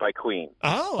Attack by Queen.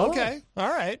 Oh, okay. All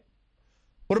right.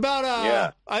 What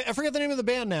about... I forget the name of the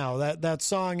band now. That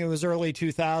song, it was early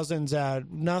 2000s.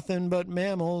 Nothing but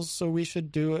mammals, so we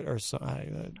should do it. Or so, I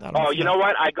don't know. You know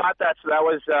what? I got that. So that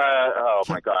was... oh,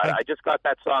 my God. I just got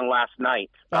that song last night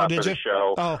for the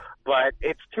show. Oh. But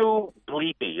it's too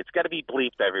bleepy. It's got to be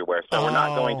bleeped everywhere, so we're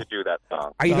not going to do that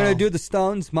song. Are you going to do the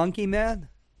Stones, Monkey Man?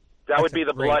 That would be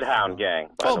the Bloodhound Gang.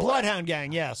 Bloodhound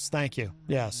Gang. Yes, thank you.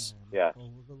 Yes. Yes.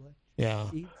 Yeah.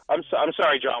 I'm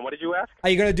sorry, John. What did you ask? Are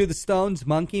you going to do the Stones,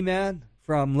 Monkey Man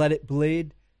from Let It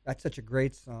Bleed? That's such a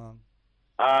great song.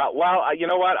 You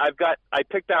know what? I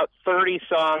picked out 30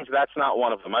 songs. That's not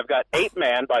one of them. I've got 8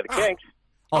 Man by the Kinks.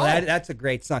 That's a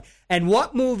great song. And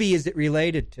what movie is it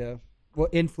related to?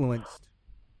 What influenced?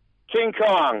 King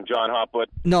Kong, John Hopwood.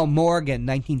 No, Morgan,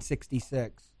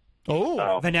 1966.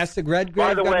 Oh. Vanessa Redgrave.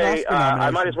 By the got an way, Oscar I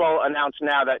nomination. might as well announce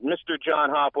now that Mr. John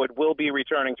Hopwood will be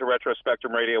returning to Retro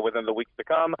Spectrum Radio within the weeks to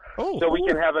come, so we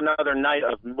can have another night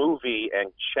of movie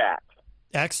and chat.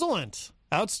 Excellent.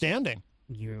 Outstanding.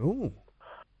 You.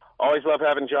 Always love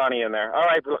having Johnny in there. All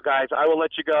right, guys, I will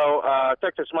let you go.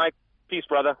 Texas Mike, peace,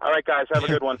 brother. All right, guys, have a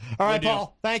good one. All right,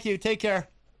 Paul. Thank you. Take care.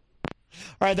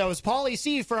 All right, that was Pauly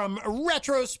C from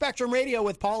Retro Spectrum Radio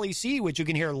with Pauly C, which you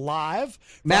can hear live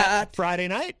Friday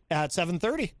night at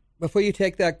 7:30. Before you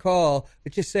take that call,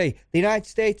 let's just say the United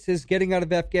States is getting out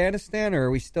of Afghanistan, or are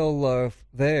we still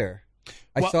there?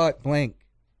 I saw it blink.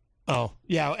 Oh,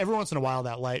 yeah. Every once in a while,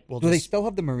 that light will. Do they still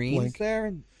have the Marines there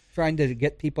and trying to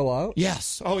get people out?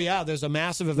 Yes. Oh, yeah. There's a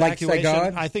massive evacuation. Like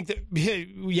Saigon? I think that.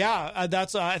 Yeah.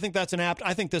 I think that's an apt.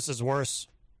 I think this is worse.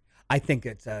 I think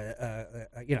it's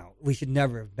we should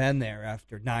never have been there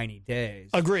after 90 days.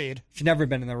 Agreed. Should never have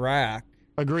been in Iraq.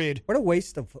 Agreed. What a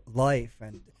waste of life,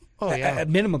 and a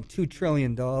minimum $2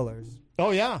 trillion.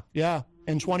 Oh yeah,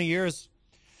 in 20 years.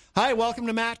 Hi, welcome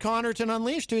to Matt Connarton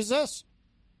Unleashed. Who's this?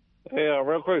 Hey,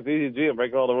 real quick, Eazy-G, I'm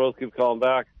breaking all the rules, keep calling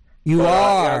back. You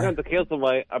are. I'm going to cancel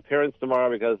my appearance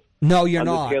tomorrow because no, you're I'm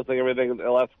not. just canceling everything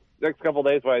the next couple of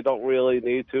days where I don't really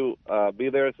need to be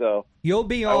there. So you'll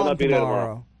be on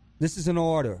tomorrow. This is an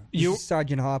order. This is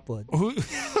Sergeant Hopwood.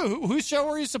 Whose show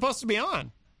were you supposed to be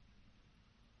on?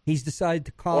 He's decided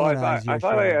to colonize your I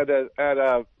thought show. I had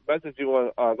messaged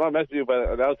you, not messaged you,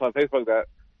 but announced on Facebook that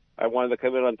I wanted to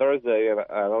come in on Thursday, and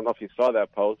I don't know if you saw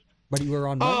that post. But you were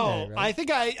on Monday, right? I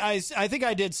think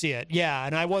I did see it. Yeah,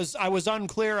 and I was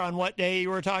unclear on what day you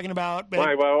were talking about. But...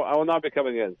 Right, well, I will not be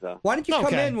coming in. So why don't you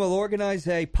come in? We'll organize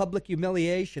a public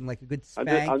humiliation, like a good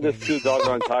spanking. I'm just too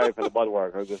doggone tired for the blood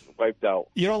work. I'm just wiped out.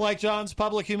 You don't like John's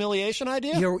public humiliation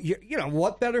idea? You know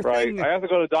what better thing? Right, I have to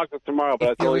go to the doctor tomorrow, but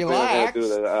that's the only thing I'm going to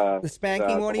do. The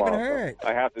spanking won't even hurt. So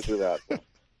I have to do that. So.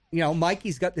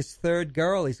 Mikey's got this third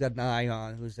girl he's got an eye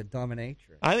on, who's a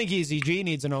dominatrix. I think Eazy-G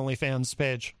needs an OnlyFans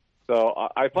page. So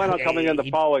I plan on coming in the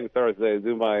following Thursday to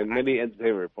do my mini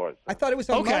entertainment reports. I thought it was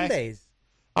on Mondays.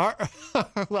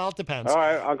 Well, it depends. All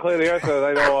right, I'm clear the air, so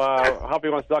I know Hoppy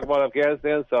wants to talk about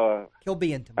Afghanistan, so he'll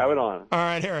be in tomorrow. Have it on. All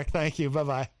right, Eric, thank you.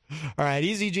 Bye-bye. All right,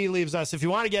 Eazy-G leaves us. If you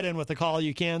want to get in with the call,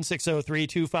 you can,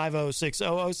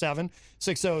 603-250-6007,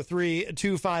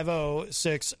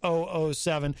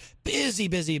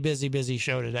 603-250-6007. Busy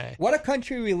show today. What a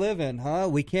country we live in, huh?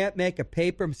 We can't make a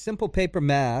simple paper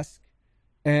mask.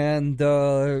 And,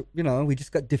 we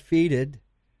just got defeated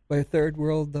by a third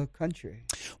world country.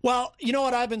 Well, you know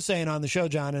what I've been saying on the show,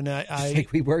 John, and I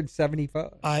think we were in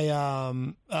 75.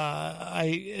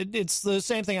 It's the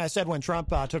same thing I said when Trump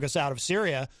took us out of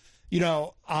Syria.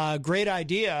 Great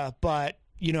idea, but,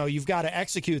 you've got to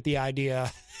execute the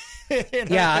idea.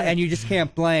 And you just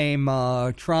can't blame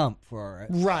Trump for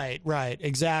it. Right,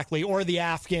 exactly. Or the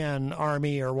Afghan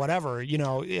army or whatever.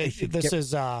 This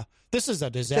is a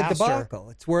disaster. It's a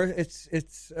debacle.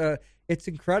 It's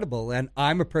incredible. And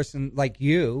I'm a person like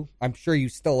you, I'm sure you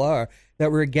still are, that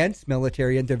were against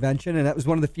military intervention. And that was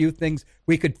one of the few things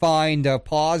we could find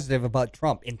positive about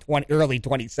Trump in early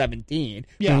 2017.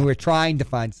 Yeah. When we were trying to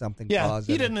find something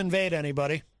positive. He didn't invade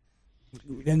anybody.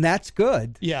 And that's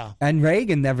good. Yeah. And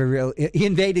Reagan he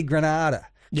invaded Grenada.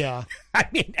 Yeah.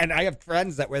 And I have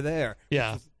friends that were there.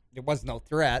 Yeah. There was no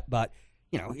threat, but,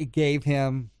 it gave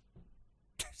him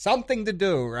something to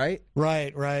do, right?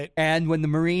 Right. And when the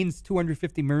Marines,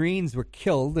 250 Marines were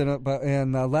killed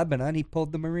in Lebanon, he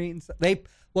pulled the Marines.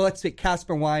 Let's see,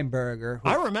 Caspar Weinberger.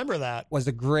 I remember that. Was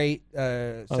a great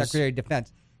Secretary of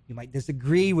Defense. You might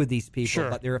disagree with these people,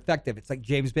 but they're effective. It's like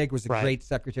James Baker was a great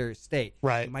Secretary of State.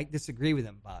 Right. You might disagree with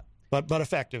him, but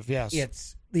effective, yes.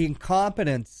 It's the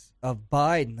incompetence of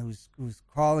Biden, who's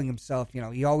calling himself,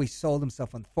 he always sold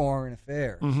himself on foreign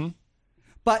affairs. Mm-hmm.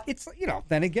 But it's,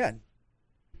 then again,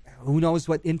 who knows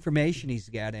what information he's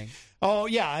getting? Oh,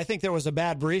 yeah. I think there was a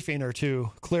bad briefing or two,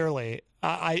 clearly.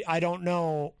 I don't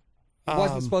know. It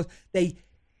wasn't supposed...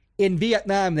 In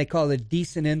Vietnam, they call it a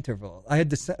decent interval. I had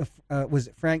to... was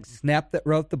it Frank Snepp that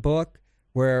wrote the book?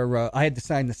 Where I had to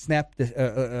sign the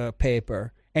Snepp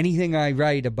paper. Anything I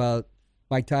write about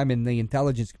my time in the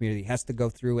intelligence community has to go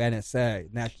through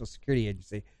NSA, National Security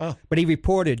Agency. Oh. But he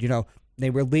reported,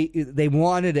 they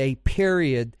wanted a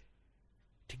period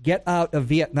to get out of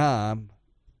Vietnam,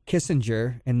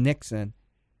 Kissinger and Nixon,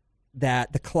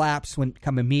 that the collapse wouldn't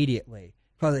come immediately.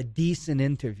 Called a decent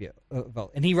interview.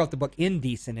 And he wrote the book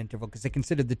Indecent Interval because they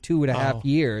considered the 2.5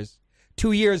 years,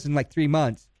 2 years and like 3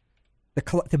 months,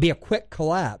 to be a quick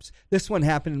collapse. This one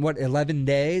happened in 11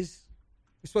 days?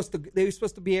 They were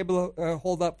supposed to be able to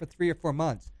hold up for 3 or 4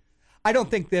 months. I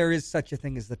don't think there is such a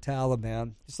thing as the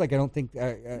Taliban. Just like I don't think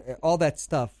all that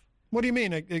stuff. What do you mean?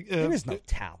 There is no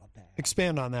Taliban.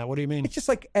 Expand on that. What do you mean? It's just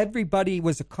like everybody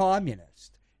was a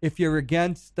communist. If you're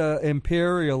against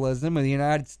imperialism of the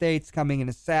United States coming and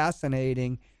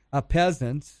assassinating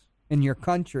peasants in your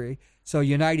country so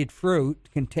United Fruit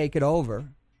can take it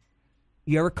over,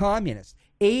 you're a communist.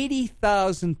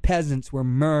 80,000 peasants were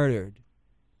murdered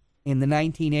in the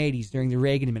 1980s during the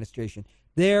Reagan administration.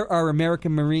 There are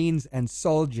American Marines and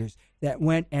soldiers that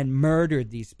went and murdered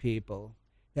these people,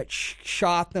 that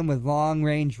shot them with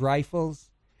long-range rifles,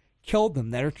 killed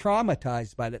them, that are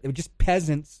traumatized by that. They were just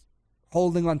peasants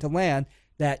holding onto land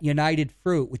that United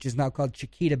Fruit, which is now called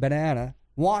Chiquita Banana,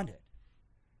 wanted.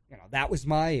 That was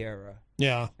my era.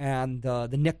 Yeah. And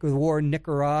the war in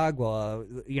Nicaragua,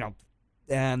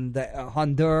 and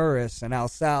Honduras and El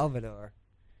Salvador.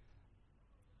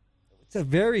 it's a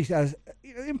very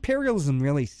imperialism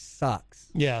really sucks.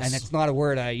 Yes, and it's not a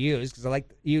word I use because I like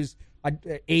to use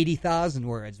 80,000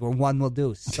 words where one will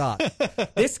do. Suck.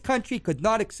 This country could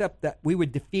not accept that we were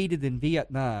defeated in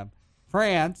Vietnam.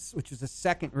 France, which was a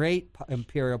second-rate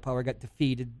imperial power, got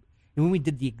defeated, and when we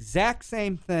did the exact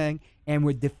same thing and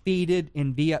were defeated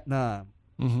in Vietnam.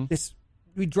 Mm-hmm.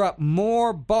 We dropped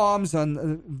more bombs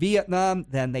on Vietnam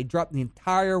than they dropped in the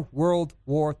entire World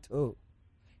War II.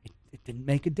 It didn't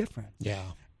make a difference. Yeah.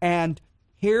 And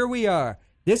here we are.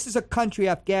 This is a country,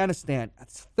 Afghanistan,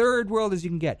 as third world as you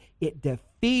can get. It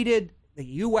defeated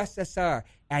the USSR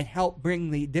and helped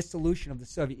bring the dissolution of the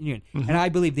Soviet Union. Mm-hmm. And I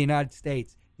believe the United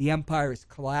States, the empire is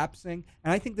collapsing.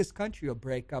 And I think this country will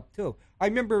break up, too. I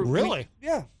remember... Really?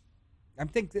 Yeah. I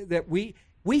think that we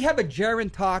have a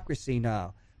gerontocracy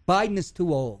now. Biden is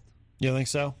too old. You think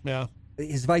so? Yeah.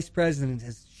 His vice president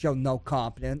has shown no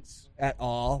competence at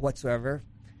all whatsoever.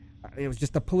 It was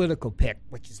just a political pick,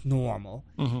 which is normal.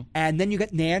 Mm-hmm. And then you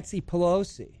got Nancy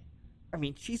Pelosi. I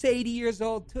mean, she's 80 years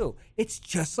old, too. It's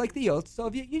just like the old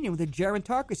Soviet Union with a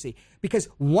gerontocracy. Because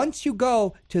once you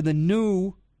go to the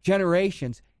new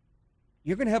generations,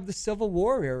 you're going to have the Civil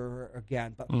War era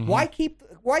again. But why keep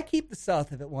the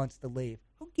South if it wants to leave?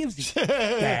 Who gives a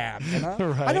damn, you know?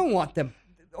 Right. I don't want them.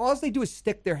 All they do is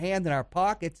stick their hand in our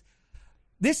pockets.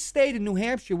 This state in New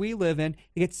Hampshire we live in,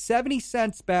 they get 70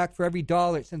 cents back for every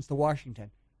dollar it sends to Washington.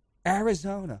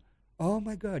 Arizona, oh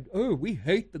my God, we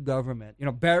hate the government. You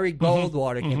know, Barry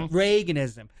Goldwater,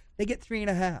 Reaganism. They get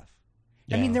 3.5.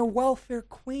 Yeah. I mean, they're welfare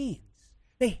queens.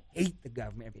 They hate the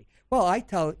government. Well, I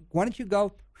tell, why don't you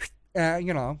go,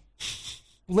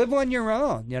 live on your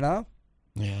own, you know?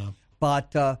 Yeah.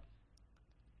 But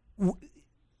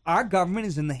our government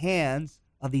is in the hands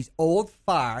of these old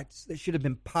farts that should have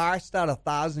been parsed out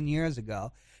 1,000 years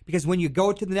ago. Because when you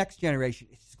go to the next generation,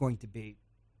 it's going to be...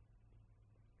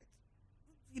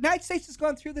 The United States has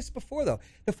gone through this before, though.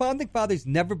 The Founding Fathers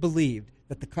never believed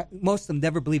that most of them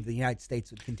never believed the United States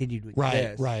would continue to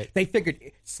exist. Right. They figured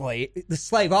the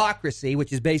slaveocracy,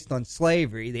 which is based on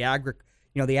slavery, the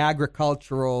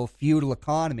agricultural feudal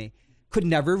economy, could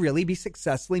never really be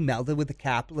successfully melded with the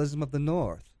capitalism of the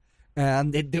North.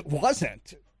 And it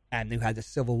wasn't. And you had the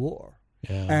Civil War.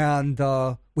 Yeah.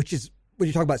 And which is, when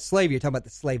you talk about slavery, you're talking about the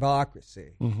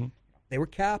slaveocracy. Mm-hmm. They were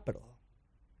capital.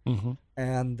 Mm-hmm.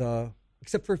 And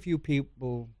except for a few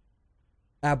people,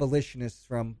 abolitionists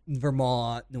from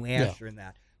Vermont, New Hampshire, and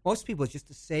that. Most people, it's just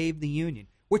to save the Union,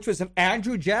 which was an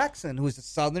Andrew Jackson, who was a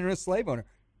Southerner, a slave owner,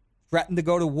 threatened to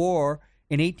go to war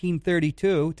in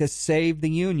 1832 to save the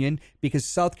Union because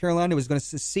South Carolina was going to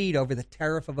secede over the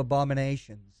Tariff of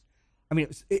Abominations. I mean,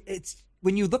 it's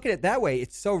when you look at it that way,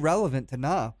 it's so relevant to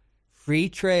now. Free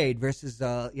trade versus,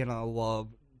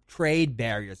 trade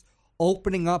barriers.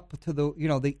 Opening up to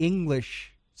the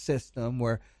English system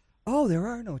where, there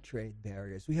are no trade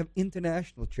barriers. We have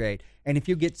international trade. And if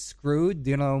you get screwed,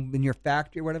 in your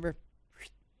factory or whatever,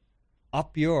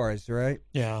 up yours, right?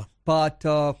 Yeah. But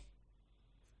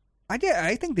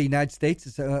I think the United States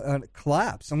is a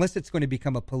collapse, unless it's going to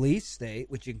become a police state,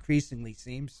 which increasingly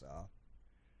seems so.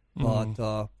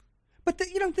 But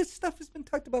this stuff has been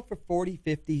talked about for 40,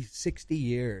 50, 60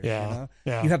 years. Yeah. You know?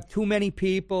 Yeah. You have too many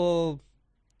people.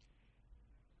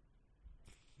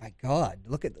 My God,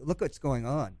 look what's going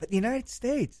on. But the United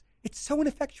States, it's so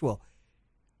ineffectual.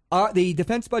 The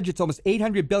defense budget's almost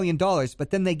 $800 billion, but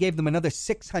then they gave them another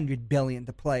 $600 billion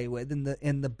to play with in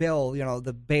the bill,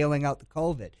 the bailing out the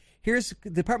COVID. Here's the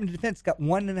Department of Defense got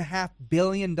 $1.5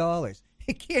 billion.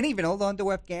 It can't even hold on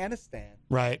to Afghanistan.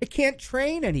 Right. It can't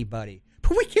train anybody.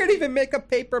 But we can't even make a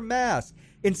paper mask.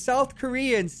 In South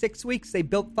Korea, in 6 weeks, they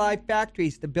built 5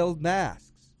 factories to build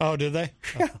masks. Oh, did they?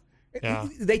 Yeah.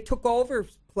 They took over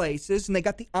places, and they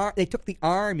took the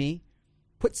army,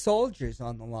 put soldiers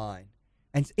on the line.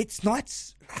 And it's not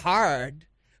hard,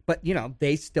 but,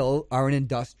 they still are an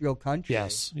industrial country.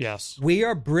 Yes. We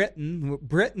are Britain.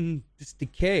 Britain just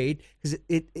decayed because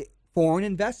it foreign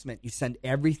investment. You send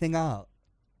everything out.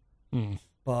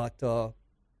 But,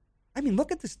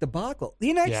 look at this debacle. The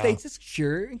United States is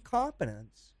sheer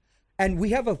incompetence. And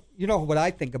we have what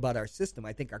I think about our system.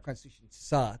 I think our Constitution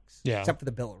sucks, except for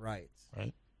the Bill of Rights.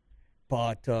 Right.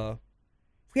 But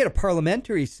if we had a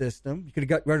parliamentary system, you could have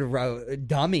got rid of a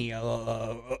dummy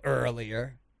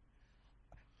earlier.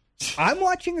 I'm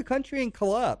watching a country in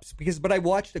collapse but I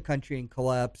watched a country in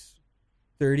collapse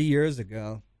 30 years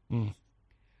ago.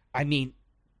 I mean,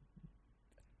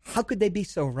 how could they be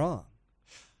so wrong?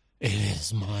 It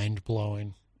is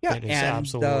mind-blowing. Yeah, it is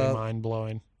absolutely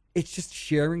mind-blowing. It's just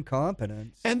sheer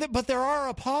incompetence. But there are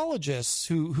apologists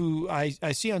who I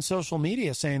see on social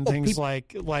media saying things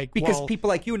like because people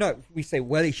like you and I, we say,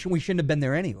 well, we shouldn't have been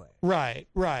there anyway. Right.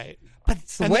 But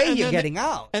it's the way you're getting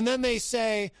out. And then they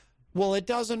say, well, it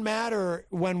doesn't matter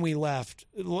when we left.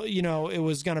 You know, it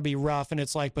was going to be rough, and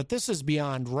it's like, but this is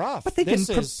beyond rough. But this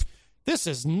is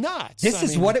nuts. This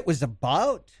is what it was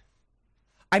about.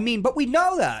 I mean, but we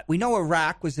know that. We know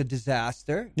Iraq was a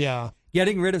disaster. Yeah.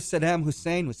 Getting rid of Saddam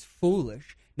Hussein was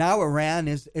foolish. Now Iran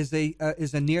is a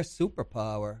near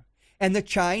superpower. And the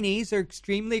Chinese are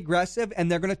extremely aggressive,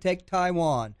 and they're going to take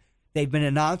Taiwan. They've been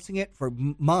announcing it for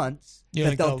months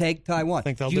that they'll take Taiwan.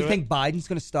 Do you think Biden's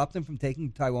going to stop them from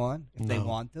taking Taiwan if they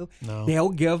want to? No. They'll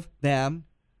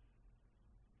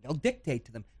dictate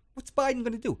to them. What's Biden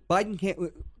going to do? Biden can't,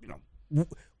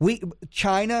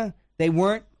 China, they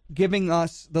weren't giving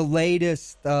us the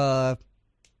latest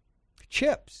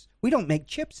chips. We don't make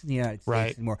chips in the United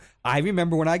States anymore. I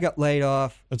remember when I got laid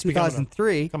off in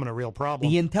 2003. Becoming a real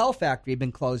problem. The Intel factory had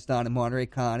been closed down in Monterey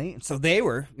County. And so they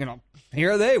were,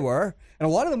 here they were. And a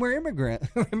lot of them were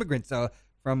immigrants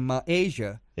from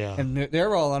Asia. Yeah. And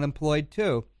they're all unemployed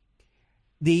too.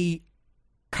 The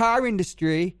car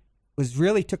industry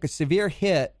took a severe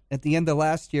hit at the end of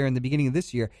last year and the beginning of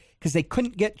this year because they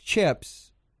couldn't get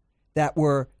chips that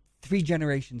were 3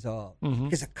 generations old,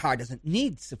 because a car doesn't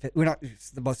need it's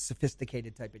the most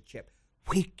sophisticated type of chip.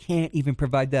 We can't even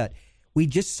provide that. We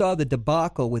just saw the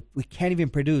debacle we can't even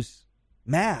produce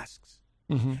masks.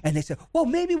 And they said, well,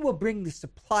 maybe we'll bring the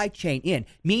supply chain in,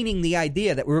 meaning the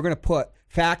idea that we were going to put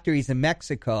factories in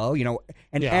Mexico,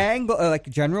 Angle, like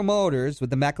General Motors with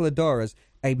the Maquiladoras,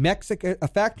 a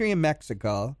factory in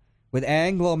Mexico with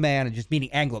Anglo managers,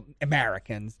 meaning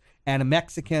Anglo-Americans, and a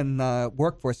Mexican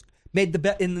workforce. Made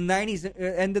in the 90s,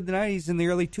 end of the 90s, in the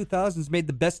early 2000s, made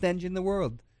the best engine in the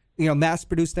world.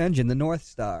 Mass-produced engine, the North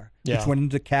Star, which went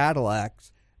into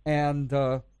Cadillacs. And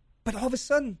but all of a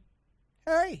sudden,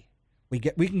 hey,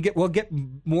 we'll get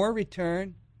more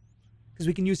return because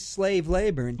we can use slave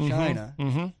labor in China.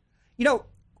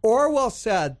 Orwell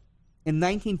said in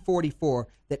 1944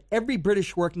 that every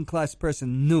British working class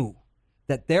person knew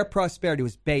that their prosperity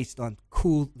was based on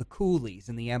the coolies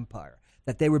in the empire,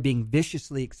 that they were being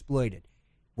viciously exploited.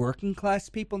 Working class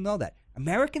people know that.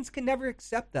 Americans can never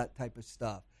accept that type of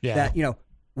stuff. Yeah. That,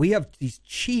 we have these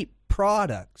cheap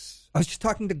products. I was just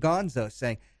talking to Gonzo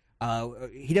saying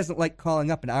he doesn't like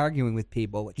calling up and arguing with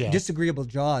people, which Disagreeable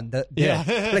John did. Yeah.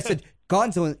 But I said,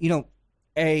 Gonzo,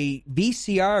 a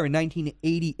VCR in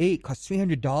 1988 cost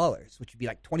 $300, which would be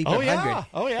like $2,500.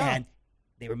 Oh, yeah. And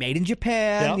they were made in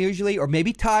Japan, usually, or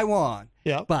maybe Taiwan.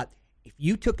 Yeah. But if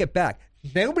you took it back,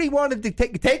 nobody wanted to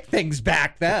take things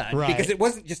back then because it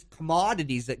wasn't just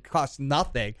commodities that cost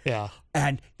nothing. Yeah.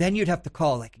 And then you'd have to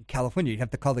call, like in California, you'd have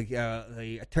to call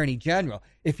the Attorney General.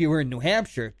 If you were in New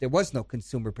Hampshire, there was no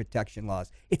consumer protection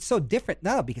laws. It's so different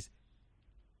now because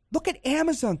look at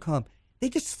Amazon come. They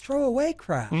just throw away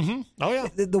crap. Oh, yeah.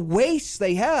 The waste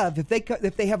they have, if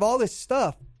they have all this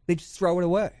stuff, they just throw it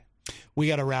away. We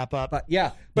got to wrap up. But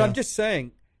I'm just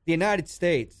saying, the United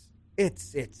States,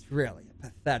 it's really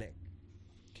pathetic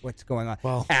what's going on.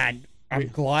 Well, and I'm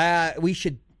glad we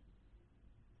should.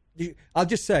 I'll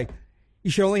just say, you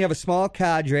should only have a small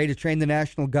cadre to train the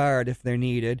National Guard if they're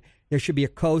needed. There should be a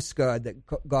Coast Guard that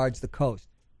guards the coast.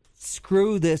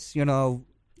 Screw this, An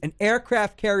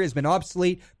aircraft carrier has been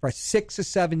obsolete for 6 or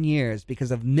 7 years because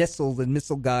of missiles and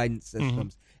missile guidance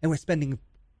systems. And we're spending,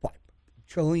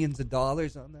 trillions of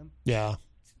dollars on them? Yeah.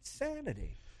 It's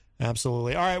insanity.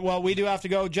 Absolutely. All right, well, we do have to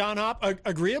go. John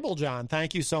Agreeable John,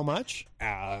 thank you so much.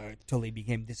 Till he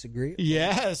became disagreeable.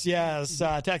 Yes.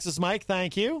 Texas Mike,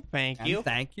 thank you. Thank you.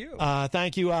 Thank you.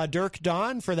 Thank you, Dirk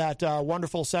Don, for that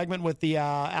wonderful segment with the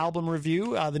album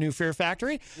review, The New Fear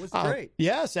Factory. It was great.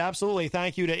 Yes, absolutely.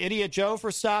 Thank you to Idiot Joe for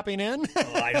stopping in.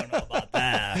 I don't know about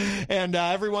that. And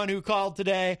everyone who called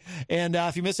today. And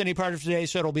if you missed any part of today's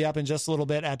show, it'll be up in just a little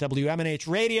bit at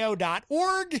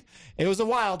WMNHradio.org. It was a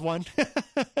wild one.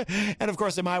 And, of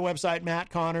course, at my website,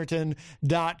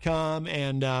 mattconnerton.com.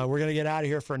 And we're going to get out of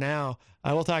here for now.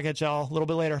 I will talk at y'all a little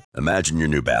bit later. Imagine your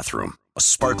new bathroom. A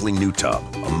sparkling new tub,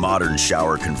 a modern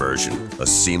shower conversion, a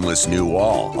seamless new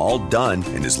wall, all done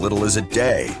in as little as a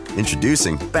day.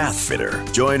 Introducing Bath Fitter.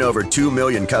 Join over 2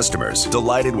 million customers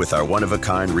delighted with our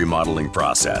one-of-a-kind remodeling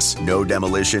process. No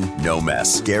demolition, no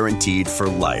mess. Guaranteed for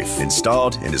life.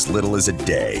 Installed in as little as a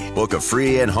day. Book a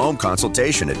free in-home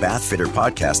consultation at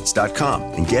bathfitterpodcasts.com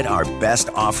and get our best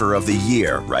offer of the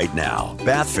year right now.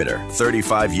 Bath Fitter,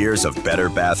 35 years of better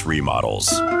bath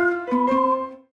remodels.